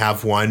only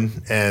have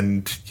one,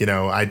 and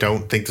I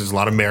don't think there's a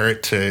lot of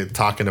merit to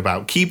talking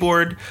about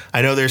keyboard.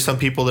 I know there's some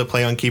people that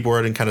play on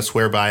keyboard and kind of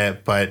swear by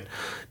it, but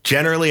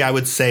generally I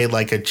would say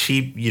a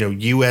cheap,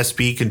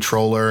 USB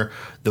controller.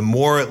 The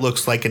more it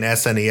looks like an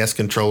SNES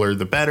controller,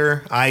 the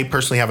better. I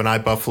personally have an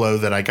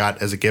iBuffalo that I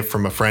got as a gift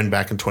from a friend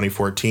back in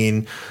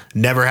 2014.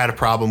 Never had a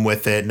problem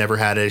with it. Never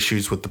had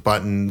issues with the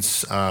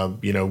buttons,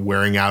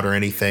 wearing out or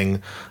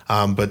anything.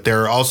 But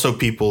there are also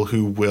people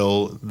who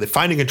will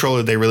find a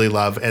controller they really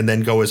love and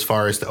then go as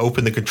far as to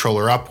open the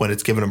controller up when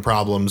it's giving them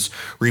problems,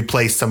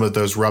 replace some of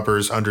those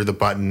rubbers under the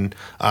button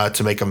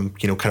to make them,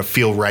 kind of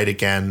feel right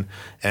again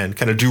and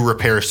kind of do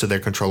repairs to their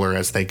controller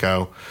as they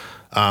go.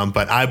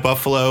 But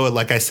iBuffalo,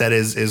 like I said,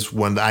 is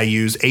one that I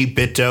use.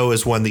 8BitDo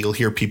is one that you'll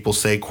hear people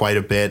say quite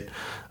a bit.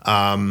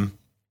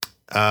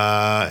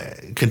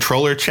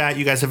 Controller chat,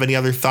 you guys have any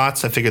other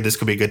thoughts? I figured this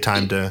could be a good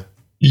time to...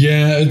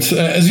 Yeah, it's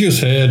as you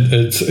said,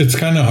 it's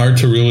kind of hard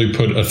to really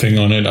put a thing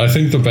on it. I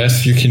think the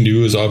best you can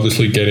do is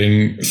obviously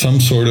getting some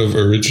sort of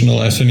original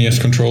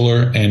SNES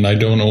controller. And I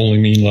don't only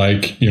mean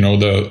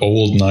the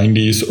old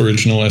 90s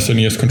original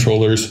SNES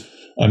controllers.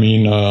 I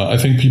mean, I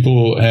think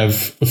people have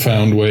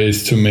found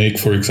ways to make,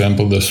 for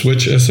example, the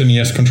Switch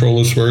SNES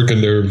controllers work,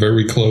 and they're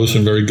very close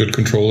and very good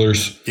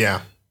controllers.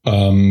 Yeah.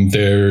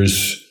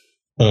 There's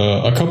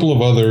a couple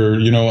of other,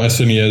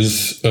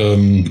 SNES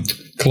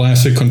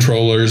classic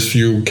controllers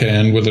you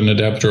can, with an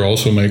adapter,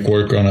 also make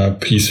work on a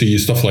PC.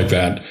 Stuff like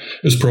that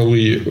is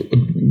probably,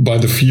 by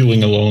the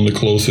feeling alone, the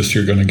closest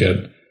you're going to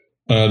get.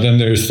 Then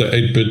there's the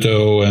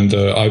 8BitDo and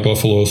the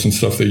iBuffalos and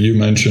stuff that you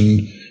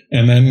mentioned.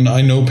 And then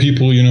I know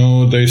people,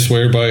 they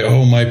swear by,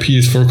 oh, my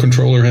PS4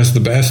 controller has the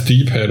best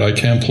D-pad. I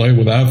can't play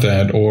without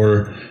that.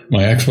 Or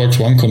my Xbox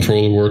One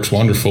controller works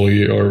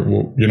wonderfully. Or,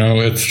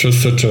 it's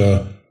just such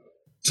a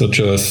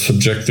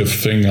subjective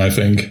thing, I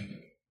think.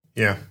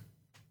 Yeah.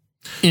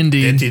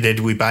 Indeed.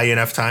 Did we buy you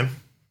enough time?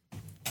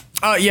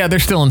 Yeah, they're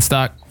still in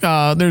stock.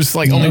 There's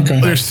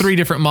there's 3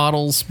 different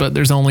models, but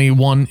there's only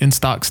one in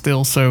stock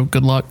still. So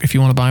good luck if you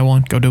want to buy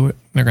one. Go do it.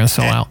 They're going to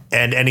sell out.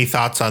 And any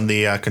thoughts on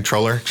the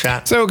controller,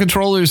 chat? So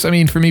controllers, I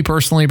mean, for me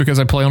personally, because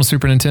I play on a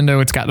Super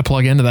Nintendo, it's got to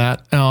plug into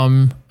that.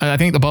 I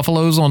think the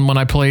Buffaloes when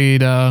I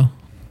played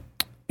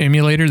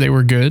emulator, they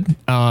were good.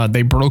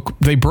 They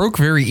broke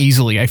very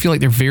easily. I feel like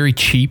they're very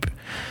cheap.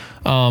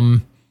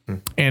 And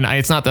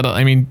it's not that,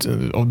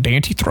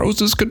 Dante throws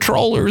his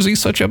controllers.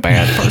 He's such a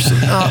bad person.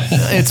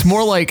 It's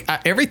more like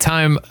every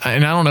time,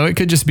 and I don't know, it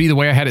could just be the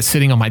way I had it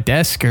sitting on my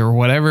desk or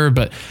whatever,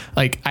 but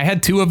like I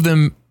had 2 of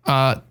them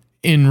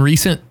in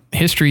recent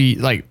history,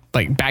 like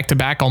back to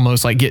back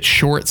almost, like get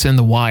shorts in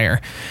the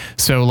wire.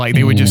 So like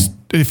they would just,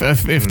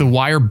 if the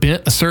wire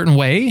bent a certain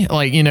way,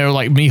 like,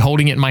 like me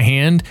holding it in my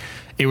hand,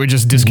 it would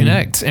just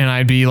disconnect and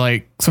I'd be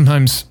like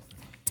sometimes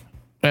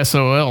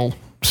SOL.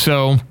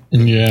 So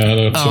yeah,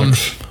 that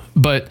sucks.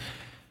 But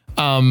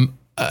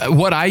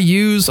what I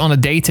use on a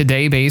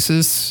day-to-day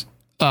basis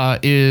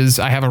is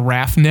I have a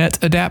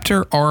RAPHNet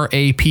adapter,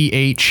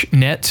 RAPH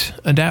net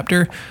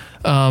adapter,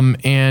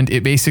 and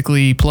it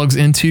basically plugs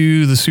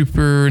into the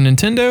Super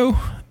Nintendo,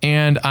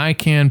 and I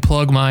can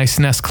plug my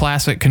SNES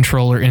Classic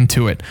controller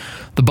into it.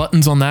 The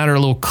buttons on that are a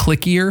little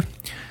clickier.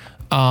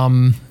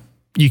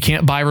 You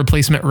can't buy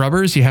replacement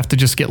rubbers. You have to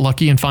just get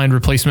lucky and find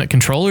replacement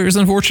controllers,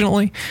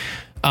 unfortunately.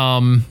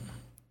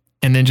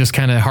 And then just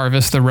kind of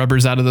harvest the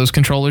rubbers out of those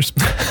controllers.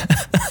 But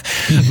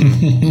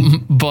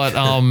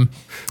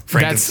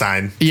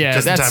Frankenstein.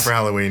 Just in time for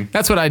Halloween.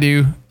 That's what I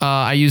do.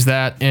 I use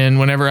that, and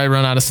whenever I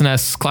run out of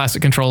SNES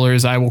Classic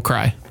controllers, I will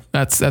cry.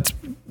 That's the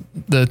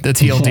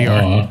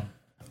TLDR.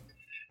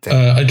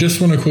 I just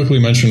want to quickly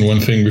mention one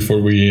thing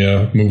before we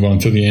move on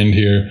to the end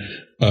here.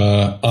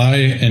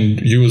 I,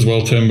 and you as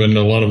well, Tim, and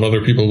a lot of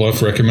other people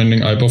love recommending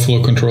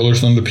iBuffalo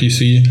controllers on the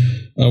PC.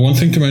 One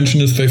thing to mention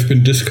is they've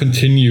been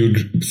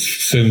discontinued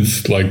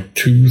since like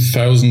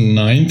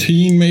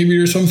 2019 maybe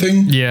or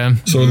something. Yeah.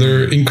 So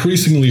they're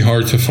increasingly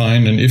hard to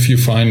find. And if you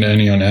find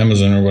any on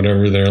Amazon or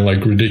whatever, they're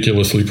like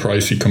ridiculously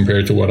pricey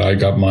compared to what I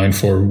got mine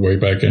for way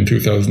back in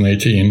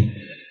 2018.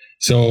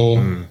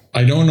 So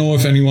I don't know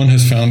if anyone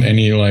has found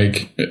any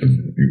like,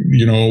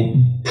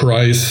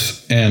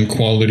 price and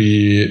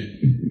quality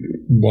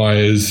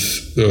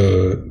wise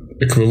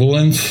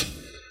equivalents.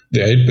 The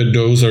 8-bit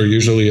DOS are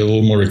usually a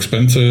little more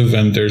expensive,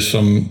 and there's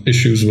some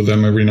issues with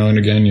them every now and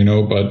again,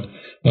 but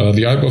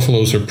the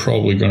iBuffalos are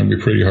probably going to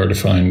be pretty hard to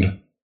find.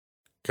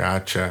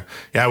 Gotcha.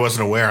 Yeah, I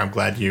wasn't aware. I'm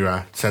glad you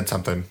said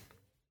something.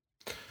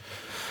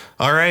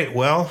 All right.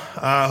 Well,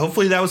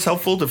 hopefully that was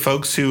helpful to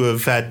folks who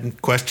have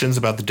had questions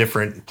about the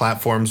different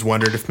platforms,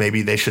 wondered if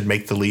maybe they should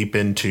make the leap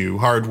into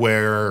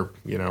hardware or,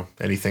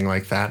 anything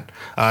like that.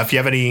 If you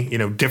have any,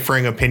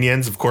 differing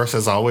opinions, of course,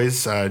 as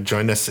always,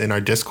 join us in our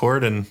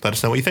Discord and let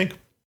us know what you think.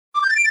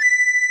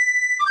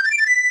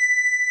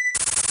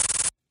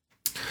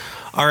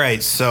 All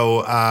right, so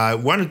I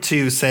wanted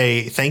to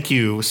say thank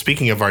you,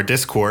 speaking of our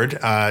Discord,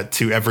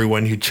 to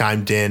everyone who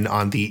chimed in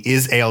on the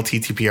Is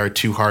ALTTPR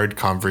Too Hard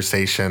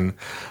conversation.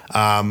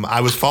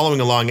 I was following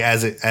along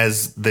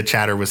as the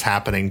chatter was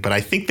happening, but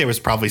I think there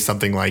was probably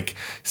something like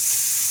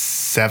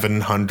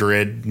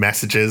 700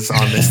 messages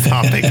on this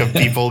topic of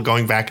people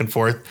going back and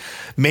forth,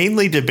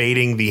 mainly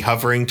debating the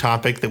hovering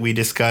topic that we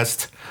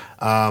discussed.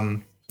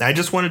 I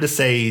just wanted to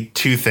say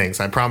 2 things.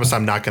 I promise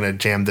I'm not going to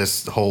jam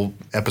this whole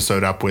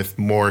episode up with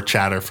more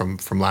chatter from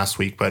last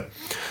week. But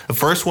the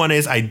first one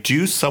is I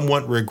do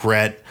somewhat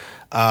regret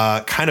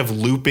kind of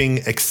looping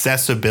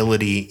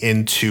accessibility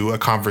into a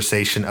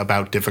conversation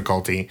about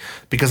difficulty,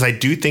 because I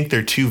do think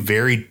they're 2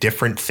 very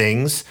different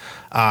things.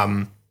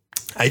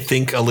 I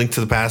think A Link to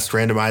the Past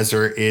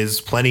randomizer is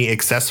plenty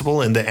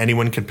accessible in that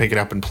anyone can pick it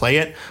up and play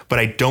it, but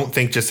I don't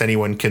think just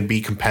anyone can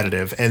be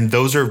competitive. And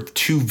those are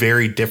 2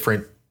 very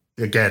different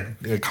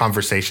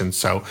conversations.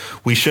 So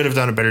we should have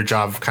done a better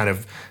job of kind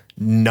of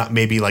not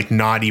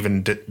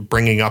even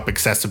bringing up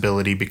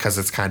accessibility, because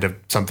it's kind of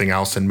something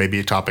else and maybe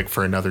a topic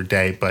for another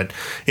day, but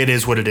it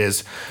is what it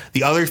is.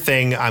 The other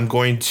thing, I'm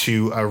going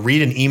to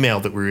read an email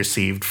that we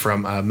received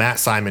from Matt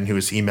Simon, who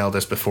has emailed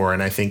us before,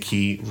 and I think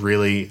he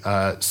really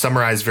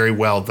summarized very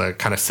well the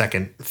kind of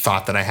second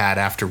thought that I had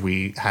after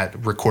we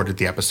had recorded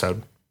the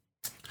episode.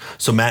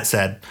 So Matt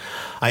said,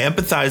 I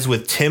empathize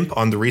with Timp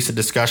on the recent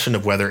discussion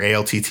of whether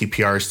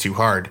ALTTPR is too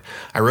hard.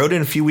 I wrote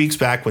in a few weeks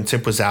back when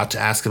Timp was out to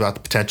ask about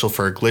the potential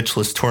for a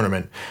glitchless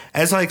tournament.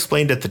 As I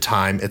explained at the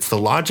time, it's the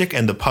logic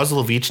and the puzzle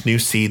of each new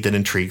seed that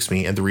intrigues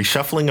me, and the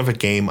reshuffling of a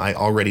game I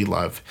already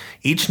love.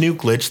 Each new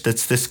glitch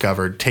that's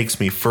discovered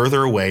takes me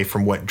further away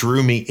from what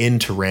drew me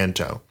into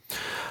Rando.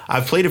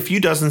 I've played a few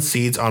dozen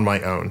seeds on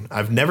my own.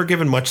 I've never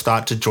given much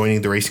thought to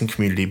joining the racing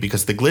community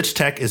because the glitch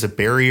tech is a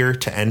barrier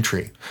to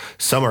entry.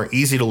 Some are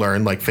easy to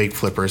learn, like fake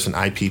flippers and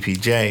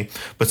IPPJ,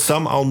 but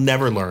some I'll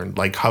never learn,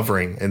 like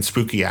hovering and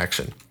spooky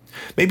action.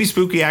 Maybe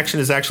spooky action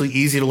is actually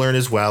easy to learn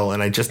as well,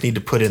 and I just need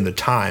to put in the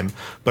time.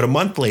 But a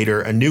month later,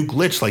 a new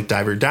glitch like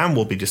Diver Down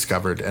will be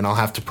discovered, and I'll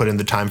have to put in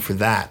the time for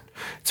that.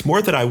 It's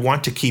more than I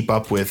want to keep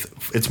up with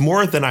for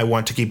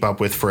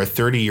a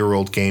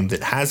 30-year-old game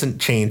that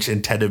hasn't changed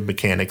intended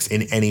mechanics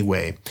in any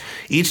way.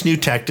 Each new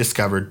tech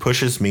discovered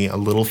pushes me a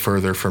little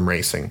further from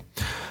racing.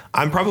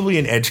 I'm probably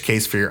an edge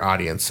case for your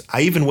audience.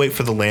 I even wait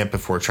for the lamp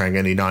before trying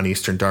any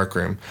non-Eastern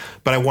darkroom,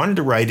 but I wanted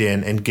to write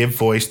in and give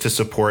voice to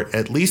support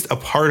at least a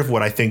part of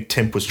what I think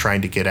Timp was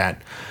trying to get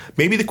at.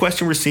 Maybe the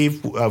question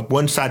received a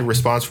one-sided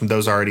response from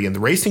those already in the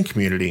racing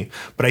community,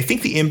 but I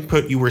think the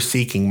input you were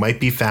seeking might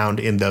be found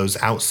in those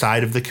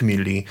outside of the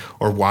community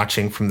or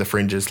watching from the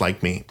fringes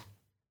like me.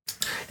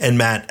 And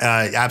Matt,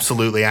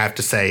 absolutely, I have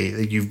to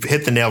say, you've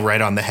hit the nail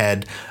right on the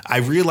head. I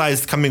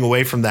realized coming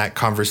away from that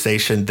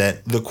conversation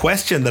that the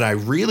question that I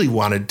really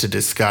wanted to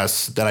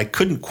discuss that I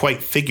couldn't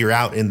quite figure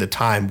out in the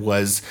time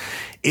was,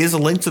 is A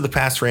Link to the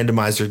Past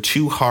randomizer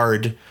too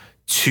hard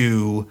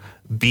to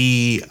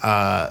be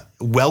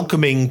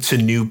welcoming to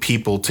new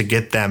people to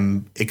get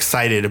them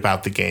excited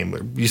about the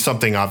game?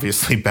 Something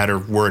obviously better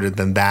worded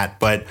than that.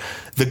 But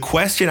the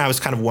question I was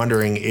kind of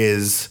wondering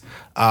is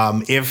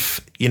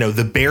if,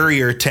 the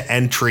barrier to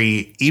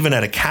entry, even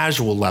at a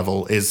casual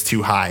level, is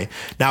too high.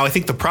 Now, I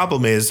think the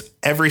problem is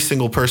every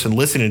single person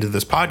listening to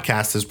this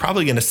podcast is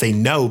probably going to say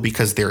no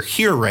because they're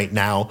here right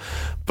now.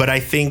 But I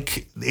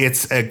think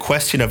it's a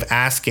question of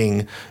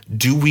asking,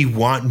 do we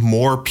want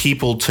more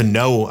people to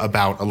know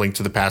about A Link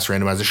to the Past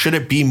randomizer? Should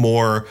it be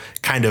more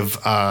kind of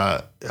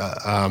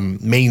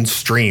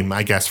mainstream,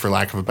 I guess, for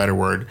lack of a better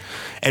word?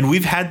 And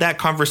we've had that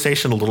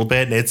conversation a little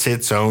bit, and it's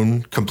its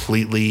own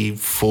completely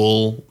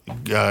full,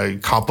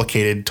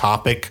 complicated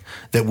topic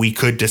that we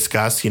could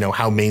discuss.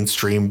 How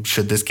mainstream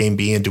should this game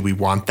be, and do we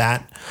want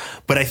that?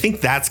 But I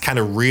think that's kind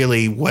of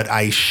really what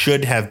I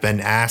should have been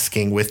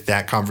asking with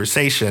that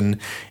conversation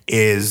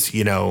is,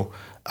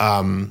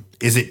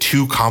 is it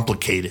too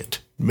complicated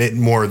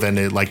more than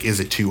is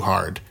it too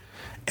hard?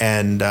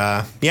 And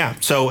and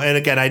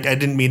again, I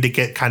didn't mean to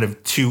get kind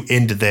of too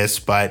into this,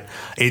 but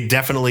it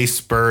definitely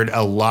spurred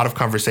a lot of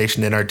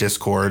conversation in our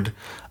Discord,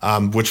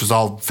 which was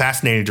all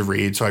fascinating to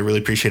read. So I really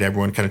appreciate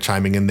everyone kind of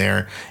chiming in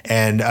there.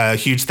 And a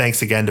huge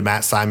thanks again to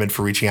Matt Simon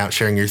for reaching out,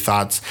 sharing your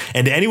thoughts,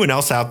 and to anyone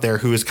else out there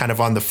who is kind of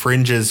on the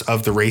fringes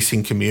of the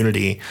racing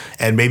community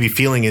and maybe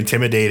feeling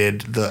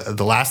intimidated.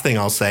 The last thing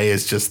I'll say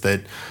is just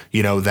that,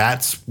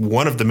 that's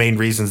one of the main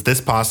reasons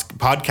this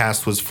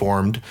podcast was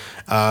formed.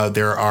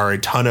 There are a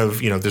ton of,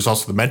 there's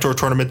also the mentor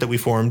tournament that we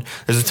formed.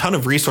 There's a ton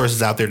of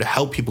resources out there to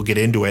help people get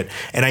into it.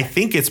 And I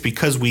think it's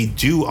because we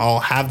do all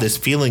have this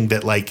feeling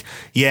that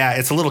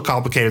it's a little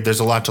complicated. There's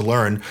a lot to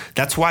learn.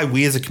 That's why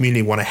we as a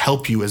community want to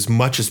help you as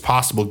much as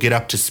possible get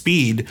up to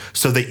speed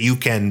so that you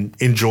can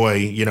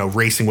enjoy,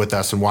 racing with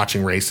us and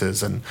watching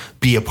races and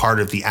be a part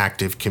of the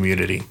active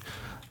community.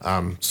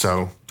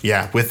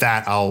 With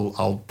that,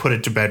 I'll put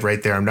it to bed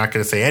right there. I'm not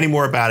going to say any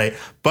more about it,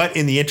 but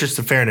in the interest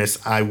of fairness,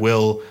 I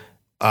will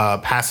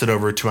pass it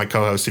over to my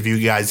co-host. If you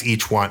guys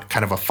each want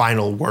kind of a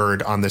final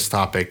word on this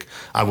topic,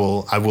 I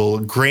will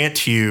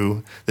grant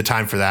you the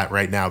time for that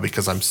right now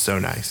because I'm so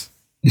nice.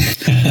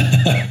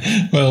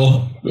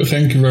 Well,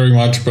 thank you very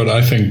much, but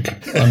I think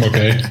I'm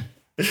okay.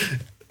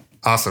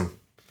 Awesome.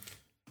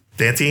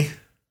 Dante?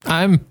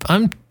 I'm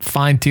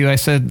fine too. I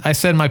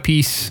said my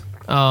piece.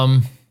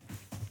 Don't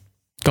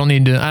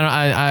need to.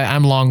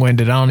 I'm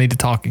long-winded. I don't need to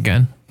talk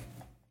again.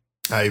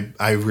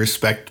 I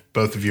respect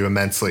both of you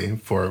immensely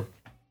for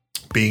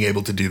being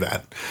able to do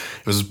that.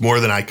 It was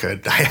more than I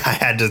could. I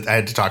had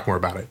to talk more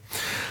about it.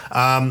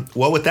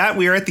 Well, with that,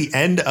 we are at the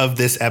end of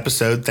this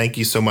episode. Thank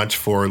you so much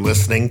for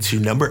listening to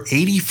number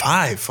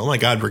 85. Oh my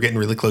God, we're getting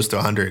really close to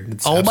 100.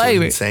 It's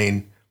absolutely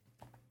insane.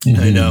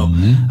 I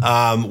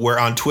know. We're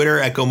on Twitter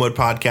at Go Mode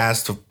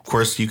Podcast. Of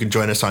course, you can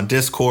join us on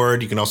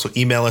Discord. You can also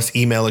email us,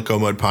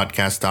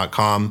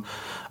 email@gomodepodcast.com.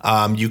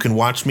 You can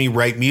watch me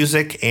write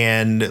music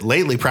and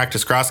lately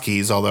practice cross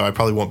keys, although I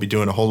probably won't be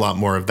doing a whole lot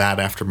more of that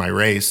after my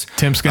race.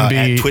 Tim's going to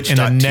be in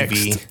the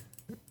next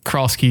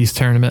cross keys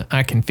tournament.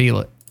 I can feel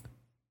it.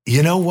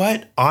 You know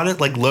what? On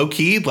it, low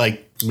key,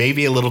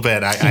 maybe a little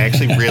bit. I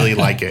actually really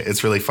like it.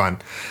 It's really fun.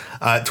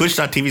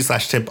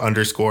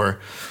 Twitch.tv/Timp_.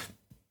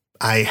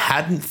 I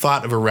hadn't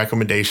thought of a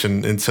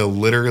recommendation until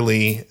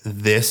literally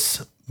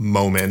this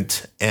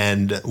moment.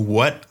 And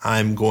what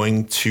I'm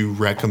going to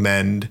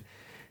recommend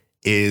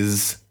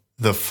is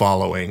the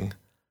following.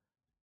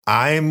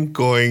 I'm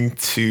going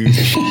to...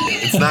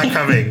 It's not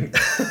coming.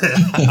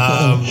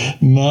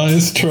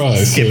 Nice try.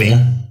 Skip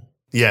me.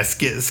 Yeah,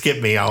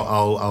 skip me.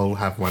 I'll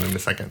have one in a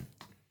second.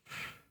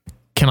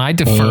 Can I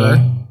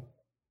defer?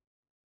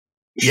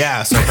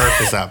 Yeah, so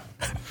Herc is up.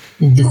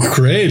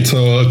 Great.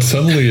 So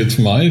suddenly it's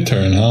my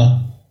turn, huh?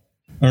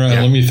 All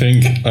right, Let me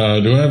think.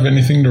 Do I have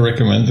anything to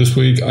recommend this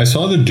week? I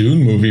saw the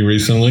Dune movie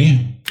recently.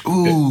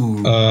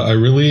 Ooh. I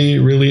really,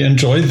 really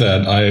enjoyed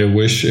that. I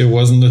wish it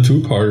wasn't a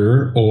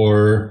 2-parter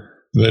or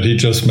that he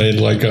just made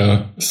like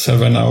a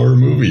 7-hour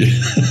movie.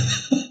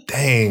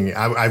 Dang,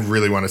 I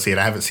really want to see it.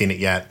 I haven't seen it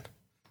yet.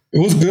 It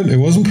was good. It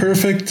wasn't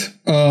perfect.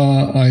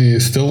 I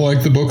still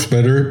like the books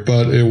better,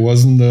 but it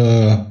wasn't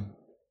a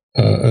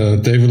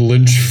David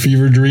Lynch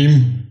fever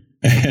dream.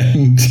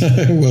 And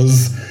it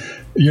was,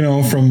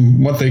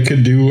 from what they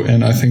could do,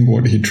 and I think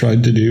what he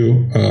tried to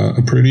do,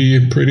 a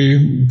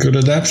pretty good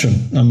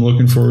adaptation. I'm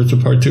looking forward to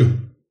part 2.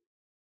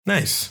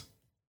 Nice.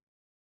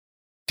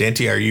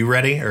 Dante, are you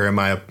ready, or am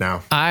I up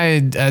now?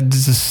 I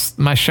just,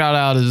 my shout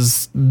out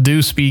is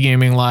do Speed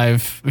Gaming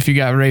Live. If you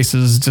got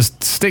races,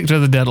 just stick to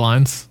the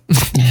deadlines.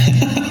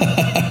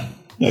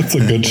 That's a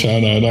good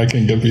shout out. I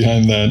can get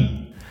behind that.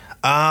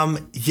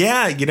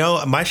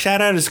 Yeah, my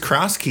shout out is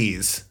Cross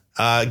Keys.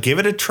 Give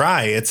it a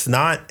try. It's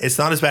not as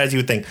bad as you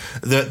would think.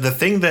 The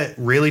thing that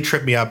really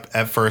tripped me up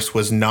at first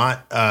was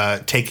not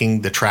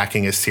taking the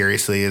tracking as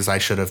seriously as I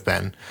should have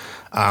been.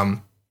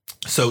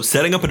 So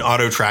setting up an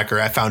auto tracker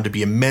I found to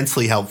be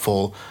immensely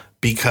helpful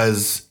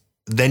because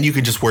then you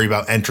can just worry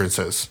about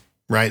entrances,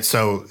 right?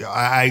 So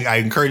I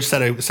encourage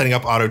setting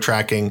up auto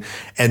tracking,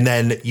 and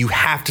then you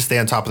have to stay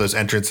on top of those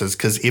entrances,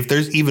 because if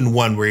there's even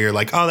one where you're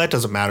like, oh, that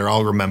doesn't matter,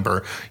 I'll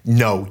remember.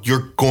 No,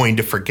 you're going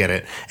to forget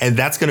it. And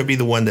that's going to be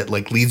the one that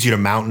like leads you to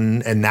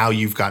mountain, and now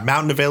you've got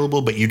mountain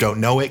available, but you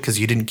don't know it because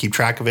you didn't keep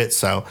track of it.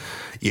 So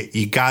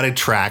you got to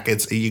track.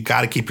 You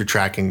got to keep your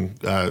tracking.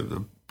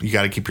 You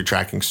got to keep your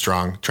tracking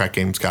strong. Track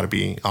game's got to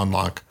be on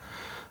lock.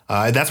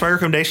 That's my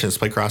recommendation, is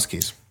play Cross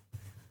Keys.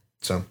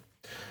 So,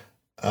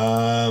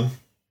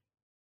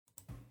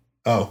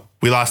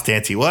 we lost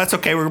Dante. Well, that's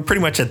okay. We're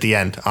pretty much at the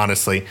end,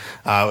 honestly.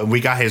 We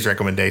got his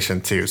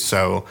recommendation too.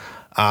 So,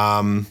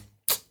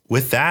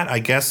 with that, I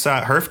guess,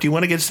 Herf, do you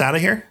want to get us out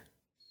of here?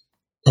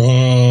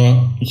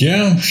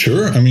 Yeah,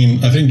 sure. I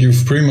mean, I think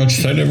you've pretty much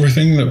said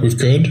everything that we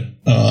could.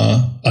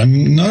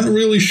 I'm not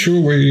really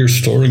sure where you're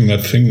storing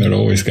that thing that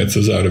always gets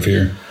us out of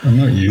here. I'm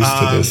not used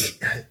to this.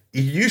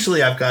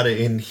 Usually I've got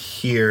it in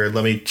here.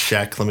 Let me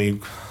check.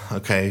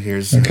 Okay,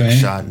 here's a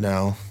shot.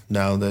 No,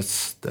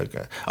 that's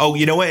okay. Oh,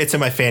 you know what? It's in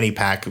my fanny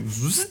pack.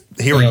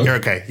 Here we go.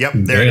 Okay. Yep.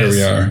 There it is.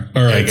 We are.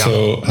 All right.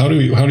 So how do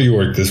you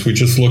work this? We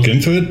just look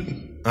into it?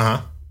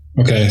 Uh-huh.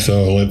 Okay.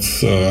 So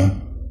let's, all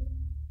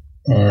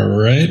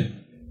right.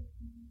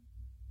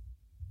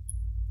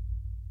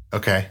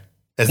 Okay.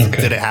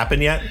 Did it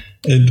happen yet?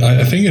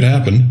 I think it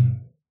happened.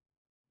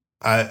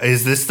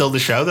 Is this still the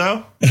show,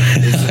 though?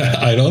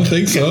 I don't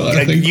think so.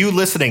 I think you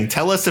listening,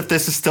 tell us if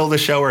this is still the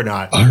show or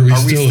not. Are we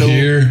still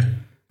here?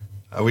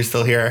 Are we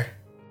still here?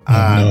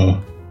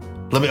 No.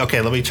 Let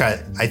me try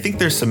it. I think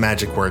there's some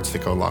magic words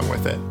that go along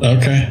with it.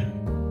 Okay.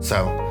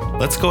 So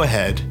let's go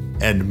ahead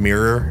and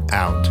mirror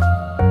out.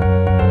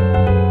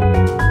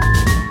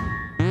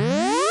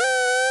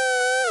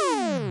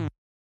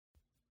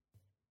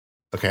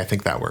 Okay, I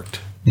think that worked.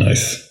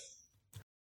 Nice.